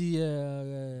saved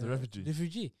the refugee.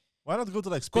 refugee. Why not go to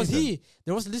like Spain? Because then?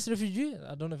 there was this refugee.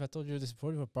 I don't know if I told you this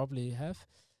before. You probably have,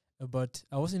 but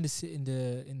I was in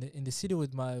the city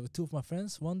with two of my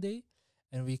friends one day,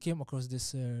 and we came across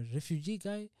this refugee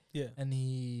guy, Yeah. and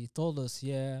he told us,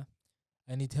 "Yeah,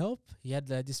 I need help." He had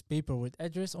this paper with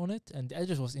address on it, and the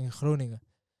address was in Groningen.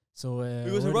 So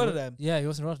He was in Rotterdam. Yeah, he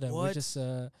was in Rotterdam, What? which is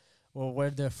where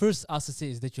the first ACC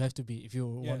is that you have to be if you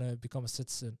Yeah. want to become a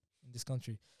citizen in this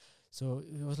country. So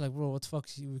he was like, "Bro, what the fuck?"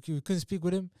 We couldn't speak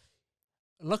with him.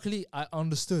 Luckily, I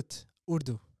understood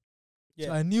Urdu. Yeah.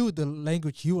 So I knew the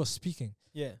language he was speaking.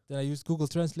 Yeah. Then I used Google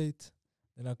Translate.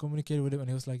 Then I communicated with him, and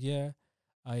he was like, "Yeah,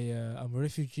 I'm a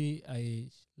refugee. I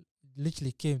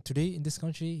literally came today in this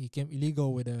country. He came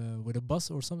illegal with a bus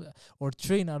or something or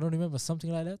train. I don't remember,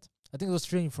 something like that. I think it was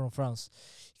train from France.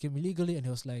 He came illegally, and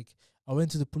he was like, I went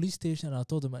to the police station and I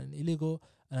told them I'm illegal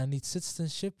and I need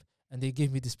citizenship, and they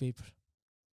gave me this paper.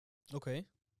 Okay.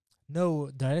 No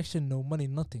direction, no money,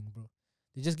 nothing, bro.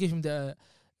 They just gave him the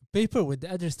paper with the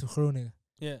address to Groningen.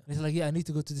 Yeah. And he's like, yeah, I need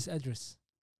to go to this address.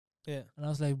 Yeah. And I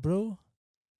was like, bro,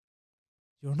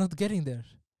 you're not getting there.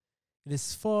 It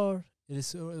is far. It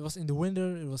was in the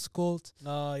winter. It was cold.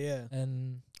 Oh yeah.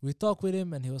 And we talked with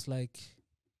him, and he was like,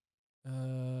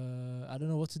 I don't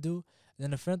know what to do. And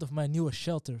then a friend of mine knew a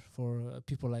shelter for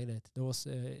people like that. There was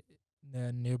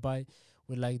nearby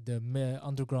with like the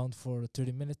underground for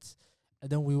 30 minutes. And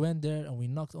then we went there and we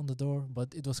knocked on the door,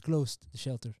 but it was closed, the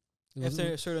shelter. It was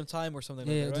After a certain time or something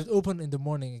yeah, like it that, was right? open in the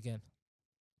morning again.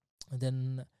 And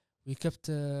then we kept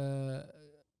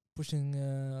pushing,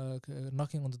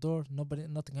 knocking on the door.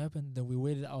 Nothing happened. Then we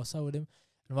waited outside with him.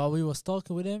 And while we was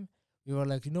talking with him, we were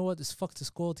like, you know what? This fucked is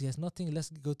cold. He has nothing. Let's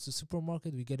go to the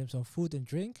supermarket. We get him some food and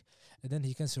drink, and then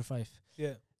he can survive.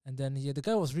 Yeah. And then the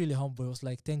guy was really humble. He was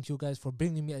like, thank you guys for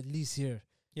bringing me at least here.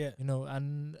 Yeah. You know,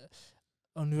 and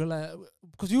we were like,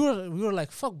 because we were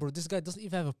like, fuck, bro, this guy doesn't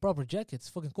even have a proper jacket. It's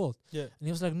fucking cold. Yeah. And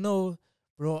he was like, no,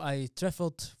 bro, I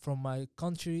traveled from my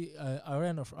country,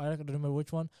 Iran or Iraq, I don't remember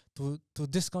which one, to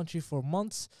this country for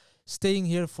months, staying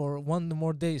here for one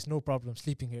more day is no problem,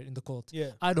 sleeping here in the cold.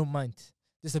 Yeah. I don't mind.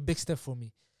 This is a big step for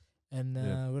me. And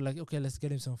Yeah. we're like, okay, let's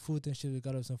get him some food and shit. We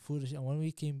got him some food and shit. And when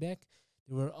we came back,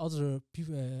 there were other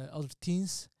people, other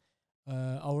teens,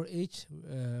 our age,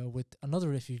 with another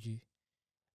refugee.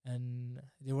 And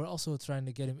they were also trying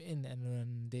to get him in, and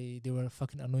when they were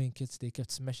fucking annoying kids. They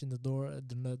kept smashing the door,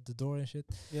 the door and shit.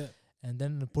 Yeah. And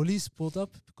then the police pulled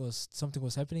up because something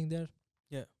was happening there.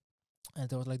 Yeah. And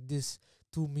there was like this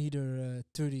 2 meter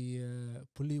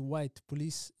 30 white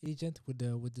police agent with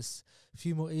this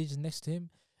female agent next to him.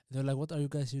 They're like, "What are you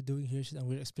guys here doing here?" And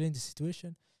we explained the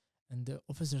situation, and the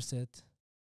officer said,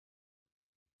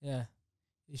 "Yeah,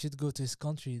 you should go to his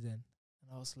country then."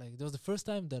 And I was like, that was the first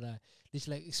time that I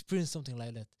literally like experienced something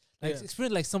like that. Like Yeah.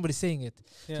 experienced like somebody saying it.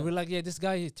 Yeah. So we're like, yeah, this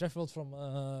guy he traveled from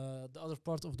the other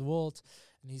part of the world,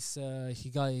 and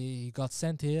he got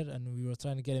sent here, and we were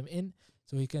trying to get him in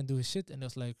so he can do his shit. And it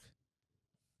was like,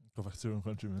 Go back to your own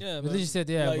country, man. Yeah. we but literally said,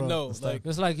 yeah, like, bro. no, That's like It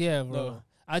was like, yeah, bro. No.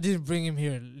 I didn't bring him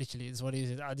here. Literally, is what he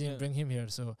said. I didn't Yeah. bring him here.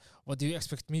 So what do you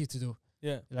expect me to do?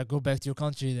 yeah. Like, go back to your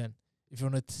country then, if you're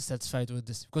not satisfied with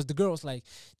this. Because the girl was like,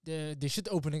 they should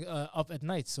open it up at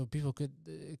night so people could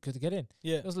get in.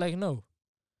 Yeah. It was like, no,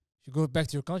 you go back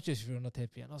to your country if you're not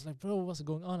happy. And I was like, bro, what's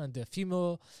going on? And the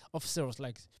female officer was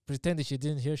like, pretending she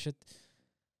didn't hear shit.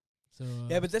 So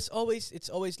Yeah, but it's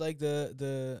always like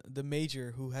the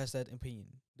major who has that opinion.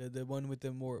 The one with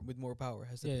more power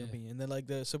has that Yeah, yeah. opinion. And then like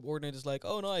the subordinate is like,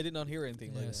 "Oh no, I did not hear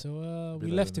anything." yeah, Like that. so Be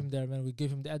we like left that, him there, man. We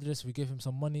gave him the address. We gave him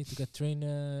some money to get train.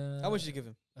 How much did you give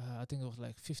him? I think it was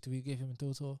like 50. We gave him in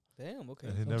total. Damn, okay.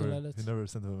 And he Something never, like that. he never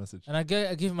sent him a message. And I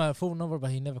gave him my phone number, but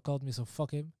he never called me. So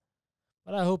fuck him.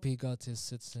 But I hope he got his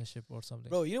citizenship or something.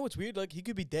 Bro, you know what's weird? Like he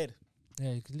could be dead.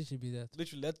 Yeah, he could literally be that.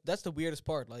 Literally, that's the weirdest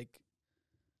part. Like,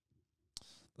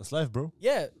 That's life, bro.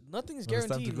 yeah, nothing is When it's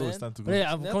time to guaranteed, go, man. it's time to But go.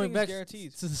 yeah, I'm Nothing coming is back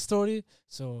guaranteed. to the story.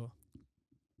 So,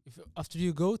 if after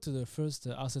you go to the first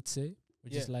AZC,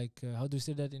 which is Yeah. like how do you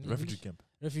say that in Refugee English? camp.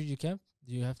 Refugee camp.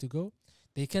 You have to go.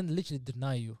 They can literally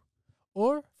deny you,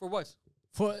 or For what?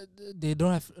 for they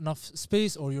don't have enough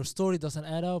space, or your story doesn't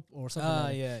add up, or something. Like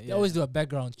that. Yeah, yeah. They always do a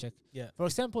background check. Yeah. For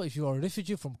example, if you are a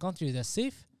refugee from country that's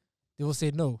safe, they will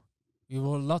say no. We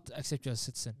will not accept you as a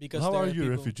citizen. Because How there are you a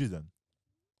people- refugee then?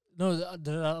 No,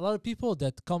 there are a lot of people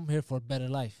that come here for a better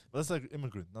life. That's like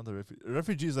immigrant, not a refugee. A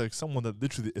refugee is like someone that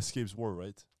literally escapes war,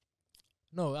 right?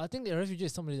 No, I think a refugee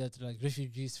is somebody that like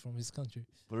refugees from his country.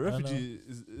 But a I don't know. refugee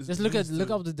is Just look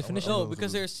up the definition. No, I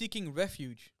because wanna- they're seeking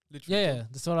refuge. Literally. Yeah,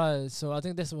 that's what I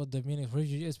think that's what the meaning of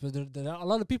refugee is. But there are a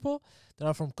lot of people that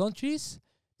are from countries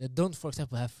that don't, for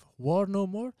example, have war no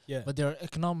more, Yeah. but they're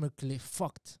economically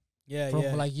fucked Yeah, from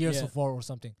yeah. like years yeah. of war or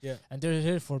something. Yeah. And they're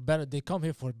here for better. They come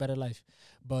here for a better life,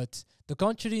 but the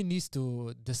country needs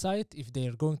to decide if they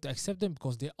are going to accept them,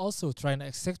 because they're also trying to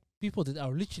accept people that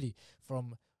are literally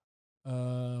from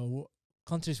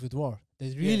countries with war.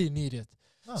 They really need it.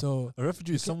 Ah. So A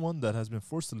refugee is Okay. someone that has been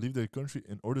forced to leave their country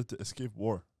in order to escape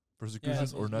war, persecution,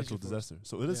 that's or literally natural forced. disaster.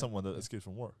 So it is Yeah. someone that Yeah. escapes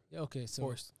from war. yeah, okay, so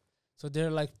Forced. so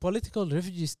they're like political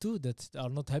refugees too that are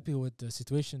not happy with the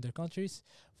situation in their countries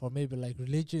for maybe like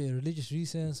religious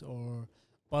reasons or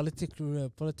politic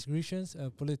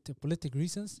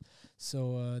reasons.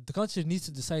 So the country needs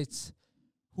to decide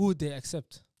who they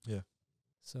accept. Yeah.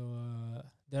 So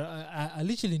I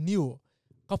literally knew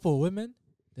a couple of women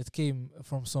that came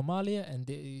from Somalia and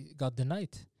they got denied.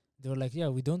 They were like, "Yeah,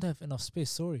 we don't have enough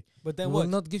space. Sorry, But then we what? will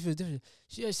not give you different."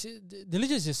 The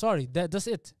religion says, "Sorry, that's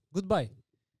it. Goodbye."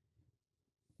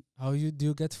 How do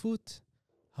you get food?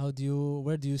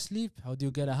 Where do you sleep? How do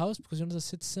you get a house because you're not a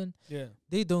citizen? Yeah.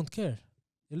 They don't care.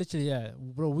 They literally, yeah,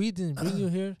 bro, we didn't bring you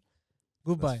here.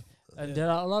 Goodbye. And Yeah. there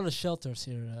are a lot of shelters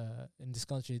here in this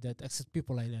country that accept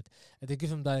people like that. And they give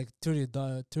them like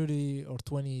 30 or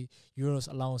 20 euros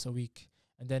allowance a week.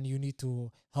 And then you need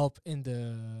to help in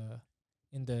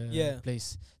the Yeah.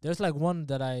 place. There's like one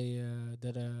that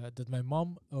that my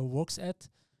mom works at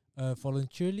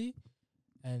voluntarily,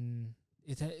 and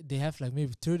they have like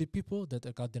maybe 30 people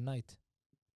that got denied,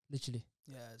 literally.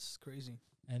 Yeah, it's crazy.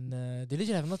 And they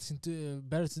literally have nothing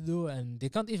better to do, and they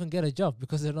can't even get a job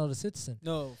because they're not a citizen.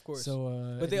 No, of course.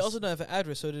 So, but they also don't have an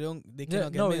address, so they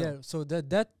cannot get mail. So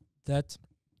that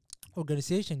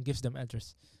organization gives them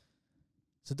address.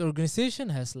 So the organization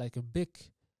has like a big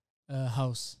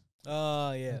house.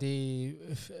 Yeah. They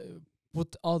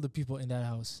put all the people in that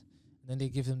house, and then they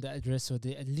give them the address so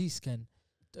they at least can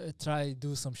try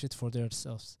do some shit for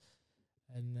themselves.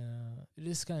 And it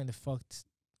is kind of fucked,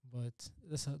 but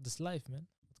that's life, man.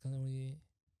 What can we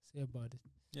say about it?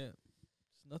 Yeah.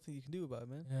 There's nothing you can do about it,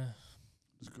 man. Yeah,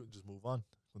 Just move on.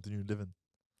 Continue living.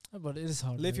 but it is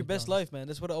hard. Live man, your to be best honest. life, man.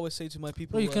 That's what I always say to my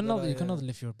people. Bro, you that cannot I,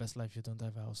 live your best life if you don't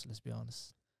have a house. Let's be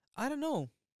honest. I don't know.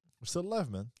 We're still alive,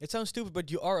 man. It sounds stupid, but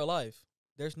you are alive.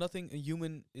 There's nothing a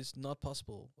human is not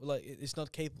possible. Like it's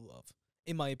not capable of,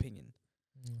 in my opinion.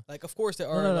 Like, of course, there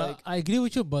are No, like I agree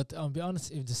with you, but I'll be honest.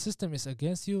 If the system is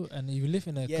against you and you live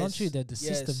in a country Yes, that the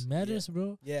yes, system matters,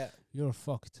 bro, yeah, you're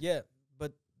fucked. yeah.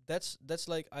 But that's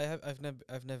like I've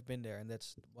never been there, and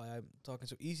that's why I'm talking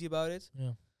so easy about it.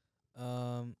 Yeah.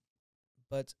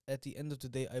 But at the end of the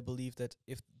day, I believe that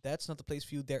if that's not the place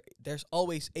for you, there's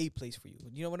always a place for you.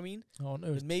 You know what I mean? On But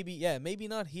Earth. maybe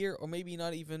not here, or maybe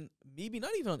not even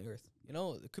on Earth. You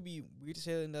know, it could be weird to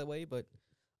say it in that way, but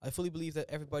I fully believe that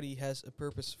everybody has a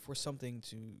purpose for something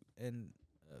and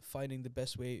finding the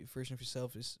best version of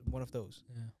yourself is one of those.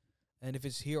 Yeah. And if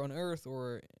it's here on Earth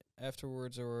or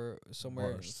afterwards or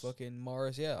somewhere Mars. fucking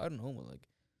Mars, yeah, I don't know. Like,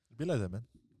 Be like that, man.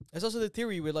 there's also the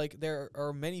theory where like there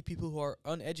are many people who are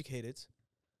uneducated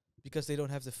because they don't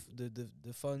have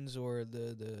the funds or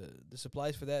the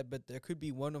supplies for that. But there could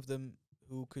be one of them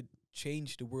who could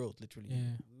change the world, literally.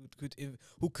 Yeah.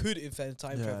 Who could invent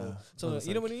time travel? So Well, it's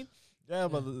you know like- what I mean? Yeah,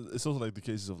 but it's also like the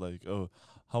cases of like, oh,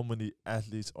 how many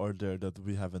athletes are there that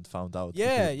we haven't found out?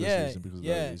 Yeah, because of this yeah, reason, because of that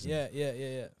yeah,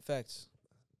 reason? yeah. Facts.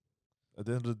 At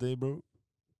the end of the day, bro,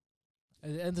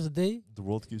 At the end of the day, the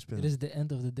world keeps it spinning. is the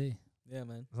end of the day. Yeah,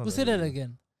 man. It's not Who the said end that of the day.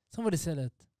 again? Somebody said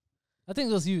that. I think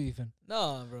it was you, even.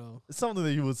 Nah, bro. It's something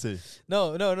that you would say.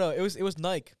 No. It was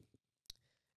Nike.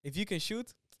 If you can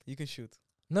shoot, you can shoot.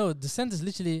 No, the sentence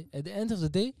literally, at the end of the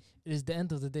day, it is the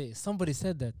end of the day. Somebody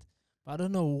said that. But I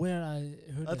don't know where I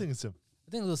heard I that. think it's him.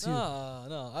 I think it was you.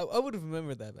 No. I would have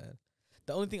remembered that, man.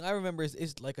 The only thing I remember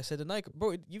is like I said, the Nike.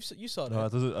 Bro, you saw No,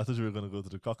 that. I thought you were gonna go to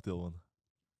the cocktail one.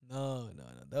 No.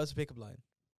 That was a pickup line.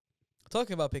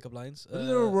 Talking about pickup lines. Did it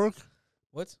ever work?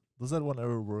 What? Does that one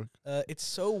ever work? It's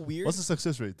so weird. What's the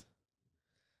success rate?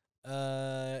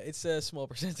 It's a small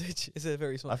percentage. It's a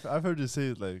very small. I've heard you say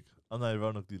it like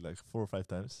unironically like 4 or 5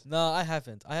 times. No, I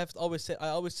haven't. I always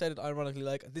said it ironically,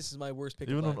 like this is my worst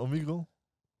pickup Even line. on Omegle?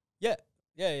 Yeah.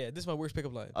 This is my worst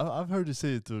pickup line. I've heard you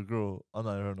say it to a girl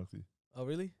unironically. Oh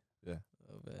really? Yeah.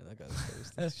 Oh man, I gotta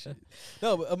post this shit.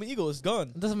 No, but Eagle is gone.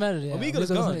 It doesn't matter. Yeah. Omegle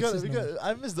is Omegle gone. doesn't exist no more.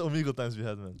 I miss the Omegle times we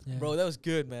had, man. Yeah. Bro, that was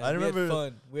good, man. I We had remember-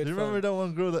 fun. We had Do you remember fun. that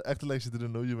one girl that acted like she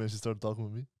didn't know you when she started talking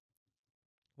with me?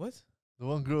 What? The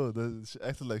one girl that she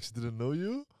acted like she didn't know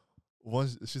you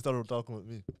once she started talking with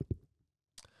me.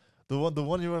 The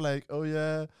one you were like, oh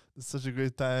yeah, it's such a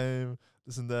great time,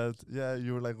 this and that. Yeah,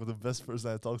 you were like the best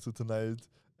person I talked to tonight.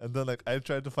 And then like I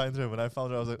tried to find her. When I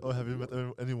found her, I was like, oh, have you met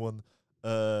anyone?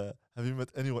 Have you met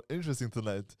anyone interesting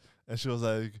tonight? And she was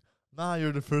like, nah,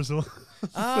 you're the first one.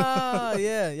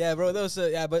 Yeah, bro. That was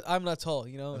but I'm not tall,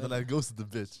 you know. And then I ghosted the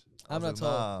bitch. I I'm was not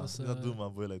like, tall. Nah, Was, you're not doing my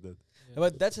boy like that. Yeah.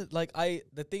 But that's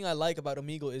the thing I like about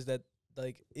Omegle is that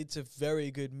like it's a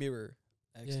very good mirror.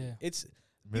 Actually, Yeah. it's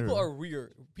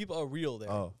Mirror. people are real there.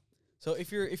 Oh, So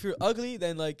if you're ugly,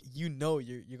 then like you're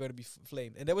gonna be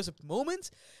flamed. And there was a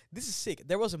moment. This is sick.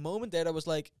 There was a moment that I was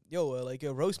like, yo,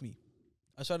 roast me.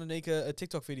 I was trying to make a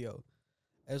TikTok video.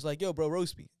 I was like, yo, bro,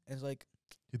 roast me. And it's like,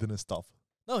 he didn't stop.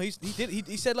 no, he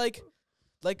said like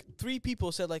 3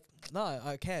 people said like, nah,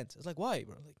 I can't. It's like, why,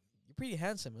 bro? Like, you're pretty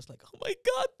handsome. It's like, oh my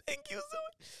god, thank you so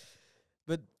much.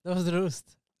 But That was the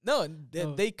roast. no,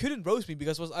 Oh. they couldn't roast me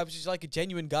because I was just like a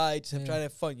genuine guy, just Yeah. trying to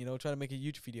have fun, you know, trying to make a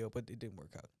YouTube video, but it didn't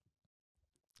work out.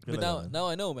 Good But like that, man. now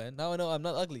I know, man. Now I know I'm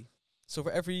not ugly. So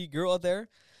for every girl out there,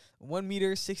 1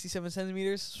 meter, 67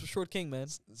 centimeters, short king, man.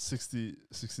 60,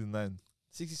 69.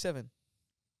 67.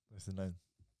 69.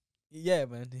 Yeah,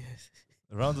 man.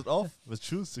 Rounded off with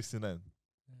shoes, 69.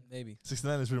 Maybe.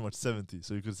 69 is pretty much 70,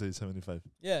 so you could say 75.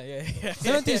 Yeah.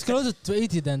 70 is closer to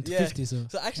 80 than to Yeah. 50, so.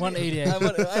 So actually, 180 I'm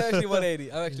actually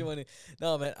 180. I'm actually 180.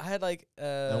 No, man. I had like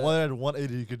And one at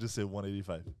 180, you could just say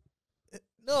 185.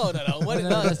 no. No,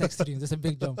 No, that's extreme. That's a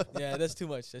big jump. yeah, that's too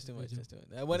much. That's too much. Good That's too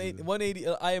much. 180. 180.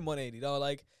 I am 180. No,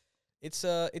 like it's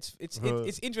Bro.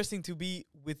 it's interesting to be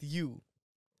with you.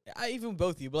 even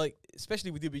both of you, but like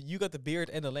especially with you, but you got the beard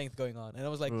and the length going on, and I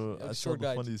was like, Bro, a I saw short the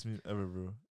guy. funniest meme ever,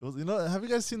 bro. It was, have you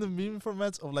guys seen the meme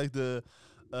formats of like the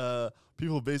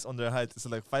people based on their height? It's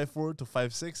like 5'4" to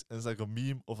 6'6", and it's like a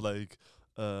meme of like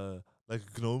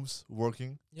gnomes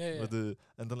working Yeah, with the,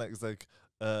 and then like it's like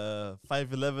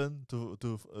 5'11"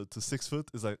 to 6 foot.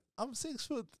 It's like I'm 6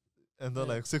 foot, and then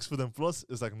Yeah. like 6 foot and plus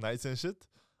is like knights and shit.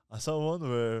 I saw one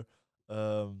where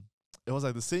it was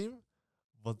like the same,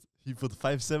 but he put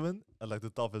 5'7" at like the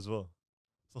top as well.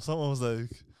 So someone was like,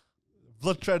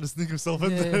 Blood tried to sneak himself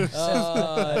in Yeah.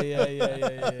 there.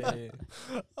 Yeah.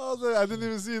 I was like, I didn't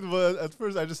even see it, but at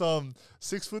first I just saw him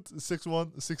 6 foot,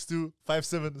 6'1", 6'2",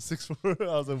 5'7", 6'4".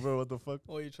 I was like, bro, what the fuck?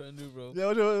 What are you trying to do, bro? Yeah,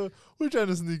 what are you trying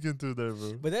to sneak into there,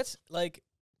 bro? But that's like,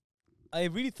 I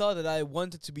really thought that I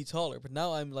wanted to be taller, but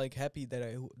now I'm like happy that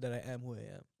I am who I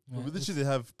am. But we literally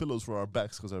have pillows for our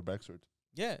backs because our backs hurt.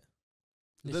 Yeah,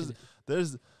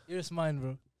 There's Here's mine,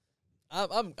 bro.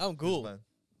 I'm cool. man.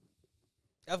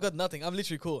 I've got nothing. I'm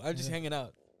literally cool. I'm just Yeah. hanging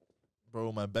out.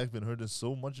 Bro, my back been hurting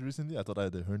so much recently. I thought I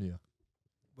had a hernia.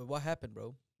 But what happened,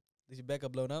 bro? Did your back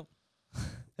get blown up?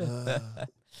 Uh, I'm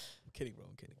kidding, bro.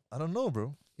 I'm kidding. I don't know,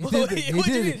 bro. He What did do it. you He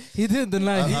did mean? it. He didn't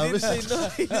deny I it. He I didn't wish- say no.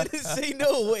 He didn't say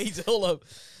no. Wait, hold up.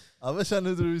 I wish I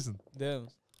knew the reason. Damn.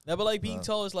 No, but like being Nah.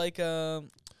 tall is like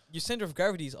your center of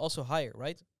gravity is also higher,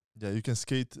 right? Yeah, you can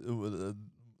skate.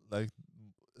 Like,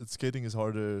 skating is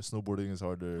harder. Snowboarding is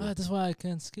harder. Ah, that's why I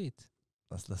can't skate.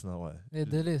 That's not why. Yeah,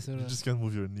 that is. You just can't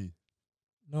move your knee,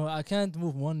 No, I can't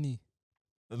move one knee.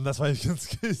 and that's why you can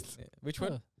skate. Yeah. Which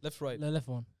one? Oh, Left, right. the left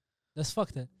one. That's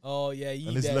fucked. That. Oh yeah, you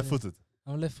And he's that. left-footed.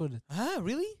 I'm left-footed. Ah,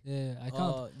 really? Yeah, I can't.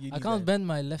 Oh, you I need can't that. bend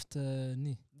my left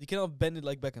knee. You cannot bend it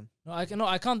like Beckham. No, I can. No,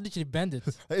 I can't literally bend it.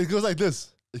 It goes like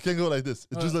this. It can go like this.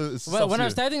 It just it When stops I'm here.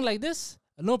 standing like this,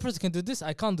 no person can do this.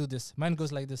 I can't do this. Mine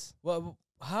goes like this. Well,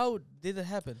 how did it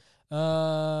happen?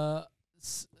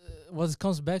 What it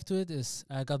comes back to it is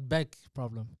I got back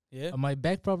problem. Yeah. My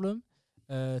back problem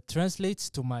translates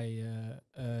to my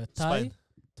thigh, Spine.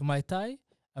 to my thigh,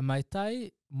 and my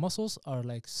thigh muscles are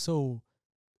like so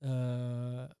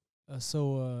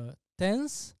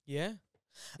tense. Yeah.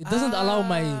 It doesn't allow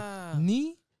my Ah.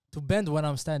 knee to bend when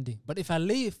I'm standing. But if I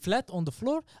lay it flat on the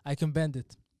floor, I can bend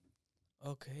it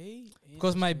Okay.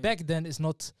 because my interesting. back then is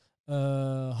not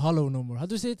hollow no more. How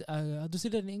do you say it? How do you say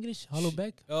that in English? Hollow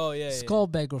back, Oh yeah. skull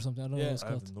back or something. I don't know Yeah. what it's I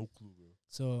called. have no clue, bro.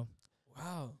 So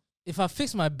Wow. if I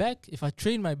fix my back, if I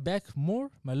train my back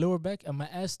more, my lower back and my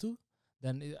ass too,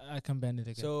 then I can bend it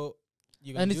again. So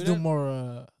you I gonna need do to do that?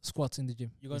 more squats in the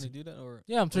gym. You gonna basically. do that or?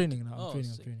 Yeah, I'm training now. Oh, I'm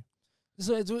training. sick. I'm training.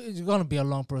 So it's gonna be a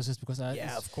long process because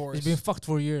Yeah, of course. it's been fucked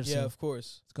for years. Yeah, so of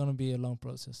course. it's gonna be a long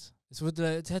process. It's with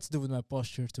it has to do with my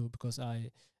posture too because I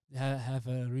have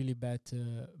a really bad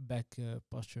back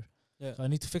posture. Yeah. So I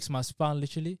need to fix my spine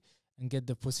literally and get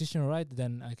the position right.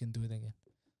 Then I can do it again.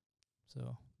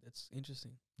 So That's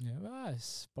interesting. yeah, well,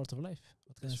 it's part of life.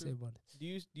 What can I That's say true. about it? Do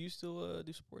you still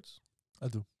do sports? I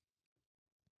do.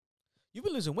 You've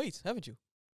been losing weight, haven't you?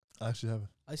 I actually have it.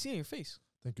 I see it on your face.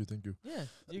 Thank you. Yeah,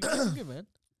 you're good, man.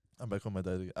 I'm back on my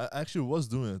diet again. I actually was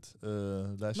doing it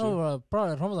last year. No,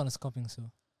 probably Ramadan is coming, so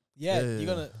Yeah, Yeah, you're yeah,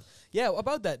 gonna. Yeah,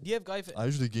 about that. Do you have guys? I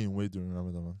usually gain weight during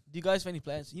Ramadan, man. Do you guys have any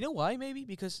plans? You know why? Maybe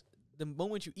because the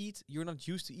moment you eat, you're not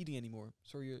used to eating anymore.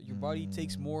 So your body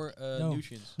takes more No.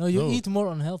 nutrients. no, you No. eat more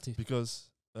unhealthy.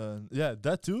 Because yeah,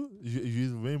 that too. You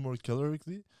eat way more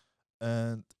calorically,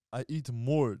 and I eat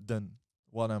more than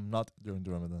when I'm not during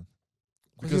the Ramadan.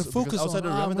 Because you're focused outside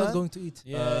on of I'm Ramadan, not going to eat.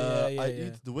 I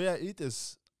eat the way I eat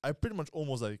is I pretty much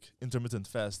almost like intermittent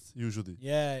fast usually.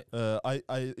 Yeah.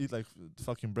 I eat like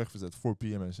fucking breakfast at 4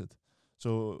 p.m. and shit.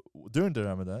 So during the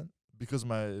Ramadan, because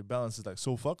my balance is like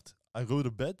so fucked, I go to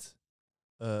bed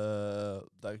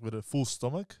like with a full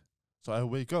stomach. So I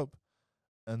wake up,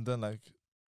 and then like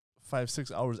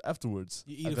 5-6 hours afterwards,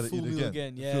 You I eat a gotta full meal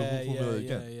again. Full Yeah, meal yeah,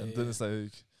 again. yeah, And then yeah. it's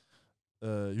like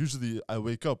usually I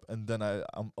wake up and then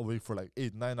I'm awake for like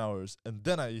 8-9 hours and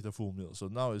then I eat a full meal. So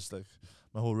now it's like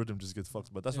my whole rhythm just gets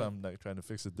fucked. But that's why Yeah. I'm like trying to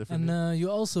fix it differently. And you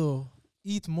also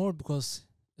eat more because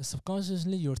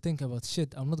subconsciously you're thinking about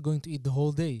shit. I'm not going to eat the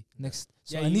whole day next.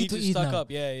 So Yeah, I you need to eat stock now.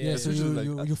 up. Yeah, Yeah, yeah. so usually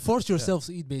you, like you force yourself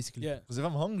to eat basically. yeah. Because if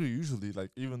I'm hungry, usually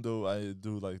like even though I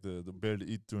do like the barely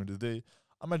eat during the day,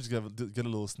 I might just get a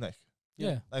little snack,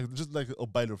 Yeah. like just like a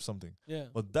bite of something. Yeah.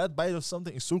 But that bite of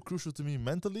something is so crucial to me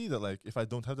mentally that like if I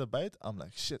don't have that bite, I'm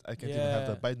like shit, I can't even have Yeah.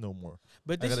 that bite no more.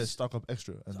 But I this gotta is, stock up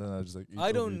extra, and then I just like. Eat,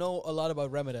 I don't overeat. know a lot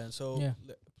about Ramadan, so Yeah.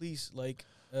 please, like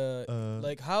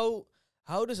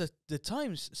how does the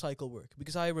times cycle work?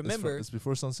 Because I remember. it's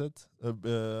before sunset.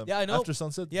 Yeah, I know. After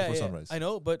sunset, Yeah, before yeah, sunrise. I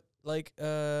know, but like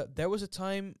there was a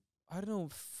time, I don't know,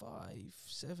 5,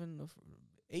 7 of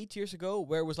 8 years ago,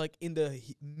 where it was like in the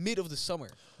mid of the summer.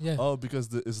 Yeah. Oh, because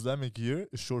the Islamic year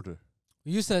is shorter.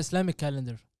 We use the Islamic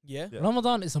calendar. Yeah. Yeah.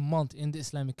 Ramadan is a month in the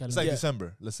Islamic It's calendar. like Yeah.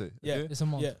 December, let's say. Yeah. Okay? It's a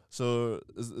month. Yeah. So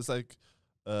it's like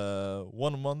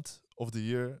 1 month of the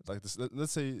year. Like this,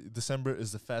 let's say December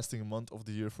is the fasting month of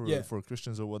the year for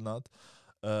Christians or whatnot.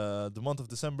 The month of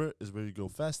December is where you go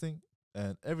fasting.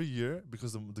 And every year,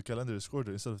 because the calendar is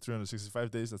shorter, instead of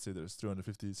 365 days, let's say there's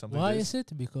 350 something Why days. is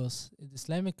it? Because the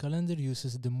Islamic calendar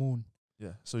uses the moon.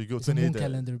 Yeah, so you go It's a moon 28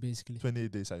 calendar, basically.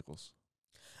 28-day cycles.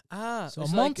 Ah, So a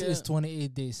it's month like, is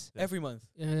 28 days. every month.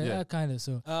 Yeah, kind of.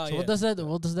 So, Ah, so yeah.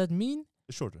 what does that mean?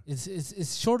 It's shorter.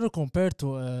 It's shorter compared to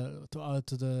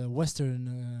the Western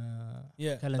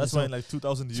Yeah. calendar. That's so, why in like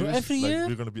 2,000 years, so every year-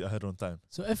 we're gonna be ahead on time.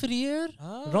 so every year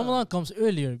Ah. Ramadan comes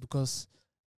earlier because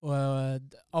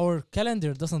our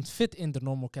calendar doesn't fit in the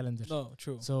normal calendar. No,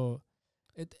 true. So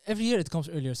every year it comes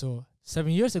earlier. So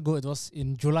 7 years ago it was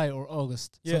in July or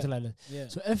August, Yeah. something like that. Yeah.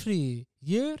 So every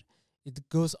year it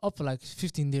goes up like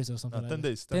 15 days or something like 10 that.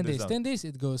 days. 10 days. down. 10 days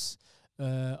it goes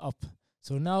up.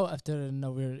 So now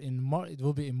we're in March. It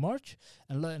will be in March,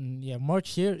 and March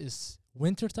here is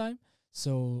winter time.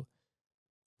 So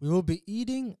we will be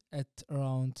eating at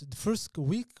around the first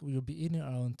week. We will be eating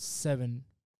around 7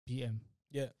 p.m.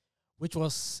 Yeah. Which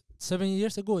was 7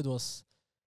 years ago. It was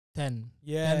 10.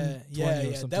 Yeah. 10, 20 Yeah. or Yeah.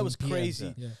 That something was PM.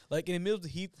 crazy. Yeah. Like in the middle of the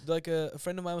heat, like a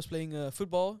friend of mine was playing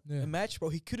football, Yeah. a match, bro.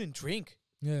 He couldn't drink.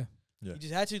 Yeah. Yeah. He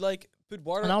just had to like put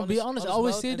water. And I'll on be his, honest, on I his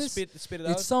always mouth say and this, spit it It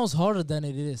out. sounds harder than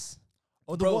it is.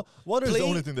 Oh, Bro, water is the play-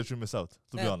 only thing that you miss out,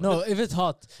 to be Yeah. honest. No, if it's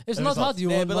hot. If it's If not it's hot, hot. you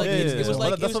Yeah, won't. but not like be it was experienced.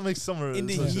 like- that's it what makes summer In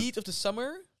the so- heat of the summer.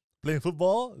 Playing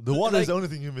football, the water like- is the only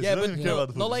thing you miss. Yeah, you don't but even care about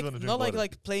the food. not you like just wanna drink not like water.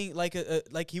 like playing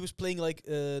like he was playing like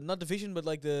not division, but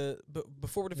like the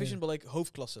before division, but like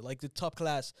hoofdklasse, like the top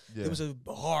class. Yeah. It was a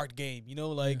hard game, you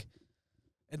know, like,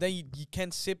 and then you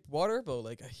can't sip water, but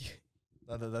like,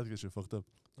 that gets you fucked up.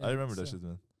 Yeah, I remember that so shit,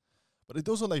 man. But it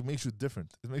also like makes you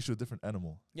different. It makes you a different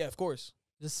animal. yeah, of course.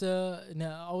 This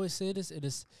I always say this.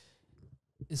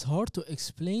 It's hard to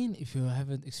explain if you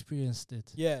haven't experienced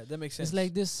it. Yeah, that makes sense. It's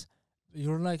like this.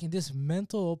 You're like in this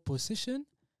mental position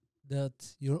that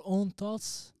your own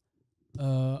thoughts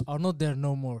are not there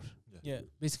no more. yeah,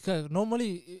 Basically,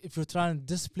 normally, if you're trying to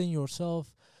discipline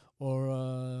yourself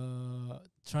or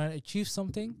trying to achieve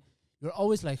something, you're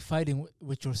always like fighting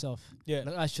with yourself. yeah,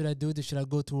 Like, should I do this? Should I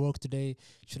go to work today?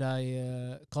 Should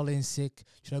I call in sick?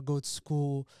 Should I go to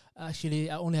school? Actually,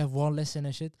 I only have one lesson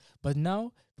and shit. But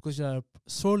now, because you are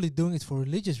solely doing it for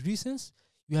religious reasons,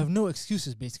 you have no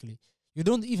excuses, basically. You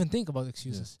don't even think about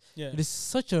excuses. yeah. It is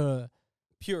such a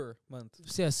Pure month.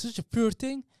 such a pure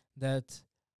thing that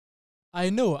I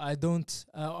know I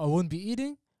won't be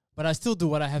eating, but I still do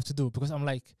what I have to do because I'm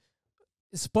like,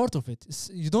 it's part of it.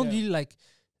 You don't Yeah. really like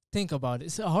think about it.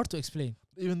 It's hard to explain.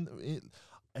 Even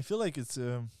I feel like it's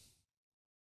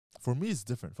for me it's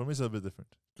different. For me it's a bit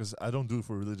different because I don't do it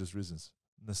for religious reasons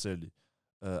necessarily.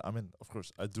 I mean, of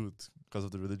course, I do it because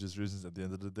of the religious reasons at the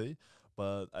end of the day,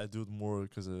 but I do it more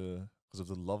because of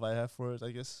the love I have for it,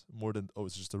 I guess, more than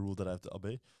it's just a rule that I have to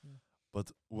obey. Mm.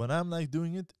 But when I'm like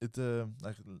doing it,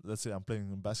 like let's say I'm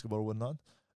playing basketball or whatnot,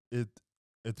 it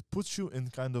puts you in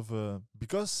kind of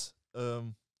because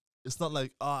it's not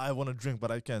like I want to drink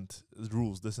but I can't.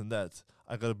 Rules this and that.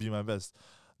 I gotta be my best.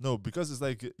 No, because it's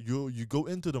like you go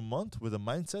into the month with a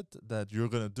mindset that you're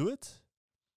gonna do it.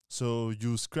 So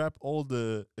you scrap all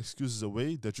the excuses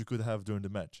away that you could have during the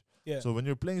match. Yeah. So when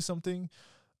you're playing something,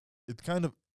 it kind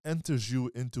of enters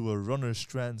you into a runner's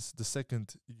trance the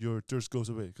second your thirst goes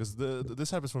away. Because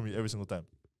this happens for me every single time.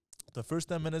 The first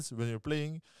 10 minutes when you're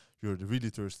playing, you're really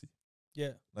thirsty.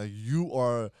 yeah, Like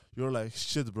you're like,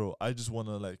 shit, bro. I just want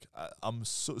to like, I'm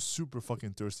so super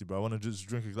fucking thirsty, bro. I want to just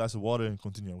drink a glass of water and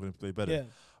continue. I'm going to play better. yeah,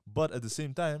 But at the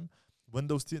same time, when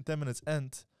those 10 minutes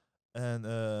end and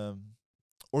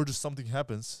or just something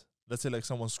happens, let's say like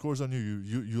someone scores on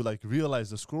you like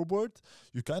realize the scoreboard,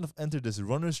 you kind of enter this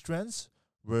runner's trance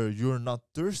where you're not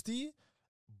thirsty,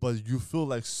 but you feel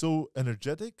like so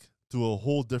energetic to a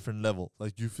whole different level.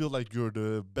 Like you feel like you're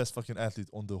the best fucking athlete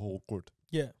on the whole court.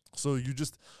 yeah, So you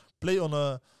just play on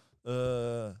a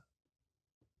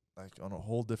like on a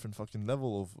whole different fucking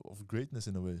level of greatness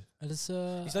in a way. And it's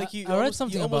It's like you I read almost,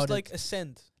 something you almost about like it.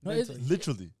 ascend. No, it-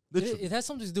 mentally. Literally. It has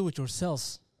something to do with your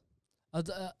cells. I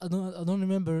don't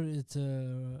remember it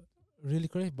really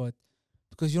correct, but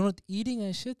because you're not eating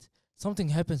and shit, something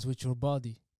happens with your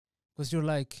body. Because you're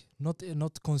like not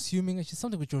consuming and shit,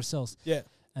 something with your cells, Yeah,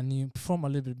 and you perform a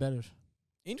little bit better.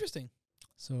 interesting.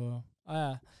 So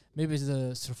maybe it's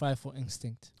the survival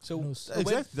instinct. So Who knows? when-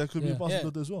 Exactly. That could be Yeah. a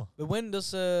possibility as well. But when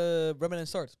does Ramadan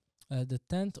start? The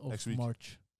 10th of Next week.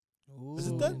 March. Is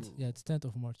it Ooh. 10th? Yeah, it's 10th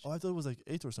of March. Oh, I thought it was like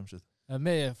 8 or some shit.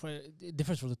 Yeah, for it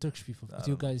differs for the Turkish people. I But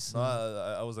you don't know. guys, No,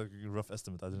 I was like a rough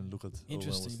estimate. I didn't look at when it was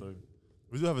Interesting. starting.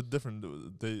 We do have a different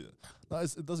day. No,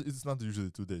 it's not usually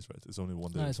 2 days, right? It's only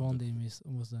 1 day. no, or it's 1 something. day,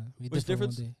 almost done. We What's differ one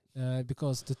difference? day.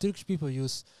 Because the Turkish people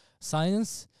use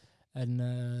science, and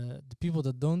the people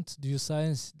that don't do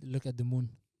science look at the moon.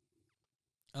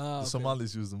 Ah, The okay.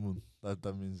 Somalis use the moon.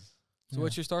 That means So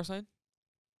what's your star sign?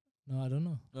 No, I don't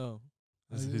know. Oh.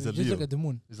 he's We a just Leo. look at the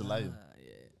moon. He's a lion.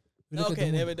 Yeah. We No, look at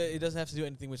okay, the yeah, moon. but it doesn't have to do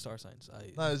anything with star signs.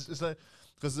 No, it's like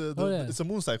because Oh, yeah. it's a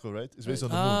moon cycle, right? It's based on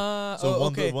the moon. Ah, So oh,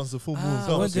 okay. once the full moon Ah,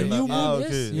 comes, When the you're new like, ah, moon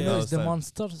okay, is, you now know, it's it's the time. month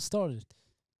started.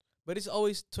 But it's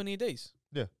always 28 days.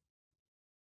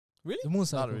 The moon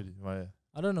cycle. Not really. Right.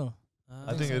 I don't know.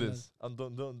 I think so, it like- is.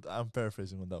 I'm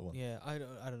paraphrasing on that one. Yeah, I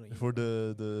don't know. either. Before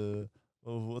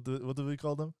what do we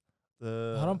call them?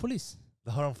 The Haram police.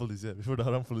 The haram police, yeah. Before the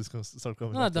haram police start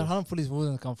coming. No, after the us. haram police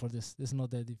wouldn't come for this. This is not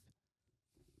that deep.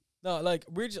 No, like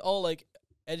we're just all like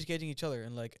educating each other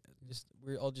and like just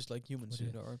we're all just like humans, Okay.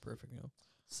 you know, aren't perfect, you know.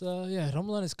 So yeah,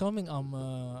 Ramadan is coming.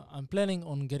 I'm planning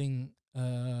on getting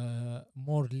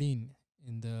more lean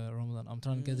in the Ramadan. I'm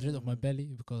trying to get rid of my Mm. belly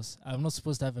because I'm not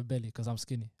supposed to have a belly because I'm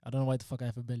skinny. I don't know why the fuck I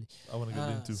have a belly. I want to get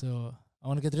Ah. into. So I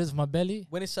want to get rid of my belly.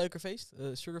 When is Suikerfeest?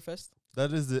 Sugarfest?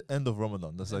 That is the end of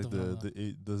Ramadan. That's End like of the Ramadan. the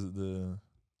eight the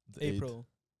April.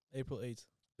 April 8th.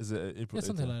 Is it April? Yeah,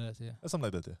 something 8th? like that. Yeah.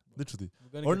 Something like that, yeah. Literally. We're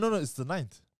gonna Or get- no, it's the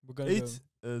 9th. We're gonna 8th,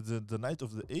 the night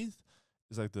of the 8th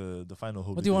is like the final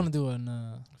holy What do you day. want to do? And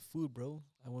go food, bro.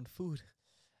 I want food.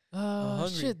 I'm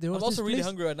hungry. shit, there was I'm this also really place.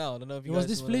 hungry right now. I don't know if you There was guys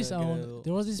this wanna place get a little-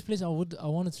 there was this place I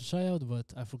wanted to try out, but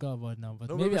I forgot about it now. But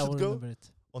No, where maybe we I should will go? remember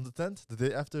it. On the 10th, the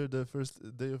day after the first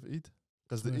day of Eid,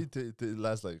 because the Where? Eid they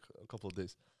last like a couple of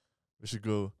days. We should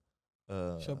go.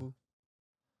 Shabu.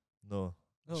 No,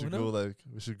 we Oh, should no? go like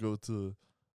we should go to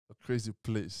a crazy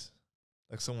place,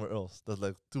 like somewhere else. That's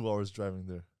like 2 hours driving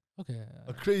there. Okay.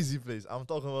 A crazy place. I'm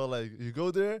talking about like you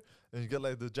go there and you get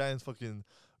like the giant fucking.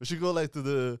 We should go like to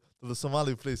the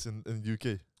Somali place in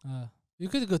UK. You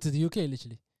could go to the UK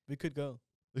literally. We could go.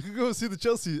 You could go see the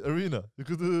Chelsea arena. You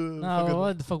could do. No,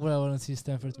 what the fuck would I want to see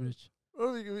Stamford Bridge?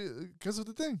 Because of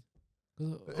the thing.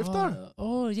 'Cause, Iftar.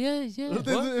 Oh yeah, yeah. They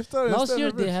do iftar in Last year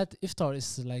Stamford they Bridge. had iftar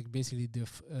is like basically the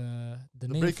the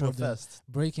name breaking for of the fast.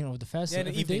 breaking of the fast. Yeah, in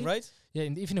the every evening, day. right? Yeah,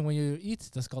 in the evening when you eat,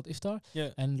 that's called iftar. Yeah.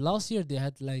 And last year they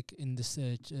had like in this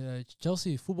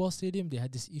Chelsea football stadium, they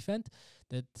had this event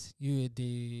that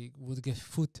they would give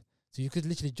food, so you could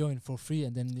literally join for free,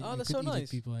 and then Oh, you that's could so eat with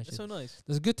nice. people and That's shit. so nice.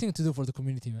 That's a good thing to do for the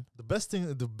community, man.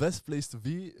 The best place to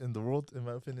be in the world, in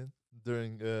my opinion,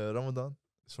 during Ramadan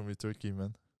is for me Turkey,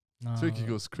 man. Turkey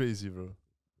goes crazy, bro.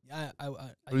 Yeah, I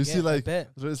Or you see, get- I like,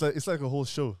 bet. So it's like a whole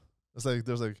show. It's like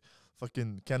there's like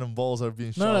fucking cannonballs are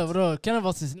being No, shot. no, bro.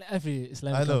 Cannibals is in every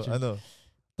Islamic country. I know.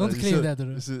 Don't You claim see- that, bro.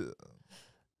 you see-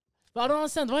 But I don't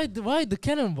understand why the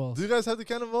cannonballs. do you guys have the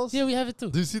cannonballs? Yeah, we have it too.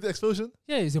 Do you see the explosion?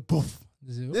 Yeah, it's a poof.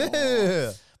 It's a-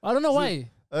 Yeah. I don't know See-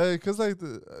 why. Because like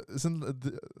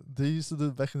they used to do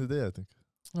it back in the day, I think.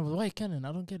 No, but why cannon?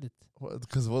 I don't get it.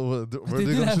 Because were they they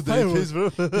didn't gonna have shoot the AKs, bro?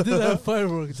 They did have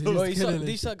fireworks. They Bro, used you to saw, kill it.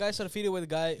 these guys saw the video with a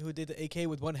guy who did the AK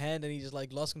with one hand and he just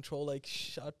like lost control, like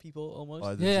shot people almost. Oh, I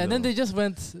didn't see Yeah, that and then one. they just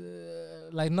went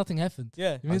like nothing happened.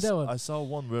 Yeah. You mean that one? I saw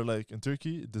one where like in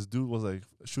Turkey, this dude was like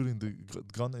shooting the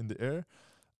gun in the air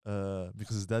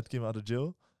because his dad came out of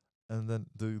jail, and then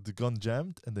the gun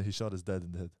jammed, and then he shot his dad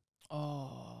in the head.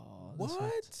 Oh, that's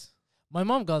right. What? My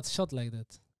mom got shot like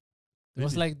that. It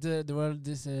was Really? like there were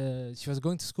this. She was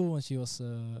going to school when she was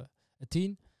a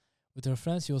teen with her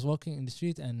friends. She was walking in the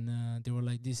street, and they were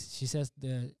like this. She says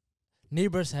the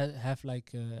neighbors had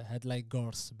like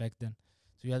guards back then.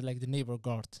 So you had like the neighbor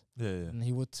guard, Yeah. and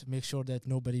he would make sure that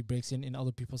nobody breaks in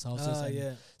other people's houses, and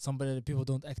Yeah. the people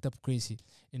don't act up crazy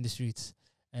in the streets.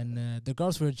 And the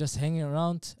guards were just hanging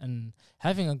around, and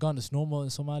having a gun is normal in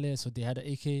Somalia. So they had an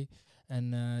AK,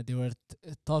 and they were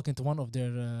talking to one of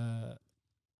their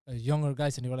younger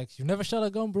guys, and they were like, "You never shot a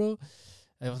gun, bro?"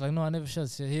 I was like, "No, I never shot."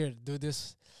 So here, do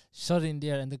this, shot it in the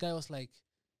air, and the guy was like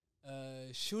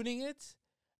shooting it,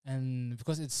 and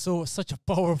because it's such a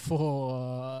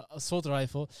powerful assault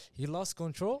rifle, he lost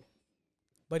control.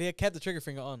 But he had kept the trigger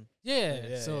finger on. Yeah,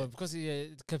 Yeah, so yeah. because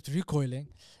it kept recoiling,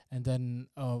 and then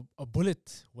a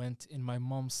bullet went in my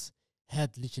mom's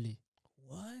head, literally.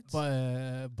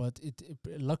 What? But it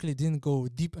luckily didn't go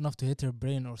deep enough to hit her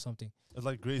brain or something. It's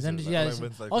like crazy. Then, yeah,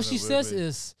 all she says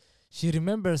is she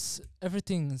remembers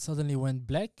everything suddenly went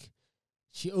black.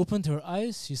 She opened her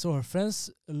eyes. She saw her friends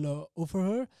over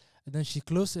her, and then she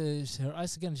closed her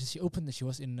eyes again. She opened and she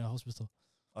was in the hospital.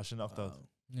 she knocked out. Wow.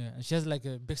 Yeah, and she has like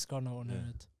a big scar now on her Yeah.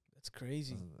 head. That's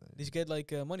crazy. Did you get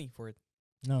like money for it?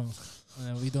 No,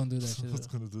 we don't do that shit. What's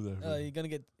gonna do that? bro? You're gonna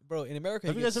get, bro. In America,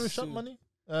 Have you guys ever shot shot money?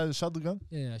 Shot the gun?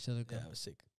 Yeah, shut up. Yeah, I was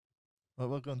sick.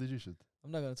 What gun did you shoot?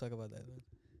 I'm not gonna talk about that, man.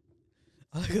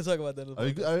 I'm not gonna talk about that. on the Are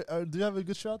you, podcast. do you have a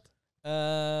good shot?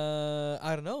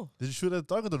 I don't know. Did you shoot at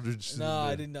the target or did you just shoot No, in the I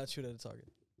air? did not shoot at a target.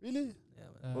 Really? Yeah,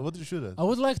 man. What did you shoot at? I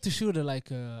would like to shoot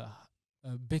a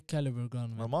big caliber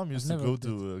gun. My Man. mom used to never go did.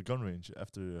 to a gun range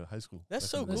after high school. That's back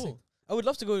so in the day. cool. I would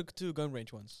love to go to a gun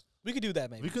range once. We could do that,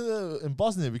 maybe. We could in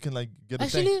Bosnia. We can like get a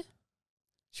tank. Actually,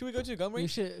 Should we go to a gun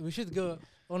range? we should go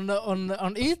on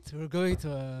Eid. We're going to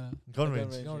a Gun gun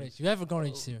range. range. gun range. You have a gun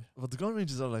range here. But the gun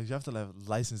ranges are like you have to have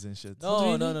license and shit. No,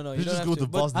 Really? no, no, no. You You don't just have go to. to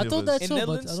But Bosnia. I thought boys. that's in so, but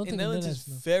Netherlands, I don't in think Netherlands Netherlands,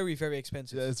 is very, very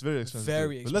expensive. Yeah, it's very expensive.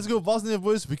 Very But let's go Bosnia,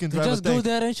 boys. We can You drive just a tank. go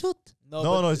there and shoot. No,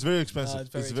 but no, it's very expensive. It's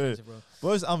very it's very, expensive, bro.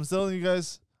 boys. I'm telling you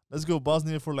guys, let's go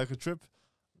Bosnia for like a trip.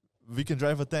 We can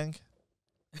drive a tank.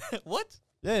 What?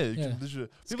 Yeah, you Yeah. can literally.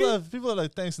 It's People have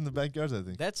like tanks in the backyards. I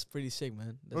think. That's pretty sick,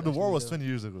 man. Bro, That's the war actually was dope. 20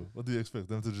 years ago. What do you expect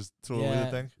them to just throw away the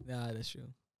tank? Nah, that's true.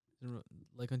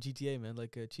 Like on GTA, man,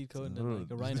 like a cheat code and Bro, then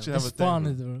like a you rhino. literally have It's a tank,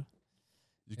 fun, bro. bro.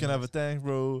 You can Yeah, have a tank,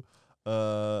 bro.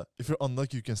 If you're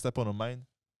unlucky, you can step on a mine.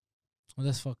 Oh,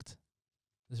 that's fucked.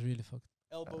 That's really fucked.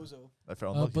 El Bozo. If you're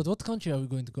unlucky. But what country are we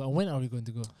going to go? And when are we going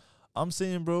to go? I'm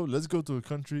saying, bro, let's go to a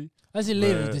country. I say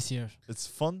later Where- this year. It's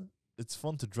fun. It's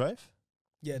fun to drive.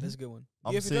 Yeah, that's a good one.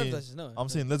 I'm You have your driver's saying- license, no? I'm No.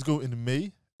 saying let's go in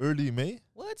May, early May.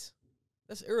 What?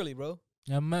 That's early, bro.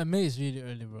 Yeah, May is really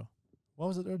early, bro. Why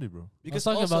was it early, bro? I was Because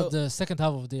talking also, about the second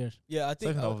half of the year. yeah, I think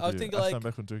Second half of I the think year, after like I'm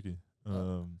back from Turkey.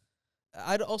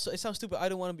 also it sounds stupid. I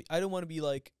don't want to be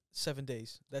like 7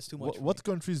 days. That's too much. for what me.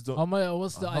 countries don't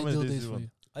What's the how many ideal days do days you for want?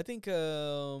 you? I think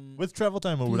with travel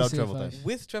time or Please without say travel 5. time?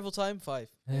 with travel time 5.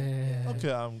 Yeah.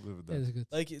 Okay, I'm good with Yeah, that.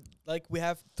 that's good. Like we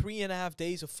have 3.5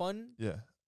 days of fun. Yeah.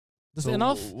 That's So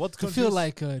enough What to countries? feel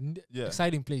like an Yeah.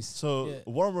 exciting place. So Yeah.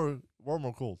 warm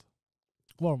or cold?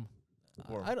 Warm.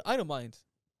 Warm. I don't mind.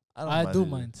 I do either.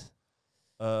 mind.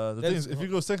 The That thing is is, if hot. you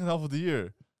go second half of the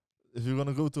year, if you're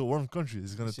gonna go to a warm country,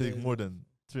 it's gonna take Shit. more than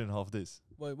 3.5 days.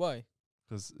 Why?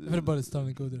 Because Everybody's telling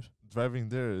me go there. driving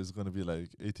there is gonna be like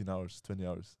 18 hours, 20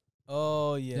 hours.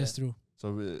 Oh yeah. That's true.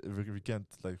 So we can't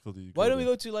like fully. Why don't we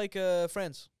there. go to like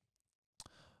France?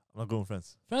 I'm not going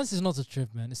France. France is not a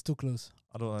trip, man. It's too close.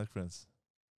 I don't like France.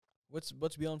 What's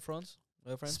beyond France?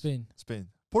 France. Spain, Spain,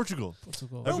 Portugal.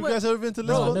 Portugal. Bro, Have you but- guys ever been to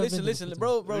Bro, Lisbon? never listen, been to listen,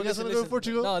 Portugal. bro, You guys listen, wanna go to listen.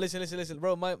 Portugal? No, listen,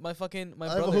 bro. My fucking I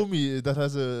have brother. a homie that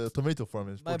has a tomato farm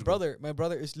in My Portugal.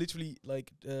 brother is literally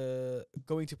like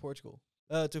going to Portugal,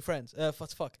 to France,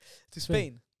 fuck, to Spain.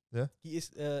 Spain. Yeah? He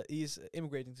is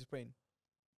immigrating to Spain.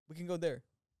 We can go there.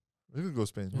 We could go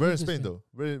Spain. Yeah, Where we in could Spain Spain. though?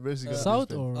 Where is he gonna be in South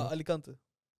Spain? or Alicante.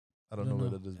 I don't I know don't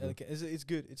where know. that is. Bro. It's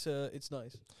good. It's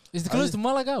nice. is it I close just- to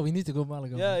Malaga? We need to go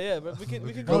Malaga. Yeah, man. yeah, but we can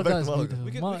We can go. go back Malaga to is Malaga.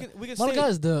 beautiful. We can Malaga stay.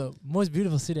 is the most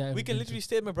beautiful city I've We can been literally to.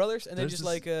 stay at my brother's and then There's just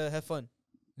this- like have fun.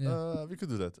 Yeah. We could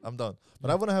do that. I'm down. But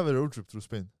Yeah. I want to have a road trip through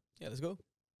Spain. Yeah, let's go.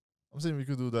 I'm saying we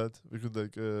could do that. We could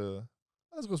like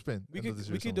let's go Spain. We end of could this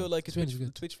we year could do somewhere. like a Spain is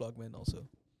good. Twitch vlog, man. Also,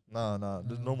 Nah,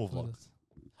 the normal follow vlog. that.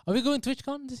 Are we going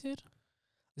TwitchCon this year?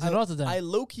 Is it Rotterdam? I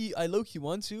low key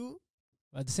want to.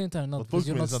 At the same time, not But because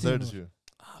you're Pokemon not is not there streamer. this year.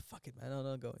 Fuck it, man. I'm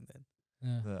not going then.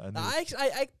 Yeah. Yeah, I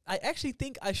know. I actually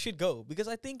think I should go because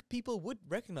I think people would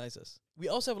recognize us. We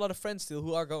also have a lot of friends still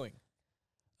who are going.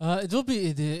 It will be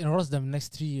in Rotterdam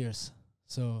next 3 years.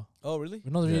 So Oh, really?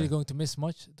 we're not Yeah. really going to miss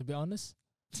much, to be honest.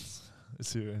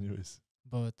 It's here anyways.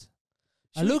 But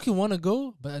I Should we- look, you want to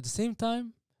go, but at the same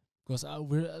time, because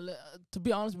we're, to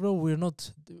be honest, bro, we're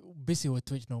not busy with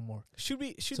Twitch no more. Should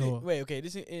we? So- Wait, okay.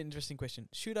 This is an interesting question.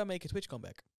 Should I make a Twitch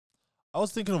comeback? I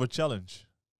was thinking of a challenge.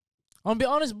 I'll be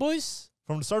honest, boys.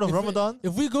 From the start of If we- Ramadan,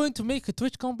 If we're going to make a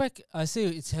Twitch comeback, I say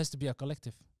it has to be a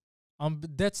collective.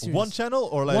 That's serious. one channel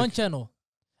or like One channel,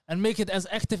 and make it as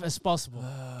active as possible.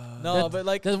 No, that- but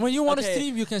like That when you want to okay,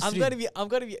 stream, you can I'm stream.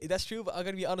 gonna be. That's true, but I'm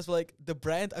gonna be honest. But like the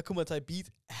brand Akuma type beat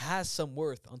has some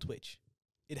worth on Twitch.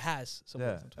 It has some yeah.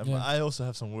 worth on Twitch. And Yeah. I also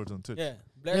have some words on Twitch. Yeah,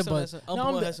 Blair Yeah, Stone but- has some, no,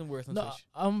 Ampuma I'm has some worth on No, Twitch.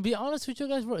 I'm be honest with you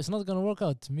guys, bro. It's not gonna work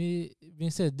out. Me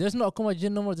being said, there's no Akuma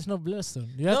Jin no more. There's no Blairstone.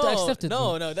 You have to accept it. No,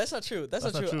 bro. no, that's not true. That's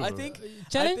not true. I bro. think.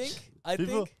 Challenge. I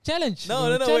People- think. Challenge. No, bro. no,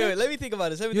 no. Wait, Challenge. wait. Let me think about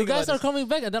this. Let me You think guys about are coming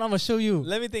back, and then I'm gonna show you this.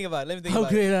 Let me think about it. Let me think how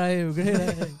about it. great I am. Great I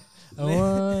am. I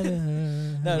wanna.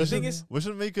 No, the We thing should- is- we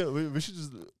should make a. We should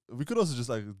just. We could also just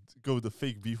like go with the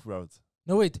fake beef route.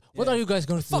 No, wait. What Yeah. are you guys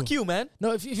going to do? Fuck you, man.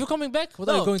 No, if you're coming back, what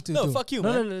are No, you going to no, do? fuck you,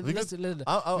 no, man. No, no, We let's, let,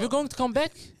 I'll- if you're going to come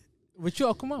back with you,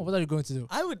 Akuma, what are you going to do?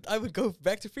 I would go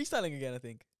back to freestyling again. I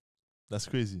think. That's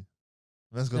crazy.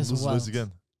 Man's gonna That's lose wild. voice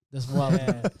again. That's wild.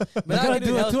 Yeah. But We're now I gonna can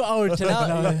do a health- 2-hour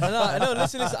challenge now. no,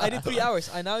 listen. I did 3 hours.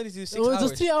 I now need to do 6 Oh, it was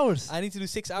hours. 3 hours. I need to do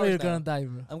 6 Oh, hours you're now. gonna die,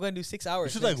 bro. I'm gonna do 6 You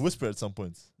hours. should like next. whisper at some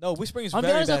point. No, whispering is I'll be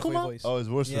very honest, bad for your Akuma. voice. Oh, it's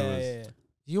worse for yeah, us. yeah, yeah.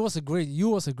 You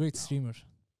was a great streamer.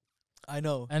 I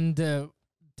know. And the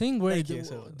thing where Thank you,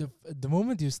 so- the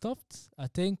moment you stopped, I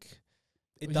think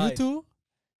It you died. two,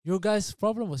 your guys'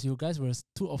 problem was you guys were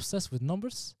too obsessed with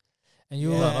numbers, and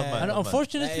you Yeah. were, Not mine, and not mine.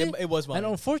 unfortunately, It was mine. and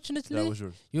That unfortunately, was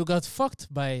yours. you got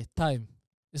fucked by time.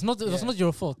 It was Yeah. not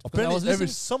your fault. because I was Apparently, every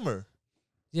listening- summer.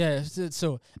 yeah.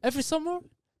 So every summer,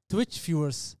 Twitch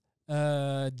viewers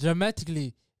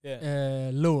dramatically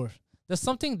yeah. lower. That's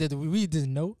something that we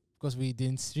didn't know because we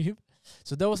didn't stream.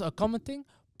 So that was a common thing.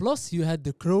 Plus, you had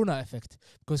the Corona effect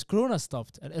because Corona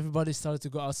stopped and everybody started to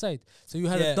go outside. So you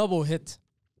had Yeah. a double hit.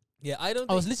 Yeah, I don't.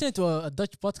 I was think- listening to a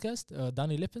Dutch podcast,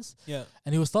 Danny Lippens, Yeah.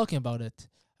 and he was talking about it.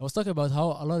 I was talking about how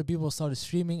a lot of people started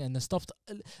streaming and they stopped.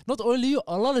 Not only you,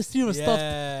 a lot of streamers stopped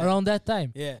around that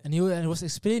time. Yeah. And he was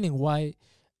explaining why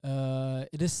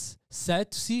it is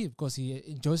sad to see because he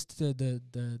enjoys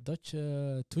the Dutch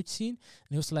Twitch scene. And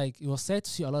he was like, it was sad to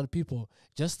see a lot of people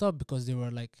just stop because they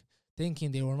were like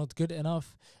thinking they were not good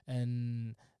enough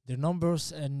and their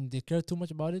numbers and they cared too much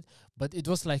about it. But it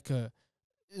was like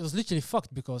it was literally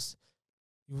fucked because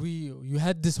you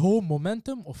had this whole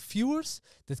momentum of viewers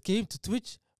that came to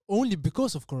Twitch only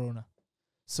because of Corona.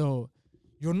 So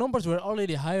your numbers were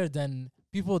already higher than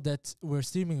people that were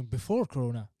streaming before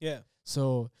Corona. Yeah.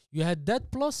 So you had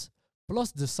that plus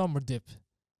the summer dip.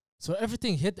 So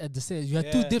everything hit at the same. You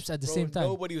had two Yeah, dips at the bro, same time.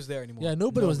 Nobody was there anymore. Yeah,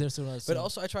 nobody was No. there. So But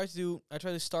also, I tried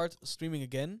to start streaming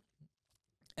again,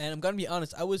 and I'm gonna be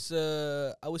honest. I was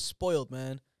spoiled,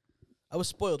 man. I was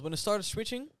spoiled when I started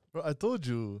switching. Bro, I told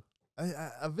you.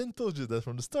 I've been told you that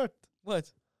from the start.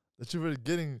 What? That you were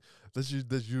getting that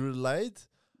you relied.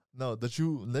 No, that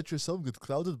you let yourself get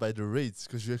clouded by the rates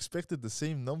because you expected the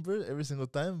same number every single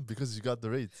time because you got the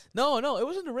rates. No, it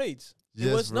wasn't the rates. It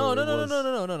Yes, was bro, no. it was.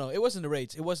 No. It wasn't the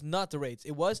rates. It was not the rates.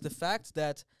 It was the fact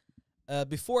that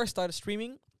before I started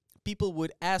streaming, people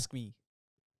would ask me,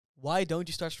 "Why don't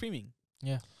you start streaming?"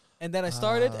 Yeah. And then I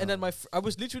started, and then Ah. I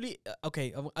was literally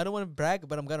okay. I don't want to brag,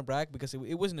 but I'm gonna brag because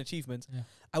it was an achievement. Yeah.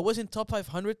 I was in top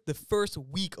 500 the first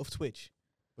week of Twitch.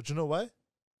 But you know why?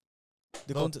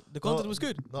 The No, content was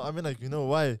good No, I mean like you know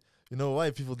why? You know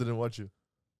why people didn't watch you?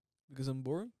 because I'm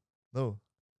boring. No,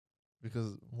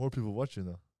 because more people watch you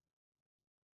now.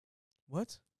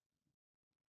 What?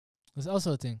 That's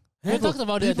also a thing. We People- talked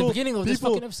about it at the people- beginning of this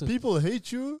fucking episode. People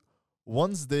hate you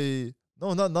once they.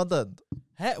 No, not that.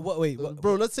 What? Wait, what,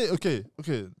 Bro, let's say okay.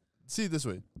 See it this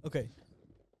way. Okay.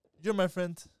 You're my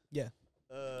friend. Yeah.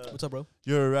 Uh, What's up, bro?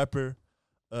 you're a rapper.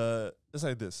 It's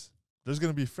like this. There's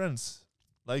gonna be friends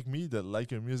like me that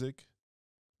like your music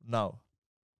now,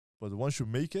 but once you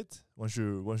make it, once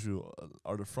you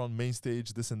are the front main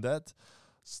stage, this and that,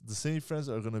 the same friends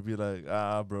are gonna be like,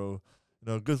 bro,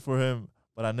 good for him,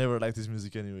 but I never liked his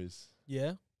music anyways.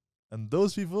 Yeah. And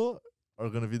those people are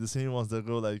gonna be the same ones that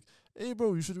go like, hey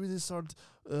bro, you should really start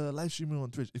live streaming on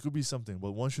Twitch. It could be something,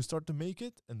 but once you start to make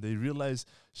it and they realize,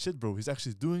 shit bro, he's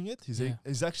actually doing it. Yeah.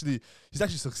 He's actually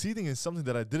succeeding in something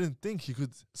that I didn't think he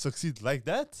could succeed like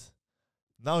that.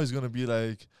 Now he's gonna be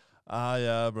like,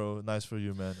 yeah bro, nice for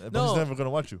you, man. But No. he's never gonna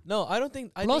watch you. No, I don't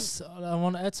think. Plus, I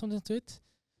want to add something to it.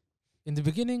 In the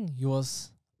beginning, he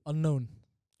was unknown.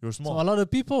 You're So small. a lot of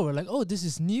people were like, "Oh, this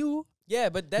is new. yeah,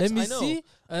 but that's Let me I know. see."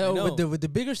 know. With the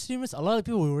bigger streamers, a lot of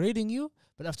people were rating you,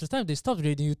 but after time they stopped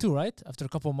rating you too, right? After a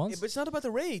couple of Yeah, months. but it's not about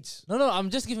the raids. No, I'm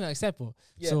just giving an example.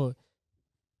 Yeah. So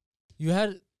you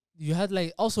had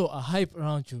like also a hype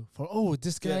around you for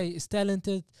this Yeah. guy is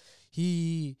talented.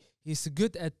 He's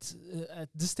good at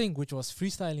this thing which was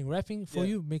freestyling, rapping for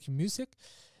Yeah. you, making music,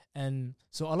 and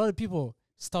so a lot of people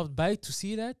stopped by to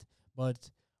see that.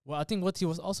 But I think what he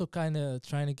was also kind of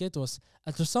trying to get was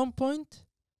at some point,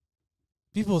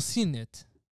 people seen it.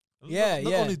 Yeah,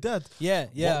 not yeah. only that. Yeah,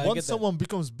 yeah. I Once get that. someone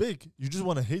becomes big, you just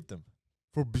want to hate them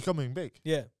for becoming big.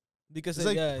 Yeah, because It's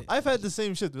like, yeah. I've had the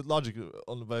same shit with Logic,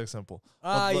 by example. You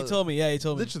but- told me. Yeah, you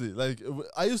told me. Literally, like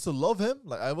I used to love him.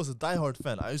 Like I was a diehard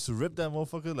fan. I used to rip that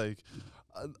motherfucker. Like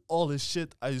all his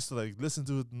shit. I used to like listen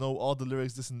to it, know all the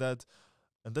lyrics, this and that.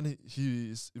 And then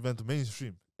he went to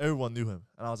mainstream. Everyone knew him,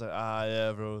 and I was like,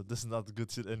 yeah, bro, this is not the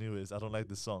good shit. Anyways, I don't like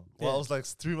this song. Well, I Yeah. was like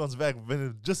 3 months back when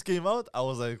it just came out. I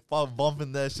was like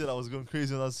bumping that shit. I was going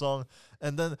crazy on that song,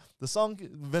 and then the song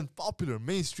went popular,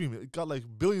 mainstream. It got like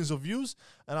billions of views,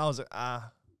 and I was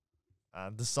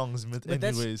like, this song is mid But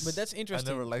anyways. that's I interesting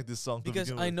never liked this song to because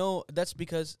begin I with. know that's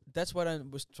what I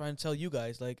was trying to tell you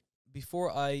guys. Like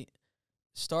before I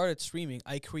started streaming,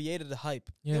 I created a hype.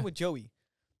 Yeah. Even with Joey,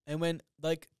 and when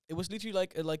like it was literally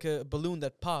like a balloon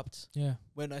that popped Yeah.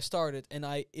 when I started. And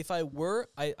I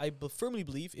firmly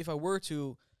believe if I were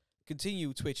to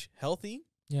continue Twitch healthy,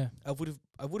 Yeah. I would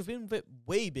have been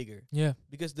way bigger, Yeah.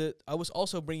 because I was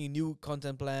also bringing new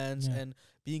content plans Yeah. and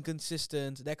being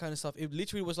consistent, that kind of stuff. It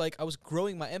literally was like I was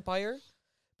growing my empire.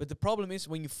 But the problem is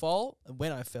when you fall, and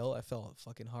when I fell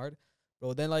fucking hard,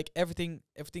 bro. Then like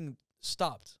everything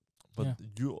stopped. But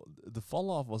Yeah. the fall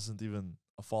off wasn't even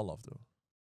a fall off though.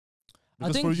 I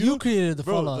Because think for you created the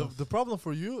bro, fall off. the problem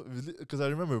for you, because I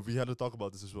remember we had to talk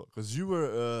about this as well. Because you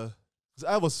were, because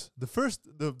I was the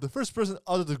first person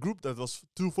out of the group that was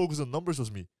too focused on numbers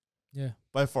was me Yeah.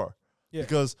 by far. Yeah.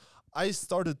 Because I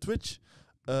started Twitch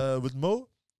with Mo,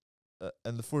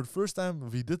 and for the first time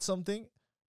we did something,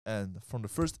 and from the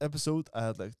first episode I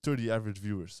had like 30 average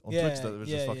viewers on Twitch, which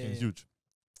is fucking huge.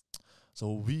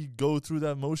 So we go through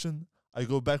that motion. I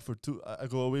go back for I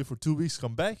go away for 2 weeks,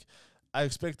 come back. I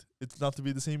expect it not to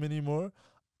be the same anymore.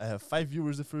 I have 5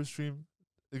 viewers the first stream.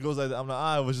 It goes like that. I'm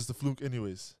like, it was just a fluke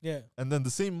anyways. Yeah. And then the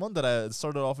same month that I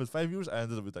started off with 5 viewers, I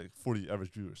ended up with like 40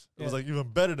 average viewers. It was Yeah. like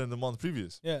even better than the month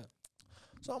previous. Yeah.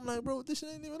 So I'm like, bro, this shit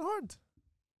ain't even hard.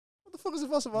 What the fuck is the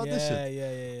fuss about yeah, this shit?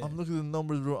 Yeah. I'm looking at the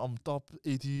numbers, bro. I'm top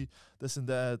 80, this and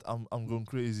that. I'm going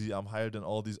crazy. I'm higher than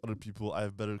all these other people. I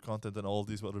have better content than all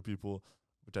these other people,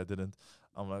 which I didn't.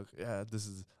 I'm like, yeah,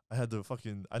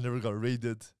 I never got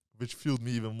raided, which fueled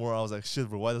me even more. I was like, shit,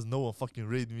 bro, why does no one fucking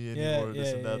raid me anymore?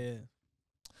 This and that. Yeah.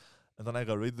 And then I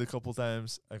got raided a couple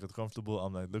times. I got comfortable.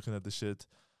 I'm like looking at the shit.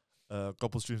 A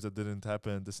couple streams that didn't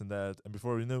happen, this and that. And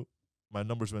before we knew, my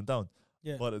numbers went down.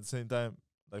 Yeah. But at the same time,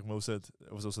 like Mo said,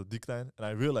 it was also a decline. And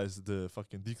I realized the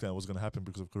fucking decline was going to happen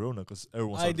because of Corona, because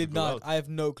everyone started I did to go not. out. I have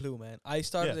no clue, man. I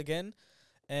started Yeah. again,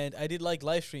 and I did like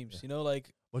live streams. Yeah. You know,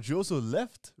 like But you also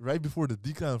left right before the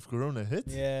decline of Corona hit.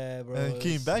 yeah, bro. And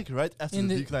came back right after In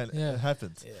the the- decline yeah.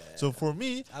 happened. Yeah. So for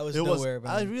me, I was it nowhere, was,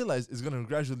 I man. realized it's going to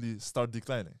gradually start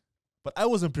declining. But I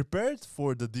wasn't prepared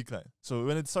for the decline. So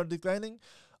when it started declining,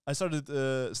 I started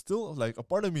still, like, a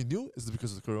part of me knew it's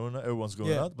because of Corona, everyone's going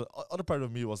Yeah. out. But other part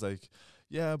of me was like,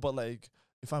 yeah, but like,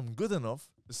 if I'm good enough,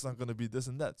 it's not going to be this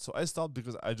and that. So I stopped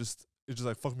because it just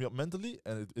like fucked me up mentally,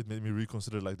 and it made me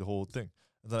reconsider like the whole thing.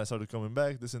 And then I started coming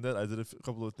back, this and that. I did a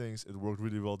couple of things. It worked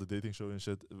really well, the dating show and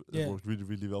shit. It worked really,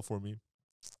 really well for me.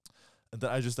 And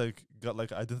then I just like got like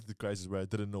an identity crisis where I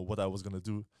didn't know what I was going to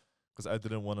do, because I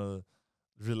didn't want to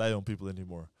rely on people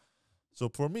anymore. So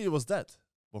for me, it was that.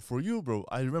 But for you, bro,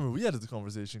 I remember we had the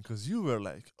conversation because you were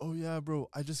like, oh yeah, bro,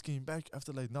 I just came back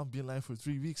after like not being live for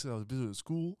 3 weeks and I was busy with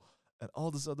school. And all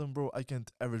of a sudden, bro, I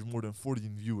can't average more than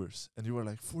 14 viewers. And you were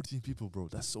like, 14 people, bro,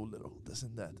 that's so little, this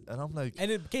and that. And I'm like, And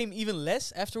it became even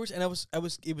less afterwards, and it was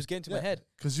getting to my Yeah. head.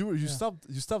 because you Yeah.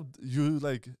 stopped, you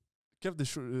like kept the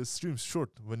streams short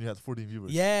when you had 14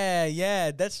 viewers. Yeah,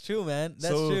 that's true, man.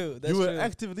 That's so true. That's you were true.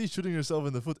 actively shooting yourself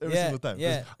in the foot every Yeah, single time. 'Cause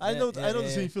yeah, I yeah, know, yeah, I know yeah,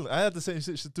 the same yeah. feeling. I had the same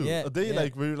shit too. Yeah, A day yeah.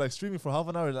 like where you're like streaming for half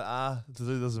an hour, you're like,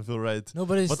 today doesn't feel right.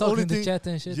 Nobody's But the talking only in the thing- chat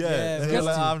and shit. Yeah, Yeah, and you're it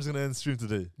like, gets to I'm just gonna end stream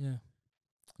today. Yeah.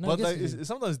 No, But it like, gets to you.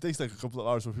 sometimes it takes like a couple of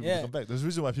hours for people Yeah. to come back. There's a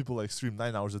reason why people like stream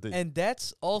 9 hours a day. And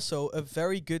that's also a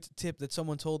very good tip that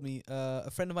someone told me. A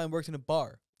friend of mine worked in a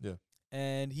bar. Yeah.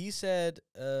 And he said,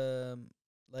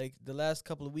 like the last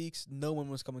couple of weeks, no one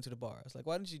was coming to the bar. I was like,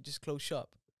 why don't you just close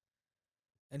shop?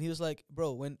 And he was like,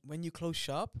 bro, when you close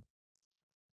shop,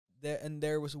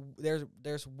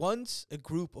 there's once a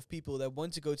group of people that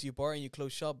want to go to your bar and you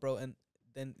close shop, bro, and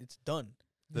then it's done.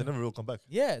 They Yeah. never will come back.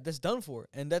 Yeah, that's done for,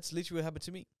 and that's literally what happened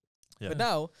to me. Yeah. But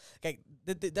now, okay,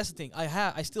 that's the thing.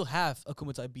 I still have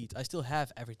Akuma Jin beat. I still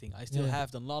have everything. I still Yeah.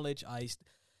 have the knowledge. I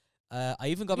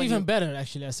even got my Even new better,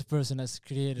 actually, as a person, as a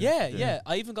creator. yeah, Yeah. yeah.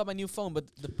 I even got my new phone.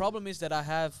 But the problem is that I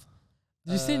have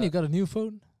Did you say you got a new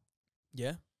phone?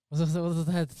 yeah What does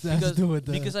that have to because do with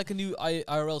the... because I can do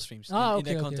IRL streams Ah, in that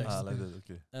okay, okay. context. Like that,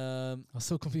 okay. I was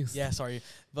so confused. Yeah, sorry,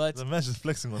 but The match is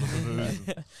flexing on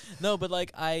it. no, but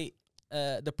like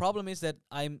the problem is that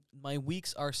my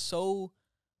weeks are so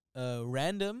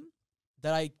random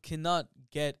that I cannot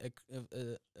get a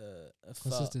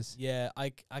Consistency. Yeah, I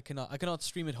cannot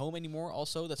stream at home anymore.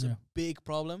 Also, that's Yeah. a big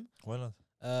problem. Why not?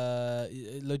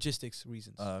 Logistics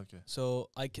reasons. Okay. So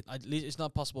it's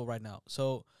not possible right now.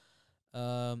 So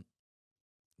I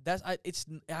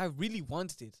really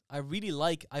wanted it. I really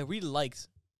liked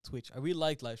Twitch. I really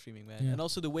liked live streaming, man. Yeah. And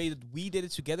also the way that we did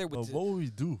it together with What will we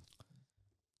do?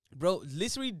 bro,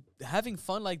 literally having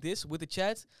fun like this with the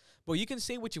chat. Bro, you can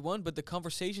say what you want, but the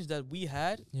conversations that we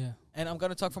had, Yeah. and I'm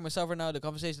gonna talk for myself right now, the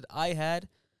conversations that I had,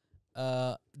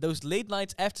 those late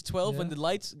nights after 12 when Yeah. the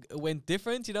lights went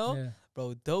different, you know? Yeah.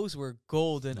 Bro, those were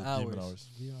golden The hours. demon hours.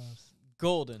 To be honest.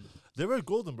 Golden. They were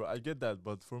golden, bro. I get that,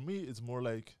 but for me, it's more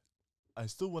like I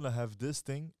still want to have this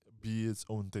thing be its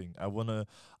own thing.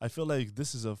 I feel like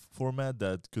this is a format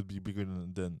that could be bigger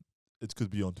than it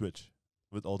could be on Twitch.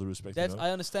 With all the respect, That's you know?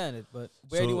 I understand it, but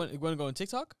where do you So- want? You want to go on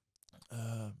TikTok?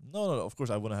 No. Of course,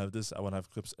 I want to have this. I want to have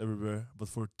clips everywhere. But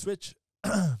for Twitch,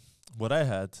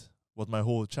 what my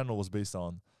whole channel was based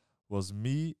on, was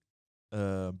me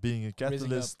being a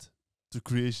catalyst to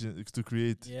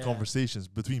create Yeah. conversations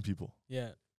between people.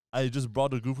 Yeah. I just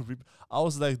brought a group of people. I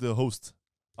was like the host.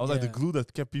 I was like the Yeah. glue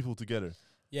that kept people together.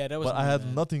 Yeah, that was. But I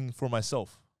had nothing for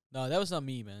myself. No, that was not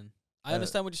me, man. I Uh,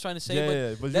 understand what you're trying to say,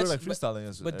 Yeah, but you're that's- like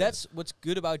freestyling. but that's what's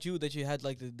good about you, that you had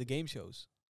like the game shows.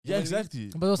 yeah, what I mean? exactly.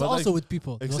 But it was also like, with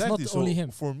people. exactly. It was not so only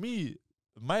him. For me,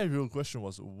 my real question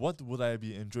was, what would I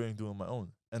be enjoying doing on my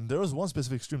own? And there was one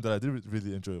specific stream that I did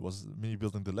really enjoy. Was me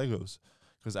building the Legos,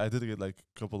 because I did get like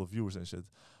a couple of viewers and shit.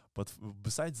 But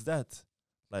besides that,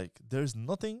 like, there's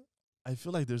nothing. I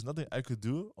feel like there's nothing I could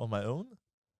do on my own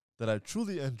that I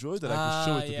truly enjoy that I could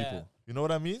show it to yeah. people. You know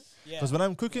what I mean? Yeah. Because when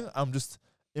I'm cooking, I'm just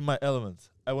in my element.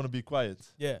 I want to be quiet.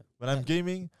 Yeah. When I'm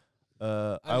gaming,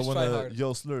 I just want try to hard.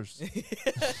 yell slurs.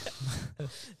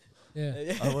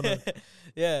 Yeah. I wanna-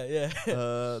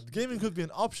 yeah. Gaming could be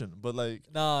an option, but like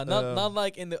No, not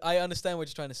like in the. I understand what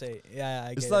you're trying to say. Yeah,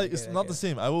 I it's get like it, I it's get it, not I the get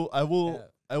same. Yeah.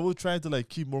 I will try to like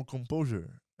keep more composure,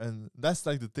 and that's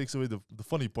like that takes away the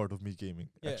funny part of me gaming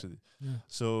Yeah. actually. Yeah.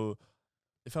 So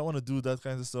if I want to do that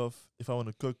kind of stuff, if I want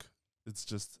to cook, it's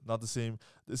just not the same.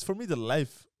 It's for me the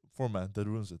live format that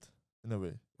ruins it in a way,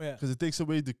 it. Yeah. because it takes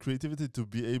away the creativity to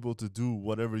be able to do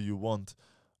whatever you want.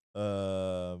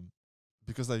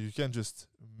 Because like you can't just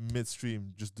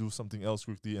midstream just do something else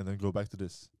quickly and then go back to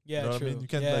this. Yeah, You know what true. I mean? You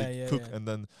can't Yeah, like yeah, cook yeah. and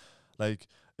then like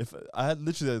if I had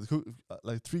literally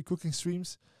like 3 cooking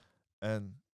streams,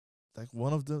 and like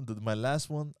one of them, my last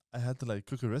one, I had to like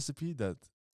cook a recipe that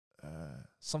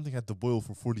something had to boil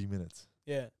for 40 minutes.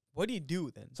 Yeah. What do you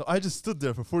do then? So I just stood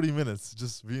there for 40 minutes,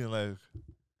 just being like,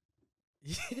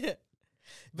 Yeah.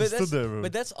 just stood there, bro.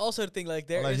 But that's also the thing. Like I'm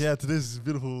there like, is yeah, today's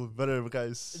beautiful, better,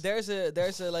 guys. there's a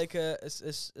like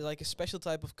a special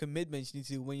type of commitment you need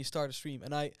to do when you start a stream.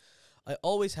 And I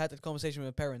always had that conversation with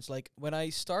my parents. Like when I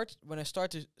start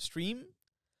to stream,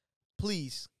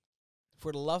 please,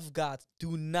 for the love of God,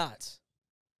 do not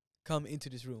come into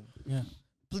this room. Yeah.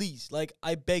 Please, like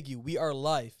I beg you, we are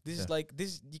live. This is Yeah. like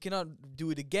this. You cannot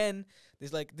do it again.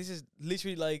 This is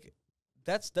literally like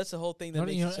that's the whole thing that Not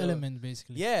in makes your it so element,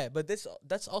 basically. yeah, but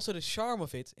that's also the charm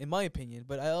of it, in my opinion.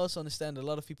 But I also understand a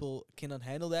lot of people cannot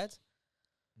handle that.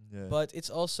 Yeah. But it's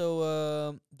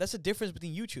also that's the difference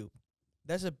between YouTube.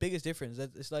 That's the biggest difference.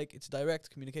 That it's like it's direct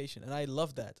communication, and I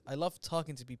love that. I love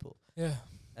talking to people. Yeah.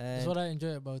 And That's what I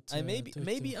enjoy about. I maybe Twitch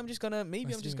maybe too. I'm just gonna maybe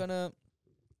My I'm just streaming.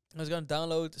 gonna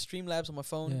download Streamlabs on my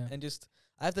phone Yeah. and just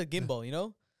I have the gimbal, you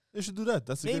know. You should do that.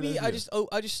 That's a good Maybe idea.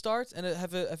 I just start and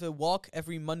have a walk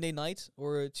every Monday night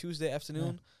or a Tuesday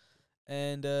afternoon,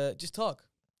 and just talk.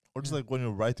 Or just Yeah. like when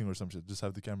you're writing or some shit, just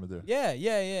have the camera there.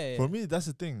 Yeah. For me, that's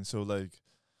the thing. So like,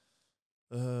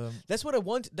 That's what I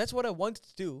want. That's what I wanted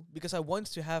to do because I want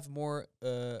to have more.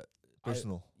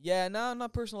 personal.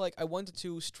 Not personal. Like I wanted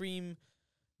to stream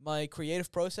my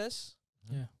creative process.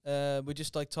 Yeah. With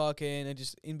just like talking and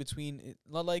just in between.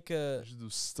 Not like You should do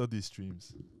study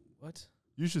streams. what?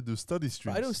 You should do study But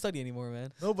streams. I don't study anymore,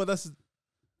 man. No, but that's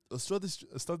a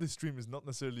study stream is not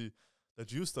necessarily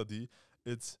that you study.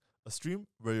 It's a stream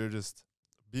where you're just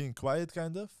being quiet,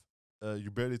 kind of.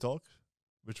 You barely talk,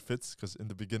 which fits because in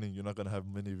the beginning you're not gonna have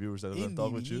many viewers that are gonna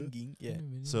talk with you. Yeah.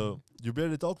 So you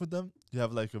barely talk with them. You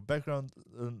have like a background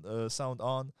sound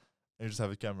on, and you just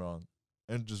have a camera on,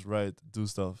 and just write, do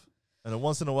stuff. And then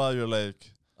once in a while you're like,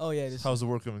 Oh yeah. This "How's the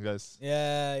work coming, guys?"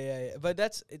 yeah. But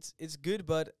that's it's good,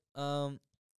 but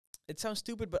it sounds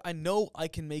stupid, but I know I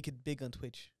can make it big on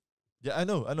Twitch. Yeah, I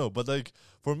know. But like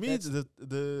for me, That's-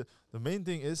 the main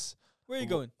thing is Where are you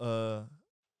going?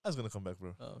 I was gonna come back,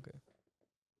 bro. Oh, okay.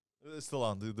 It's still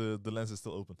on. The lens is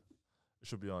still open. It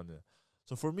should be on, yeah.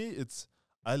 So for me,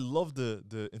 I love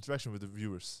the interaction with the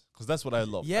viewers because that's what I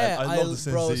love. Yeah, I love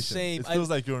the bro, sensation. same. It I- feels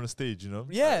like you're on a stage, you know.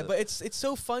 Yeah, but it's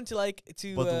so fun to like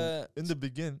to but in the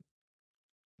beginning,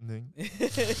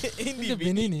 in the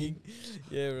beginning.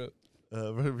 Yeah,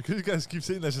 bro. because you guys keep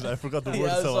saying that shit, I forgot the word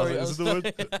Yeah, I'm itself. I was sorry. like, I'm is it the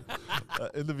word?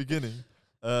 sorry. In the beginning,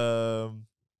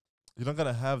 you're not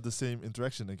gonna have the same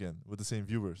interaction again with the same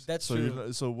viewers. That's so true. You're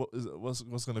not, so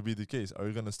what's gonna be the case? Are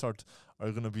you gonna start? Are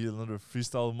you gonna be another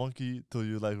freestyle monkey till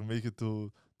you like make it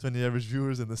to 20 average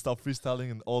viewers and then stop freestyling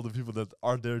and all the people that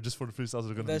are there just for the freestyles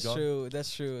are gonna That's be gone? true.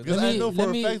 That's true. Because Let I me- know for let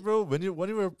a me- fact, bro, when you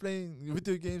were playing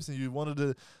video games and you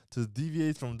wanted to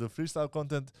deviate from the freestyle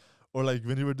content, or like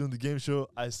when you were doing the game show,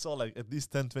 I saw like at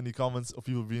least 10, 20 comments of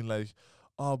people being like,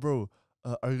 "Oh, bro,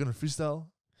 are you gonna freestyle?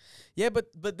 Yeah,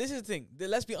 but this is the thing.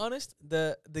 Let's be honest.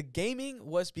 The gaming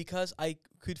was because I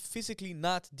could physically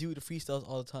not do the freestyles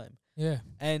all the time. Yeah.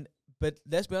 But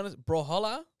let's be honest,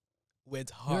 Brawlhalla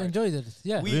went You hard. enjoyed it.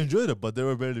 Yeah. We- We enjoyed it, but there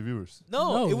were barely viewers.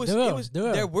 No, it was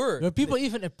there were. There were people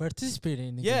even participating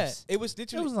in the Yeah, games. it was There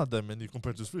literally was not that many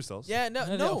compared to freestyles. yeah,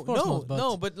 Of course not,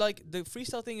 but- but like the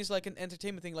freestyle thing is like an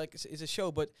entertainment thing, like it's a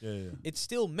show, but Yeah. it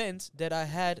still meant that I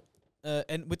had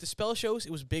and with the spell shows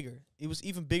it was bigger. It was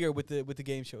even bigger with the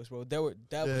game shows, bro. That was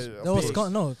Yeah, That was big.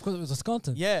 because it was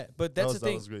content. Yeah, but that's the that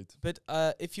thing. was great. But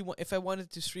if I wanted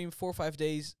to stream 4 or 5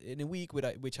 days in a week,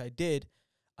 which I did,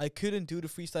 I couldn't do the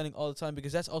freestyling all the time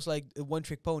because that's also like a one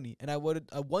trick pony, and I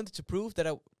wanted to prove that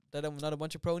I'm not a one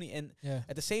trick pony, and Yeah.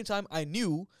 at the same time I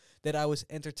knew that I was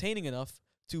entertaining enough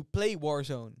to play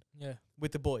Warzone Yeah.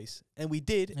 with the boys, and we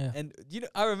did. Yeah. And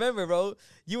I remember, bro,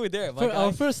 you were there. My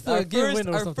Our guy. first Our game win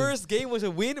or our something. first game was a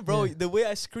win, bro. Yeah. The way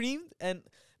I screamed, and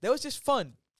that was just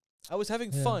fun. I was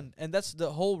having Yeah. fun, and that's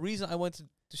the whole reason I wanted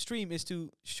to stream is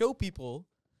to show people.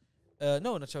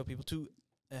 No, not show people to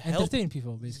help. Entertain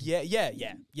people, basically.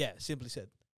 Yeah. Simply said,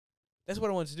 that's what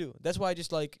I wanted to do. That's why I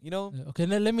just like Okay,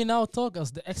 let me now talk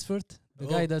as the expert, the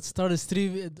guy Oh. that started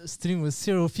stream with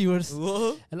 0 viewers,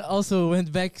 Whoa. and also went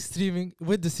back streaming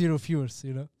with the 0 viewers.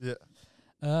 Yeah.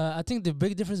 I think the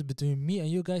big difference between me and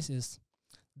you guys is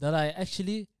that I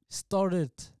actually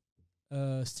started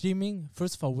streaming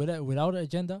first of all without an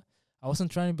agenda. I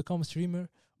wasn't trying to become a streamer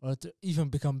or to even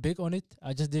become big on it.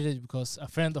 I just did it because a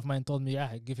friend of mine told me,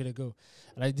 yeah, give it a go,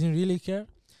 and I didn't really care.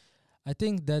 I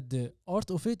think that the art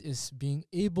of it is being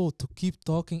able to keep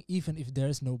talking even if there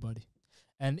is nobody.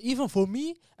 And even for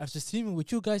me, after streaming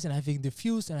with you guys and having the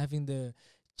views and having the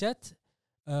chat,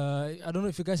 I don't know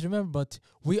if you guys remember, but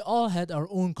we all had our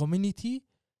own community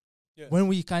Yeah. when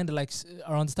we kind of like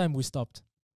around the time we stopped.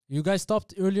 You guys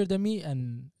stopped earlier than me,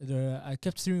 and I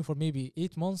kept streaming for maybe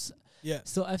 8 months Yeah.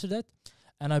 still after that.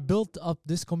 And I built up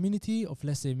this community of,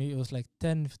 let's say, maybe it was like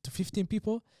 10 to 15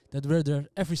 people that were there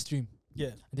every stream.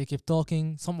 Yeah. And they kept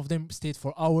talking. Some of them stayed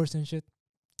for hours and shit.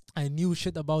 I knew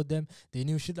shit about them. They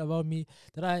knew shit about me.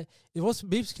 It was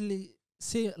basically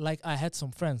say like I had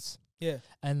some friends. Yeah.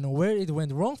 And where it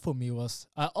went wrong for me was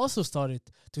I also started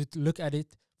to look at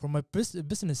it from a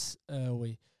business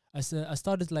way. I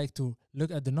started like to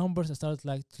look at the numbers. I started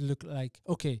like to look like,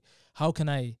 okay, how can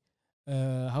I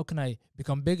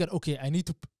become bigger? Okay, I need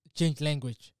to change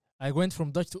language. I went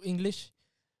from Dutch to English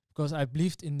because I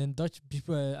believed in the Dutch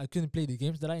people. I couldn't play the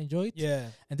games that I enjoyed. Yeah.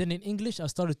 And then in English, I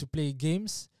started to play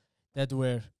games that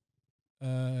were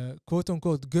quote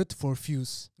unquote good for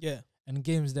views, Yeah. and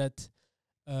games that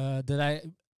I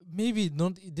maybe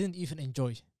didn't even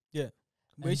enjoy.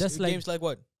 And Which that's like games like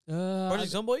what?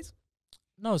 Project Zomboid?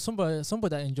 no,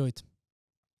 somebody I enjoyed.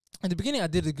 In the beginning, I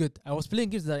did it good. I was playing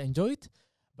games that I enjoyed,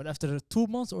 but after 2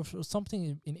 months or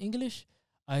something in English,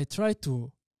 I tried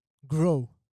to grow,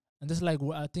 and that's like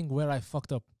I think where I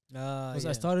fucked up. Because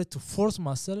I started to force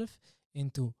myself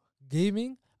into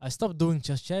gaming. I stopped doing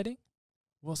just chatting.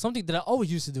 Well, something that I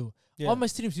always used to do. All my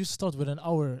streams used to start with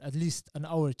at least an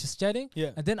hour just chatting,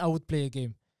 Yeah. and then I would play a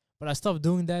game. But I stopped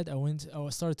doing that. I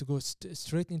started to go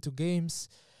straight into games,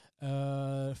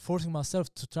 forcing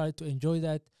myself to try to enjoy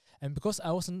that. And because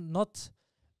I was not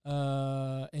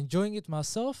enjoying it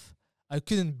myself, I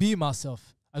couldn't be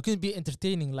myself. I couldn't be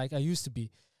entertaining like I used to be.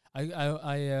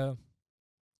 I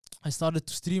started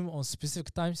to stream on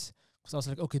specific times because I was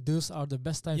like, okay, those are the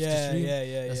best times to stream.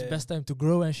 That's the best time to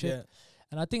grow and shit. Yeah.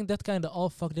 And I think that kind of all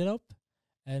fucked it up.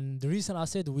 And the reason I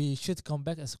said we should come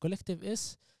back as a collective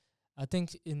is, I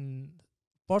think in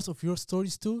parts of your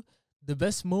stories too, the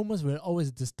best moments were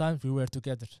always the times we were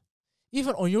together.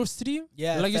 Even on your stream,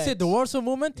 like you said, the Warzone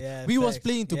moment, we was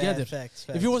playing together.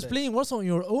 If you was playing Warzone on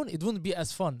your own, it wouldn't be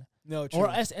as fun no, true. or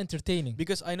as entertaining.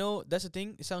 Because I know that's the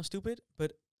thing. It sounds stupid,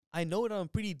 but I know that I'm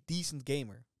a pretty decent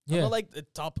gamer. I'm Yeah. not like the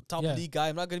top Yeah. league guy.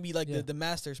 I'm not gonna be like Yeah. the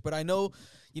masters, but I know,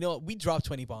 we dropped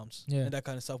 20 bombs Yeah. and that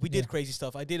kind of stuff. We Yeah. did crazy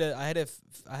stuff. I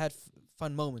had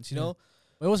fun moments, you Yeah. know.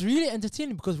 But it was really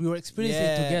entertaining because we were experiencing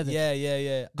it together.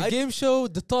 Yeah. The game show,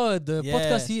 the Yeah.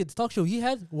 podcast, the talk show he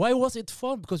had. Why was it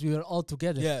fun? Because we were all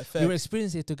together. Yeah, We were facts.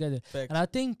 experiencing it together. Facts. And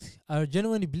I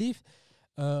genuinely believe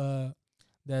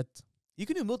that You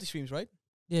can do multi streams, right?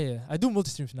 yeah, I do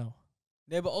multi-streams now.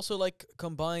 Yeah, but also like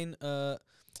combine.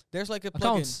 There's like a plugin.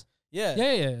 Accounts. Yeah.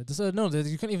 Yeah.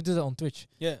 You can even do that on Twitch.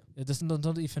 Yeah. That's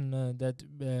not even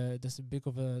that's a big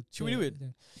of a. Should we do it?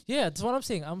 thing. Yeah, that's what I'm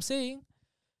saying. I'm saying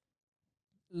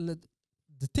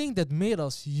the thing that made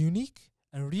us unique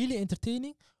and really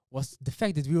entertaining was the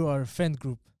fact that we were a friend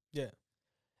group. Yeah.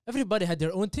 everybody had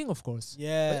their own thing, of course.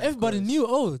 Yeah. But of everybody course. knew,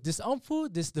 oh, this Ampu,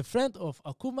 this the friend of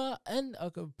Akuma and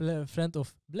friend of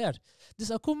Blair. This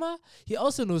Akuma, he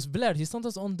also knows Blair. He's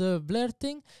sometimes on the Blair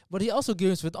thing, but he also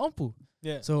games with Ampu.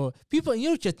 Yeah. So people in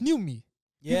your chat knew me.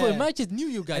 People in my chat knew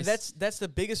you guys. And that's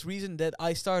the biggest reason that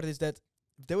I started is that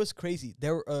there was crazy.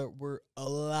 There were a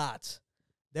lot.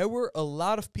 There were a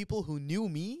lot of people who knew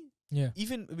me yeah.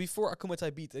 even before Akuma Tai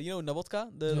beat. You know Navodka,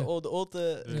 the Yeah. old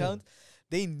account.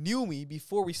 They knew me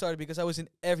before we started because I was in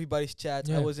everybody's chat.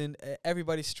 I Yeah. was in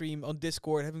everybody's stream on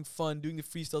Discord, having fun, doing the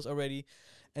freestyles already.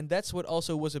 And that's what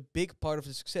also was a big part of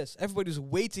the success. Everybody was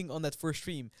waiting on that first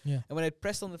stream. Yeah. And when I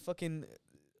pressed on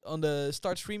the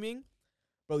start streaming,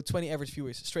 bro, 20 average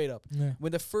viewers, straight up. Yeah.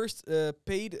 When the first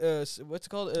paid, what's it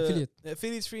called?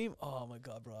 Affiliate stream. Oh my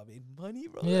god, bro, I made money,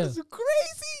 bro. Yeah. That's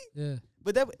crazy. Yeah.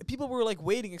 But that people were like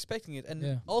waiting, expecting it. And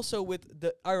Yeah. also with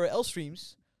the IRL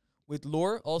streams, with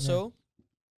Lore also,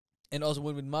 and also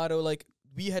with Mado, like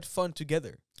we had fun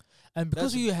together. And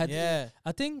because That's- you had, yeah,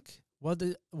 I think what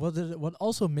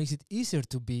also makes it easier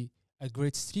to be a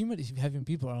great streamer is having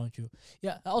people around you.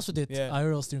 Yeah, I also did Yeah.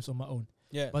 IRL streams on my own,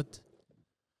 yeah. but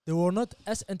they were not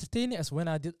as entertaining as when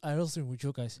I did IRL stream with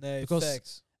you guys. Nah, because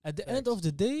facts. at the Facts. end of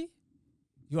the day,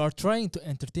 you are trying to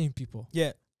entertain people.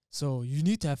 Yeah, So you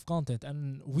need to have content,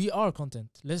 and we are content.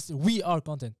 We are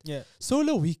content. yeah,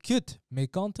 Solo, we could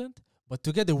make content, but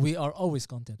together we are always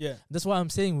content. yeah. That's why I'm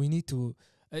saying we need to.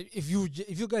 If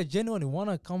you guys genuinely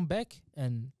wanna come back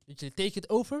and actually take it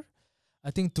over,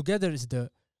 I think together is the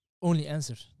only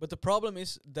answer. But the problem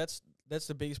is that's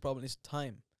the biggest problem is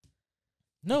time.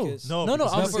 No, Because- no.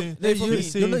 because I'm he's for- saying- they- for he's me-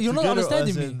 saying you're not together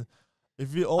understanding as me. in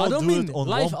If we all don't do it mean on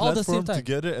live one all the same platform time.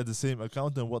 together at the same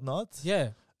account and whatnot,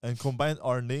 Yeah, and combine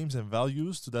our names and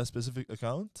values to that specific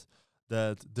account,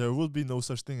 that there will be no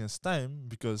such thing as time,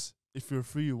 because if you're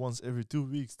free once every 2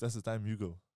 weeks, that's the time you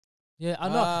go. yeah.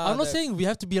 I'm Ah, not that- saying we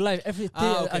have to be alive every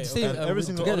day okay, at the same And every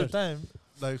single together. other time,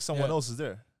 like someone Yeah. else is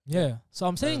there. Yeah. So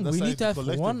I'm saying And that's we like need to the have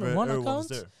collective one where everyone is account,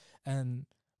 there. and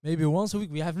maybe once a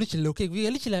week we have literally we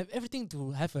literally have everything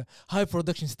to have a high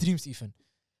production streams even.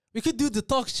 We could do the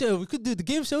talk show, we could do the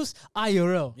game shows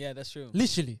IRL. Yeah, that's true.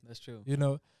 Literally. That's true. You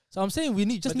know. So I'm saying we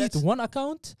need But need that's- one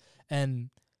account,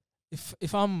 and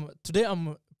if I'm today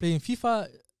I'm playing FIFA,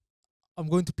 I'm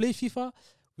going to play FIFA.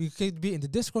 We could be in the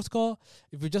Discord call.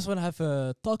 If we just want to have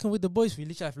talking with the boys, we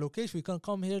literally have location. We can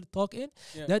come here talk in.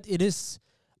 Yeah. That it is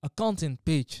a content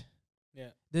page.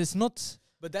 Yeah. There's not.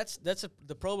 But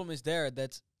the problem is there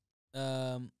that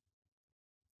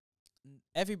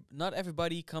not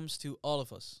everybody comes to all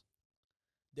of us.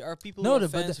 There are people who are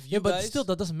fans of you but guys. still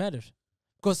that doesn't matter,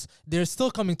 because they're still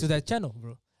coming to that channel,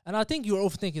 bro. And I think you're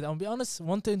overthinking it. I'll be honest.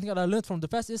 One thing that I learned from the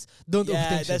past is don't yeah,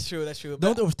 overthink that's shit. true. That's true.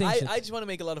 Don't But overthink shit. I just want to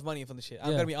make a lot of money from the shit.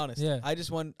 I'm Yeah, gonna be honest. yeah.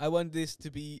 I want this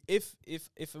to be if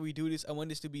we do this, I want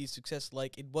this to be a success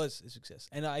like it was a success,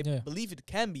 and I Yeah. believe it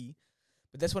can be.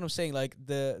 But that's what I'm saying. Like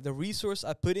the resource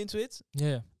I put into it,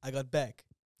 Yeah, I got back.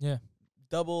 yeah,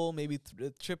 Double, maybe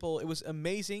triple. It was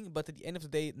amazing. But at the end of the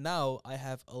day, now I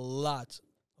have a lot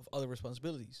of other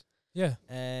responsibilities. yeah.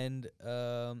 And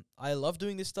I love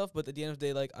doing this stuff, but at the end of the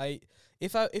day, like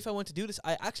if I want to do this,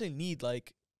 I actually need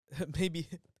like maybe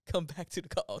come back to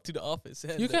the office.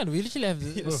 And You can. We literally have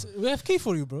Yes. we have key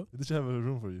for you, bro. They should have a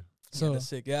room for you. So yeah, that's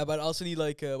sick. Yeah, but I also need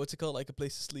like what's it called, like a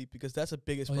place to sleep, because that's the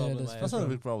biggest Oh, yeah, problem. that's- I That's have. not a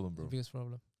bro. big problem, bro. the biggest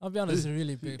problem. I'll be honest, it's a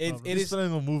really big It- problem. it He's is-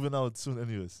 planning on moving out soon,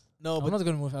 anyways. No, I'm but not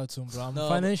gonna move out soon, bro. I'm No, but-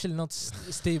 financially not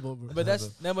stable, bro. but that's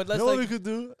no, but You let's know what we like could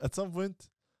do at some point?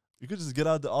 We could just get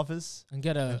out the office and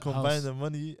get a and combine house. the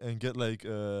money and get like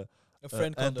a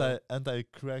friend condo. anti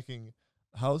cracking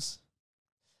house.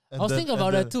 I was thinking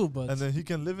about that too, but And then he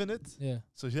can live in it. yeah,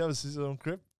 So he has his own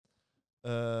crib.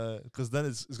 Because then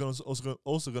it's gonna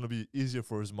also gonna be easier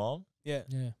for his mom. Yeah,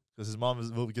 yeah, Because his mom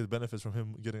will get benefits from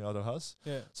him getting out of the house.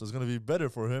 yeah. So it's gonna be better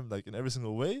for him, like in every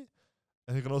single way.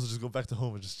 And he can also just go back to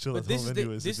home and just chill But at this home is the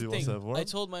anyways this if he is the wants to have thing. work. I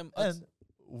told my And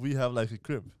we have like a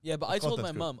crib. yeah, but a I told my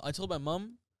content mom. I told my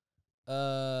mom.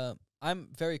 I'm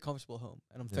very comfortable home,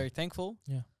 and I'm Yeah. very thankful.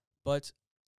 Yeah. But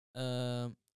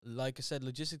like I said,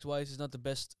 logistics wise, it's not the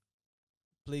best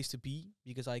place to be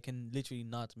because I can literally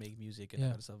not make music and that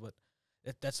Yeah. kind of stuff. But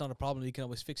that's not a problem. You can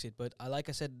always fix it. But like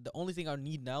I said, the only thing I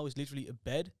need now is literally a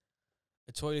bed,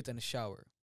 a toilet, and a shower.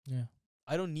 yeah,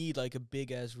 I don't need like a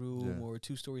big ass room Yeah. or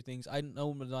 2-story things. I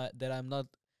know that I'm not,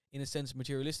 in a sense,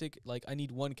 materialistic. Like I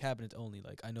need one cabinet only.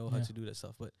 Like I know how Yeah. to do that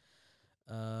stuff. But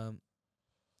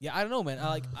yeah, I don't know, man.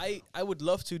 I would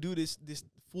love to do this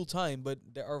full time, but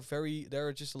there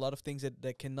are just a lot of things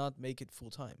that cannot make it full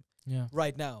time yeah,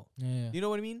 right now. yeah. You know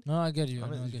what I mean? No, I get you. I I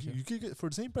mean, get you. you can get for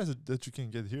the same price that you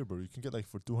can get here, bro. You can get like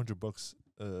for $200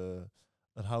 a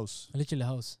A house. Literally a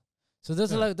house. So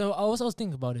that's Yeah. like I was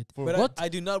thinking about it. For But what? I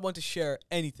do not want to share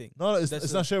anything. No, it's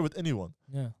That's not shared with anyone.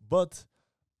 Yeah. But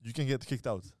you can get kicked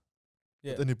out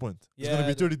Yeah. at any point. It's Yeah, gonna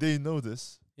be the- 30-day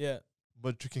notice, Yeah.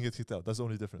 but you can get kicked out. That's the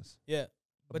only difference. Yeah.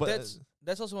 But But,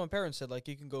 that's also what my parents said. Like,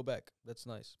 you can go back. That's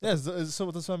nice. Yeah,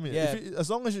 so that's what I mean. Yeah. As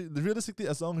long as realistically,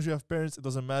 as long as you have parents, it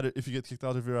doesn't matter if you get kicked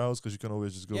out of your house because you can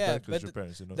always just go Yeah, back because but your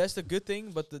parents, you know. That's the good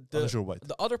thing. But the Unless you're white.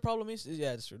 the other problem is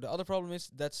yeah, that's true. The other problem is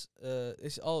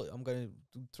it's all I'm gonna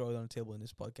throw it on the table in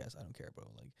this podcast. I don't care, bro.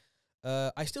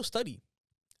 Like, I still study,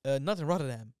 not in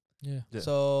Rotterdam. Yeah. Yeah.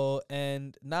 So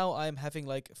and now I'm having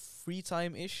like free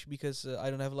time ish because I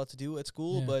don't have a lot to do at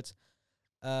school. Yeah. But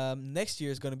next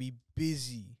year is gonna be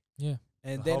busy. Yeah.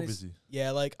 And How then it's, busy?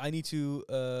 yeah, like I need to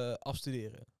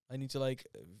afstuderen. I need to like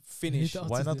finish. to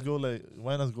Why not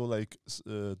afstuderen. go like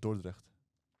Dordrecht?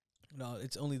 No,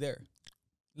 it's only there.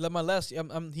 Like my last,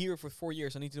 I'm here for 4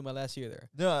 years. I need to do my last year there.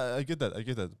 Yeah, I get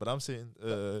that. But I'm saying,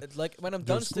 It's like when I'm your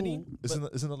done school studying.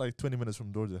 but isn't it like 20 minutes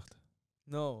from Dordrecht?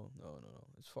 no,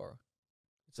 it's far.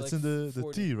 It's like in the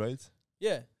 40. T, right?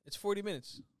 Yeah, it's 40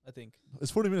 minutes, I think.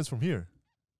 It's 40 minutes from here.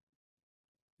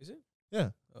 Is it?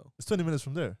 Yeah. Oh. It's 20 minutes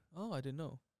from there. Oh, I didn't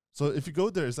know. So if you go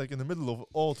there, it's like in the middle of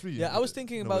all three. Yeah, I was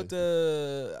thinking in a way.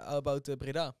 about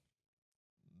Breda.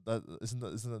 That isn't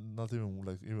that not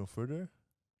even further?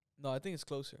 No, I think it's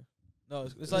closer. No,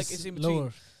 it's like it's in between.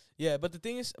 lower. Yeah, but the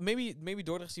thing is, maybe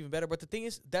Dordrecht is even better. But the thing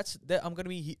is, that I'm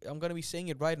gonna be saying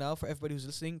it right now for everybody who's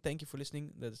listening. Thank you for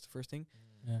listening. That's the first thing.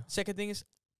 Yeah. Second thing is,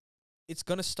 it's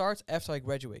gonna start after I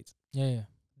graduate. Yeah. Yeah.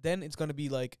 Then it's gonna be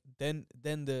like then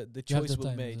the You have choice the will be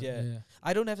time, made. is it? Yeah.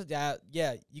 I don't have to.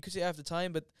 Yeah. You could say I have the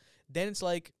time, but then it's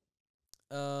like,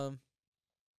 how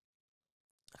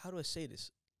do I say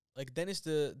this? Like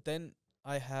then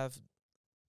I have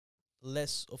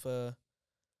less of a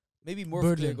maybe more of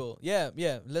a clear Burden. goal.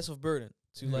 Yeah, less of burden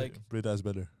to Yeah. like. Breda is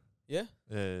better. Yeah.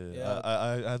 Yeah. Yeah.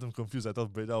 I had them confused. I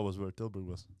thought Breda was where Tilburg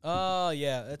was.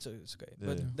 Yeah, it's okay. Yeah,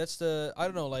 But yeah. that's I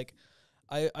don't know, like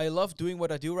I love doing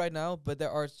what I do right now, but there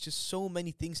are just so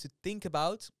many things to think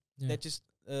about Yeah. that just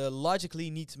logically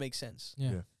need to make sense.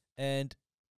 Yeah. Yeah. And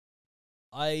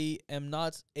I am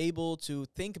not able to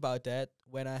think about that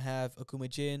when I have Akuma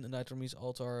Jin, an Nitromies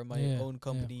Altar, my Yeah, own yeah.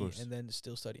 company, course. and then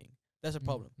still studying. That's a Mm.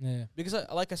 problem. Yeah. Because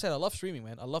like I said, I love streaming,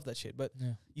 man. I love that shit. But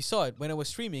Yeah. you saw it when I was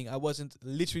streaming. I was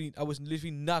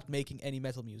literally not making any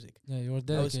metal music. Yeah. You were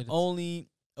I was dedicated.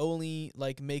 only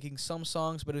like making some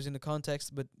songs, but it was in the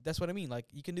context. But that's what I mean. Like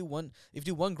you can do if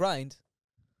you do one grind,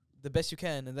 the best you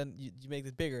can, and then you make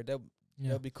it bigger. That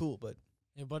Yeah. would be cool. But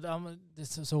Yeah, but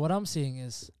so what I'm saying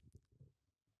is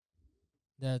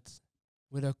that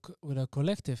with a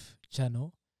collective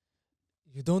channel,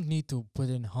 you don't need to put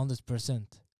in 100%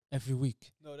 every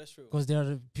week no, that's true. because there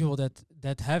are people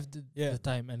that have Yeah. the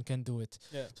time and can do it.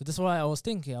 Yeah, So that's why I was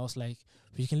thinking. I was like,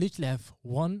 we can literally have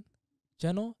one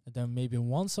channel, and then maybe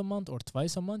once a month or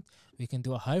twice a month, we can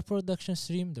do a high production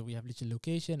stream that we have literally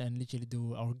location and literally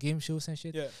do our game shows and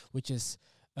shit, yeah, which is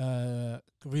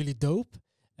really dope.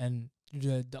 And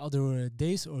the other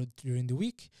days or during the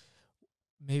week,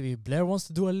 maybe Blair wants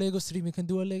to do a Lego stream, he can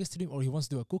do a Lego stream, or he wants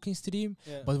to do a cooking stream.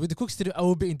 yeah. But with the cooking stream, I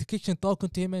will be in the kitchen talking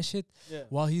to him and shit yeah.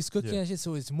 while he's cooking Yeah. and shit,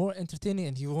 so it's more entertaining,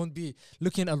 and he won't be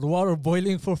looking at water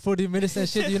boiling for 40 minutes and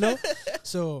shit, you know?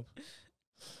 So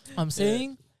I'm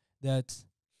saying that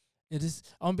it is,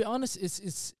 I'll be honest,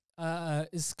 it's kind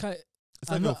It's I'm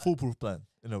like a not- foolproof plan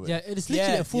in a way. yeah, it is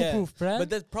literally Yeah, a foolproof plan, But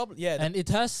that problem, yeah, and it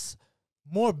has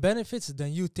more benefits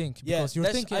than you think, yeah, because you're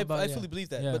that's- thinking I about fully believe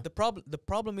that. Yeah. But the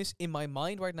problem is in my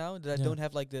mind right now that I Yeah. don't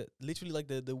have like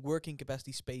the working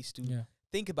capacity space to yeah,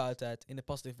 think about that in a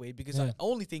positive way, because Yeah. I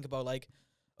only think about like,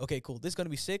 okay, cool, this is gonna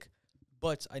be sick,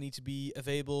 but I need to be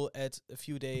available at a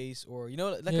few days, or you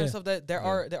know that kind Yeah. of stuff. That there Yeah.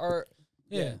 are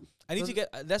yeah. yeah, I need to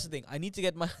But- get. That's the thing. I need to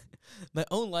get my my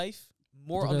own life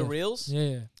more on the Together. rails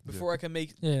yeah, before I can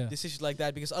make yeah, decisions like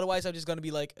that. Because otherwise, I'm just gonna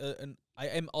be like I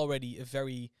am already a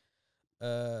very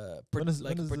When is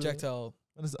the- projectile.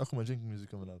 When is the Akuma Jin music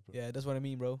coming out, bro? Yeah, that's what I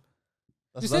mean, bro.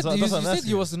 You said what I'm you said asking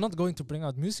he was not going to bring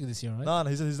out music this year, right? No,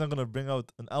 he said he's not gonna bring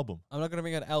out an album. I'm not gonna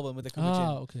bring out an album with Akuma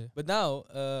Jin. Okay. But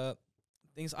now,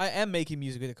 things I am making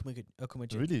music with Akuma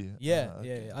Jin. Really? Yeah, Ah,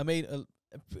 yeah, okay. yeah. I made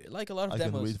like a lot of I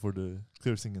can demos. wait for the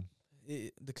clear singing.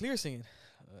 The clear singing.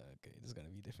 Okay, this is gonna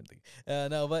be a different thing.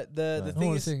 No, but the Nah. No thing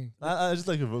one is, singing. I just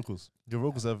like your vocals. Your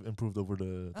vocals have improved over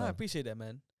the I time. appreciate that,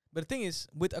 man. But the thing is,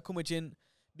 with Akuma Jin,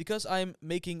 because I'm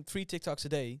making 3 TikToks a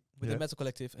day with the Yeah. Metal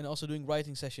Collective and also doing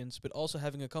writing sessions, but also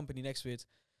having a company next to it,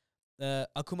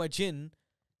 Akuma Jin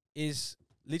is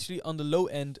literally on the low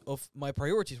end of my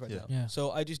priorities right Yeah. now. Yeah.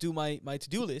 So I just do my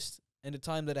to-do list, and the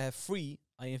time that I have free,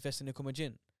 I invest in Akuma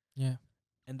Jin. Yeah.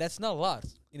 and that's not a lot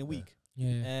in a Yeah. week. Yeah.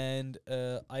 And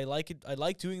I like it. I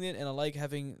like doing it, and I like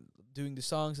doing the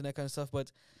songs and that kind of stuff.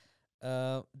 But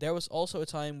there was also a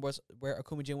time where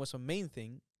Akuma Jin was my main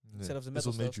thing instead of the That's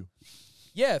metal what made stuff. you.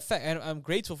 Yeah, fact, and I'm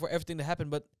grateful for everything that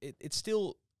happened. But it's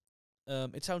still,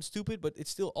 it sounds stupid, but it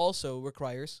still also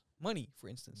requires money. For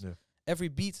instance, Yeah. every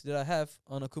beat that I have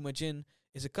on Akuma Jin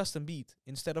is a custom beat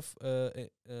instead of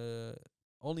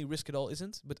only Risk It All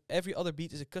isn't, but every other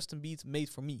beat is a custom beat made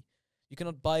for me. You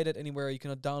cannot buy that anywhere. You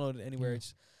cannot download it anywhere. Yeah.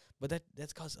 It's, but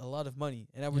that costs a lot of money,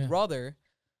 and I would Yeah. rather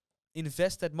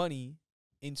invest that money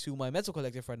into my metal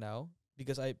collective right now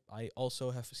because I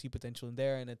also have see potential in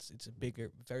there, and it's a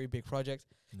very big project.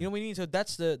 You know what I mean? So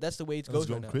that's the way it It's goes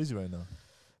right going now, crazy right now.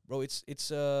 bro. It's It's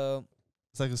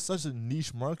like it's such a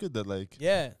niche market that like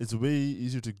yeah. it's way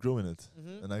easier to grow in it,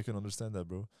 Mhm. and I can understand that,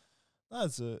 bro.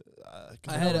 That's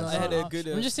I had a good.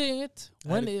 I'm just saying it.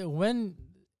 I had When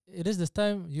it is this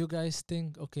time, you guys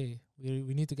think, okay,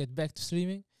 we need to get back to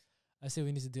streaming. I say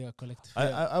we need to do a collective.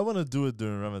 I want to do it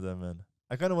during Ramadan, man.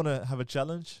 I kind of want to have a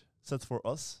challenge set for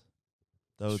us.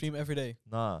 That would, stream every day.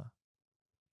 nah,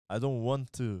 I don't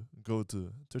want to go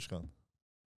to TwitchCon.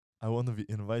 I want to be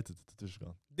invited to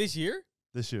TwitchCon This year?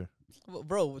 this year.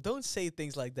 Bro, don't say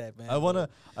things like that, man. I wanna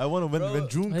when Bro.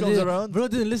 June I comes did- around. Bro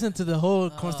didn't listen to the whole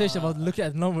conversation about Ah. looking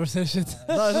at numbers and shit.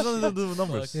 No, it has nothing to do with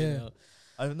numbers. Fucking Yeah. hell.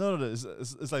 I know that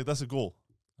it's like that's a goal.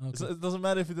 Okay. It doesn't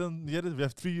matter if you don't get it. We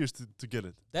have 3 years to get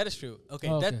it. That is true. Okay,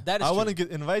 Oh, okay. that is I true. want to get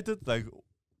invited. Like,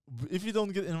 if you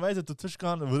don't get invited to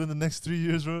TwitchCon within the next 3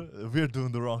 years, bro, we're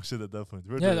doing the wrong shit at that point.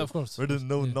 Yeah, of course. We're the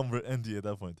no Yeah. number ND at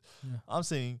that point. Yeah. I'm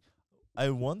saying, I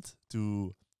want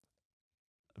to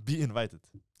be invited.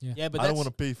 Yeah, but I don't that's want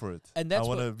to pay for it. and I that's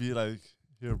want what. to be like,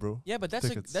 here, bro. Yeah, but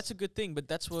tickets. that's a good thing. But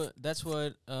that's what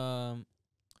I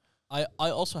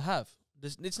also have.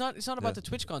 It's not about Yeah. the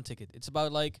TwitchCon ticket. It's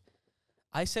about like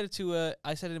I said it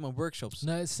in my workshops.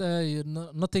 No, it's you're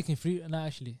not taking free. No,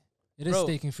 actually, it is Bro.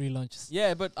 taking free lunches.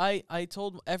 Yeah, but I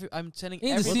told I'm telling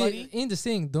In the everybody. in the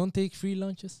saying, don't take free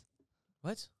lunches.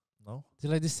 What? No, It's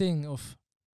like the saying of,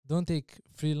 don't take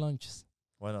free lunches,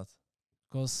 why not?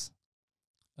 because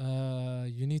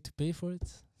you need to pay for it.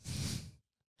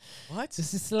 What?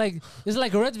 It's like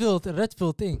a red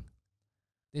pill thing.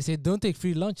 They say don't take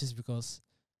free lunches because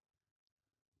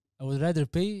I would rather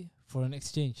pay for an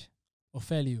exchange of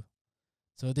value.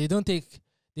 So they don't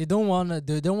want to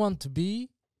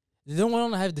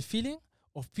have the feeling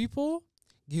of people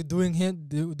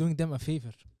doing them a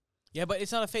favor. Yeah, but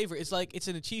it's not a favor. It's like it's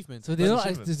an achievement. So they That's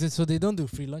don't achievement. so they don't do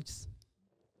free lunches.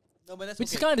 No, but that's Which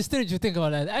is okay. kind of strange if you think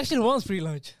about that. I actually want free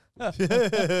lunch. Yeah.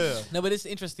 No, but it's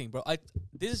interesting, bro.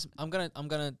 I'm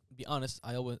gonna be honest.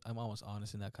 I'm always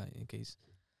honest in that kind of case.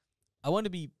 I want to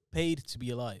be paid to be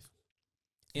alive,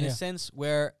 in a Yeah. sense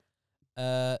where,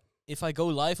 if I go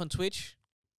live on Twitch,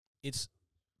 it's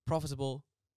profitable.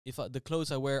 If the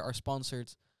clothes I wear are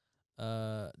sponsored,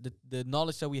 the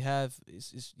knowledge that we have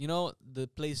is the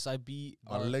places I be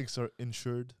My are legs are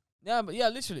insured. yeah, but yeah,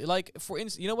 literally. Like for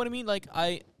instance, you know what I mean? Like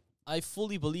I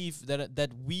fully believe that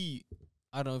we,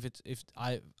 I don't know if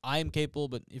I am capable,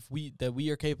 but if we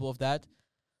are capable of that.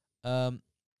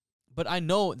 But I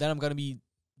know that I'm gonna be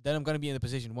in the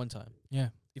position one time. Yeah.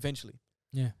 Eventually.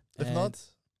 Yeah. If And- not,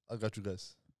 I got you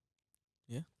guys.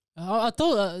 I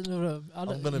told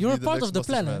I'm gonna you're be the part next of the mustache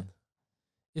plan. man.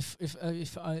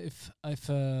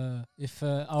 If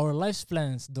our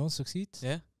lifespans don't succeed,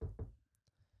 Yeah.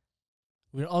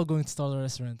 we're all going to start a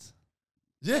restaurant.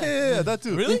 Yeah, that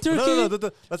too. Really? In Turkey, No,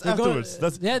 that's we're going- afterwards.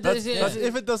 That's yeah, that's, yeah, that's yeah.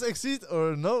 if it does exceed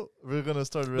or no, we're gonna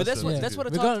start a But that's restaurant. what that's what I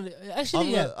We're thought. gonna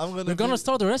actually yeah. I'm gonna We're gonna be-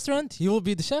 start a restaurant. He will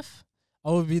be the chef. I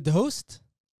will be the host.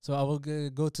 So I will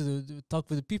go to talk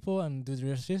with the people and do the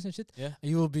registration and shit. Yeah.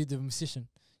 And you will be the musician.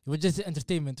 You will just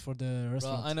entertainment for the Well,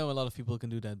 restaurant. I know a lot of people can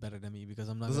do that better than me because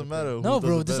I'm not. Doesn't gonna matter. No, who bro,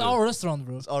 does it this is better. our restaurant,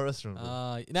 bro. It's our restaurant, bro.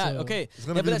 Nah, So- okay. It's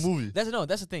gonna Yeah, be but the movie. That's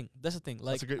the thing. That's the thing.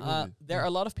 Like, a great movie. there are a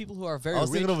lot of people who are very I was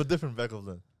rich. thinking of a different backup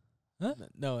then.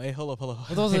 No, hey, hold up.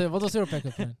 What was your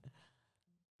backup plan?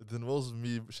 It involves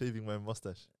me shaving my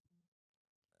mustache.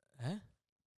 Huh?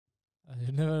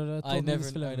 You never told I me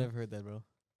this film. never heard that, bro.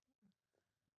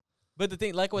 But the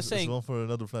thing, like I was It's saying, one for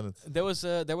another planet. there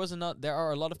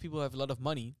are a lot of people who have a lot of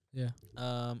money. Yeah.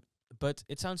 But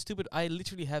it sounds stupid. I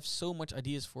literally have so much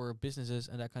ideas for businesses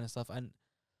and that kind of stuff, and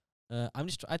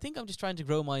I think I'm just trying to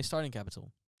grow my starting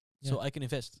capital, so Yeah. I can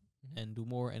invest Mhm. and do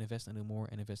more and invest and do more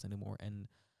and invest and do more. And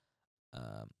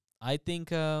I think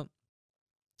that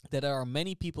there are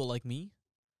many people like me,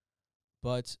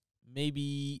 but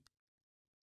maybe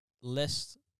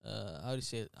less. How do you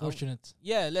say it? Fortunate.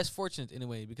 Yeah, less fortunate in a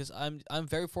way, because I'm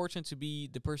very fortunate to be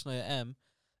the person I am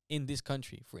in this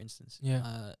country, for instance.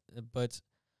 Yeah. But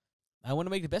I want to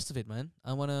make the best of it, man.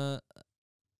 I wanna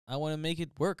make it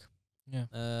work. Yeah.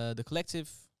 The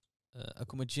collective,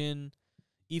 Akuma Jin.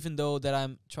 Even though that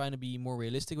I'm trying to be more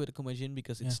realistic with Akuma Jin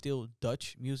because it's still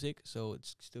Dutch music, so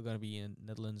it's still gonna be in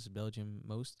Netherlands, Belgium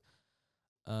most.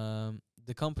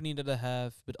 The company that I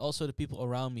have, but also the people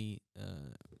around me,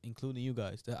 including you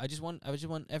guys. I just want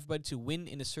everybody to win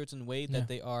in a certain way that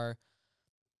they are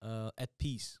at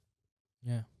peace.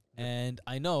 Yeah. And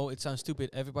I know it sounds stupid.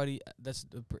 Everybody, that's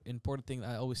the important thing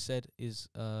I always said is,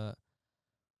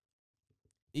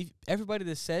 if everybody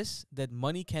that says that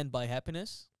money can't buy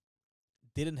happiness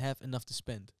didn't have enough to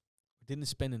spend, didn't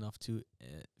spend enough to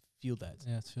feel that.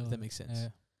 Yeah, If that makes sense.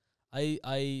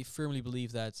 I firmly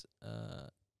believe that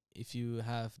if you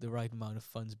have the right amount of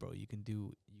funds, bro, you can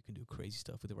do crazy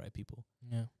stuff with the right people.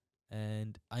 Yeah.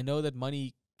 And I know that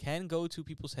money can go to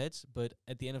people's heads, but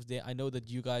at the end of the day, I know that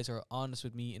you guys are honest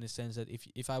with me in a sense that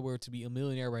if I were to be a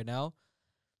millionaire right now,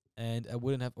 and I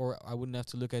wouldn't have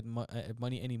to look at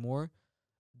money anymore,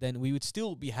 then we would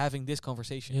still be having this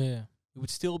conversation. Yeah. We would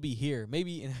still be here,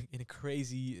 maybe in a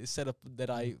crazy setup that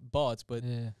I bought, but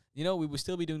we would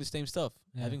still be doing the same stuff,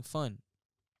 having fun.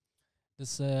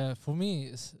 This for me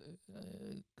is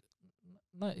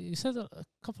you said a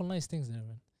couple nice things there,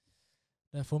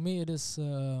 man. For me, it is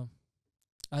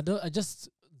I just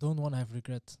don't want to have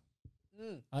regret.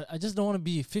 I just don't want to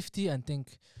be 50 and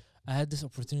think I had this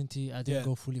opportunity, I didn't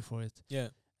go fully for it. Yeah.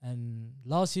 And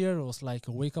last year was like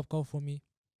a wake up call for me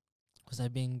because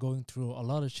I've been going through a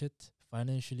lot of shit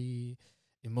financially,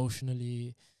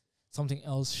 emotionally, something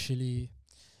else shilly,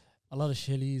 a lot of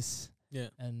shillies. Yeah.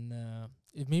 And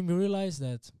it made me realize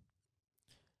that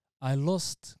I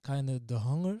lost kind of the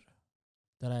hunger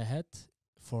that I had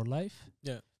for life.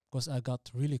 Yeah. Because I got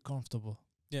really comfortable.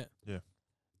 Yeah. Yeah.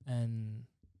 And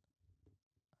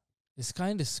it's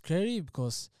kind of scary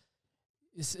because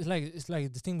it's like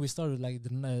the thing we started, like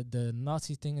the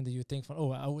Nazi thing, and then you think,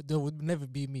 that would never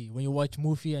be me. When you watch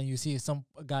movie and you see some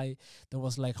guy that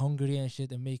was like hungry and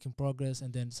shit and making progress,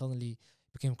 and then suddenly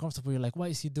became comfortable, you're like, why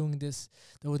is he doing this?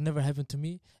 That would never happen to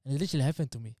me, and it literally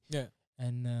happened to me. Yeah.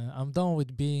 And I'm done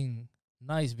with being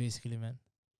nice, basically, man.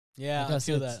 Yeah, Because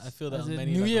I feel that as on a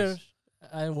many New levels. Year,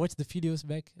 I watched the videos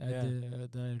back that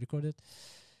I recorded,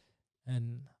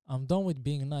 and I'm done with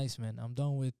being nice, man. I'm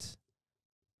done with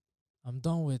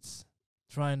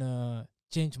trying to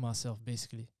change myself,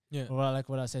 basically. Yeah. Or like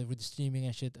what I said with the streaming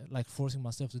and shit, like forcing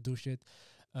myself to do shit,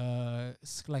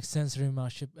 like censoring my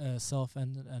self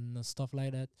and stuff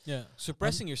like that. Yeah,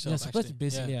 suppressing yourself. Yeah, suppressing actually.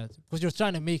 basically, yeah. Because you're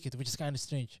trying to make it, which is kind of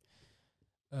strange.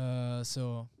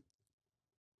 So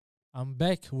I'm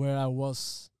back where I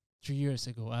was 3 years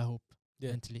ago, I hope.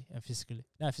 Yeah. Mentally and physically.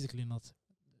 Yeah, physically not.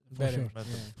 For Better. sure. Yeah.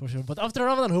 For sure. But after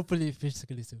Ramadan, hopefully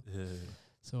physically too. Yeah.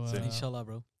 So Same. Inshallah,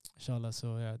 bro. inshallah.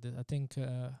 So yeah, I think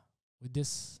with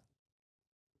this,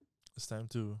 It's time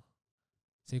to.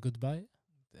 say goodbye.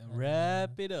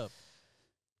 Wrap it up.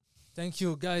 Thank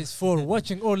you guys for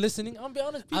watching or listening. I'll be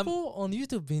honest, people on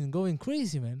YouTube been going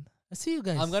crazy, man. I see you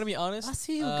guys. I'm gonna be honest. I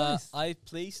see you guys. I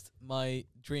placed my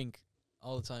drink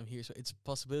all the time here, so it's a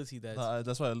possibility that.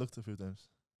 That's why I looked a few times.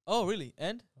 Oh, really?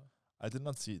 And I did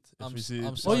not see it. If I'm we s- see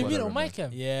I'm it, sorry. Oh, you mean whatever, on my man. cam?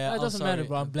 yeah, It I'm doesn't matter, sorry.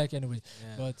 bro. I'm black anyway.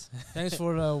 Yeah. But thanks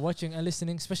for watching and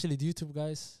listening, especially the YouTube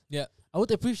guys. Yeah. I would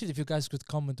appreciate if you guys could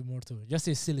comment more too. Just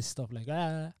say silly stuff like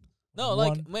No, one.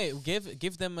 like, mate,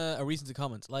 give them a reason to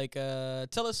comment. Like,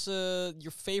 tell us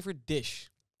your favorite dish.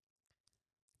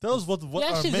 Tell us what Yeah, our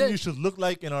actually, menu that- should look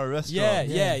like in our restaurant.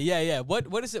 Yeah.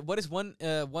 What is it? What is one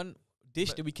dish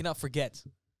Ma- that we cannot forget?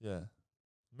 Yeah.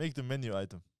 Make the menu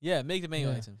item. Yeah, make the menu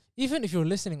Yeah. item. Even if you're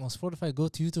listening on Spotify, go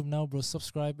to YouTube now, bro.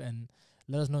 Subscribe and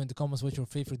let us know in the comments what your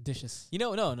favorite dish is. You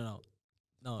know, no.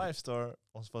 5-star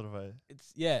on Spotify.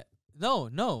 It's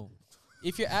no.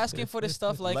 If you're asking for this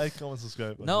stuff, like comment,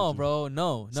 subscribe. on no, YouTube. bro,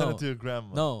 no. Send it to your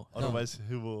grandma. No. Otherwise,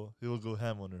 he will go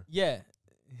ham on her. Yeah.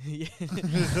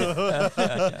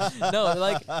 No,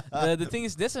 like the thing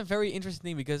is, that's a very interesting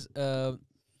thing because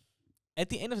at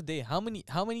the end of the day, how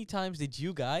many times did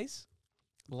you guys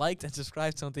like and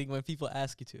subscribe something when people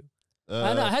ask you to?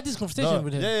 I know, I had this conversation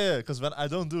with him. Yeah. Because when I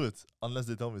don't do it unless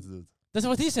they tell me to do it. That's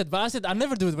what he said, but I said I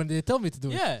never do it when they tell me to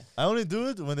do it. Yeah. I only do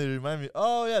it when they remind me.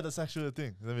 Oh yeah, that's actually a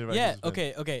thing. Let me write Yeah. this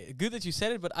down. Okay. Good that you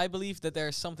said it, but I believe that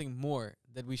there's something more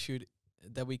that we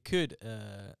could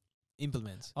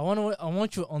implement. I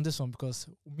want you on this one because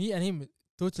me and him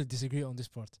totally disagree on this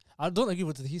part. I don't agree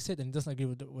with what he said and he doesn't agree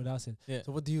with what I said. Yeah.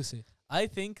 So what do you say? I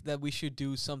think that we should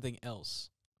do something else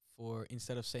for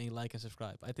instead of saying like and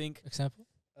subscribe. I think Example?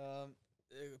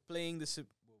 playing the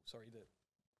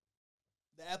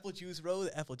the apple juice, bro.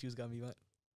 The apple juice got me, what?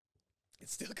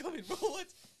 It's still coming, bro. What?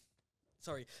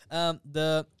 Sorry.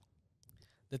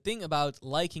 the thing about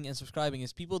liking and subscribing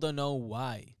is people don't know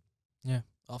why. Yeah.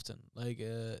 Often, like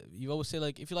you always say,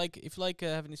 like if you like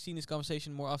having seen this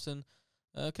conversation more often,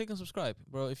 click on subscribe,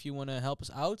 bro. If you want to help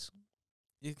us out,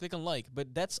 you click on like.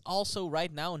 But that's also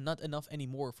right now not enough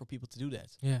anymore for people to do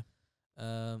that. Yeah.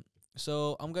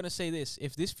 So I'm gonna say this: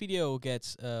 if this video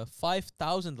gets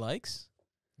 5,000 likes,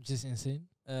 Which is insane.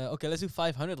 okay, let's do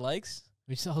 500 likes.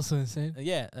 Which is also insane.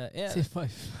 Yeah. Say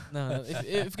 5. No.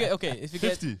 If we get, okay, if we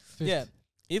get 50. yeah,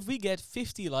 if we get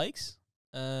 50 likes,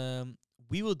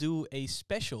 we will do a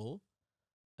special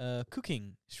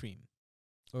cooking stream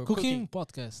or Cooking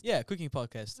podcast. Yeah, cooking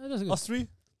podcast. That's good. Us three?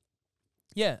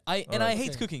 Yeah, I Alright.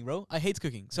 hate Okay. cooking, bro. I hate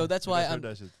cooking. So Yeah. that's You why guys heard I'm.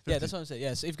 that shit. Yeah, 50. that's what I'm saying.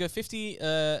 Yeah, so if we get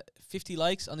 50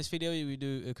 likes on this video, we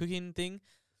do a cooking thing.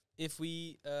 If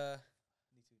we need to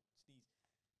sneeze.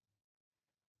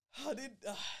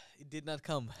 It did not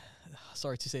come.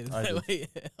 Sorry to say that I that way.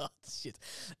 Oh, shit.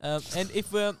 And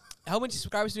if how many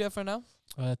subscribers do you have for now?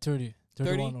 30.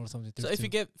 31 or something. So if 32. you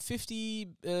get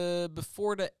 50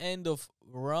 before the end of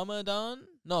Ramadan,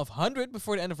 no, 100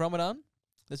 before the end of Ramadan,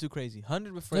 let's do crazy.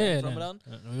 100 before the end of Ramadan.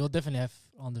 we will definitely have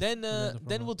on the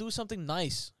Then we'll do something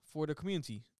nice for the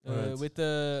community Alright. with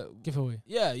the giveaway.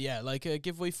 like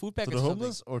give away food To packets. the or something.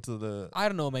 homeless or to the... I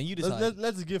don't know, man. You decide.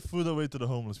 Let's give food away to the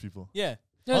homeless people. Yeah,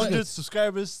 Yeah, that's 100 good.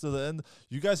 subscribers to the end.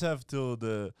 You guys have till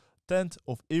the 10th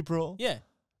of April. yeah,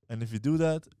 And if you do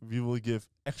that, we will give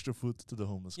extra food to the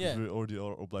homeless. 'Cause Yeah. we already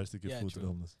are obliged to give Yeah, food to true. the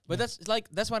homeless. but Yeah.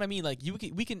 that's what I mean. Like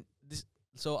we can. This,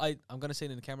 so I'm gonna say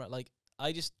it in the camera. Like I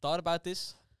just thought about this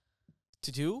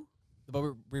to do, but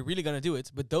we're really gonna do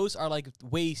it. But those are like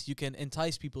ways you can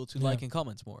entice people to Yeah. like and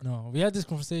comments more. No, we had this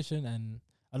conversation and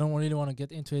I don't really want to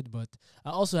get into it, but I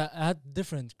also I had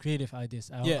different creative ideas.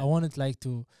 Yeah. I wanted like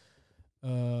to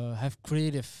have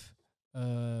creative,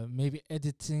 maybe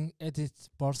edit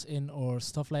parts in or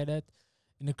stuff like that,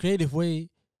 in a creative way,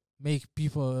 make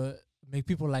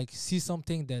people like see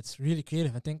something that's really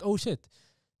creative and think, oh shit,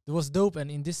 that was dope.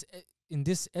 And in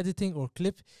this editing or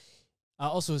clip, I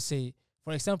also say,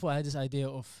 for example, I had this idea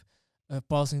of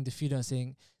pausing the video and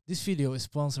saying, this video is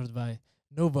sponsored by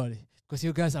nobody because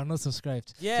you guys are not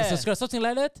subscribed. Yeah. So subscribe, something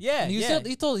like that. Yeah, And yeah.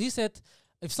 he said,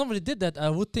 if somebody did that, I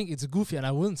would think it's goofy and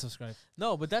I wouldn't subscribe.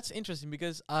 No, but that's interesting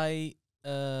because I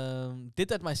did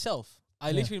that myself. I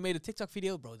Yeah. literally made a TikTok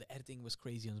video, bro. The editing was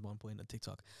crazy on one point on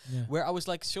TikTok, Yeah. where I was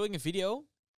like showing a video,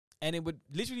 and it would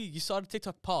literally you saw the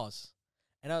TikTok pause,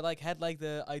 and I like had like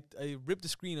I ripped the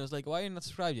screen. I was like, why are you not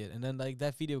subscribed yet? And then like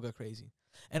that video got crazy,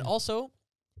 and Yeah. also,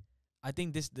 I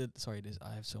think this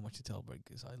I have so much to tell, bro,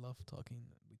 because I love talking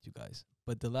with you guys.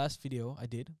 But the last video I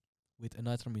did with a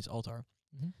Night Army's altar,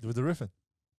 With the riffing.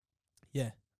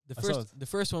 yeah, the I saw first the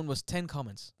first one was 10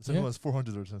 comments. The second Yeah. one was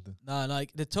 400 or something. Nah,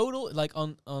 like the total, like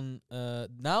on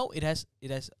now it has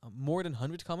more than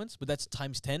 100 comments, but that's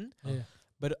times 10. Yeah.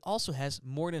 But it also has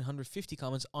more than 150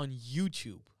 comments on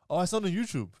YouTube. Oh, I saw it on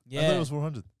YouTube. I thought Yeah. it was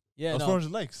 400. Yeah, it was no,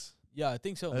 400 likes. yeah, I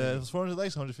think so. It maybe. was 400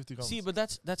 likes, 150 comments. See, but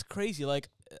that's crazy. Like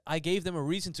I gave them a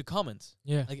reason to comment.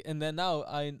 Yeah. Like, and then now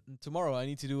tomorrow I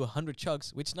need to do 100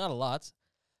 chugs, which is not a lot.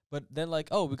 But then like,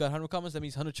 oh, we got 100 comments. That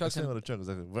means 100 chugs. That's And not a chunk. It's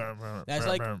like that's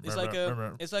like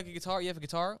it's like a guitar. You have a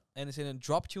guitar, and it's in a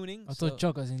drop tuning. I so thought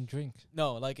chug as in drink.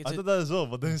 no, like it's I a, thought that as well,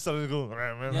 but then he started going.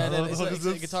 yeah, then it's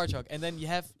a guitar chuck, and then you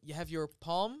have your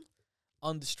palm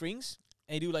on the strings,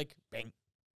 and you do like bang,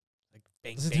 like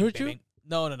bang. Does it bang, hurt bang, you? bang.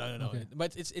 No. Okay.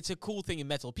 But it's a cool thing in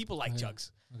metal. People like Okay.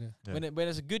 chugs. Okay. Yeah. When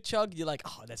there's a good chug, you're like,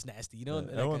 oh, that's nasty, you know. and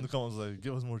that Everyone in kind the comments was like,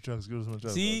 give us more chunks, give us more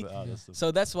chunks. See? I was like, that's the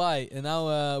so that's why. And now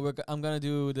I'm gonna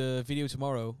do the video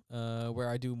tomorrow, where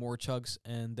I do more chugs,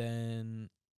 and then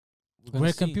we're gonna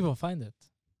Where can see- people find it?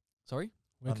 Sorry,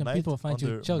 Where A can night people find you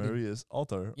under chugging? Maria's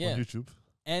altar Yeah. on YouTube.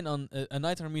 and on a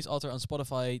Night Army's altar on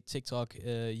Spotify, TikTok,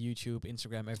 YouTube,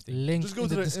 Instagram, everything. Link Just go in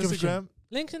to the the description. Instagram.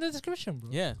 Link in the description, bro.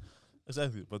 Yeah.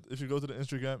 Exactly. But if you go to the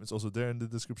Instagram, it's also there in the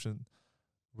description.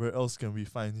 Where else can we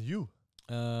find you?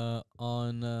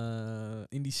 On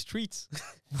in the streets.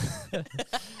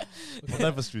 What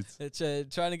type of streets?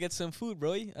 It's trying to get some food,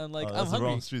 bro. I'm like, Oh, I'm that's the hungry.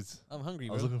 wrong streets. I'm hungry,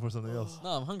 I was bro. looking for something else. No,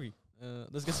 I'm hungry.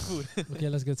 Let's get some food. Okay,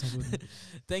 let's get some food. Thank you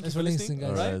Thanks for for listening, listening, guys.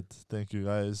 All Right? right. Thank you,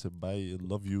 guys. Bye.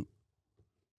 Love you.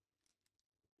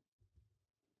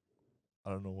 I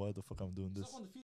don't know why the fuck I'm doing this.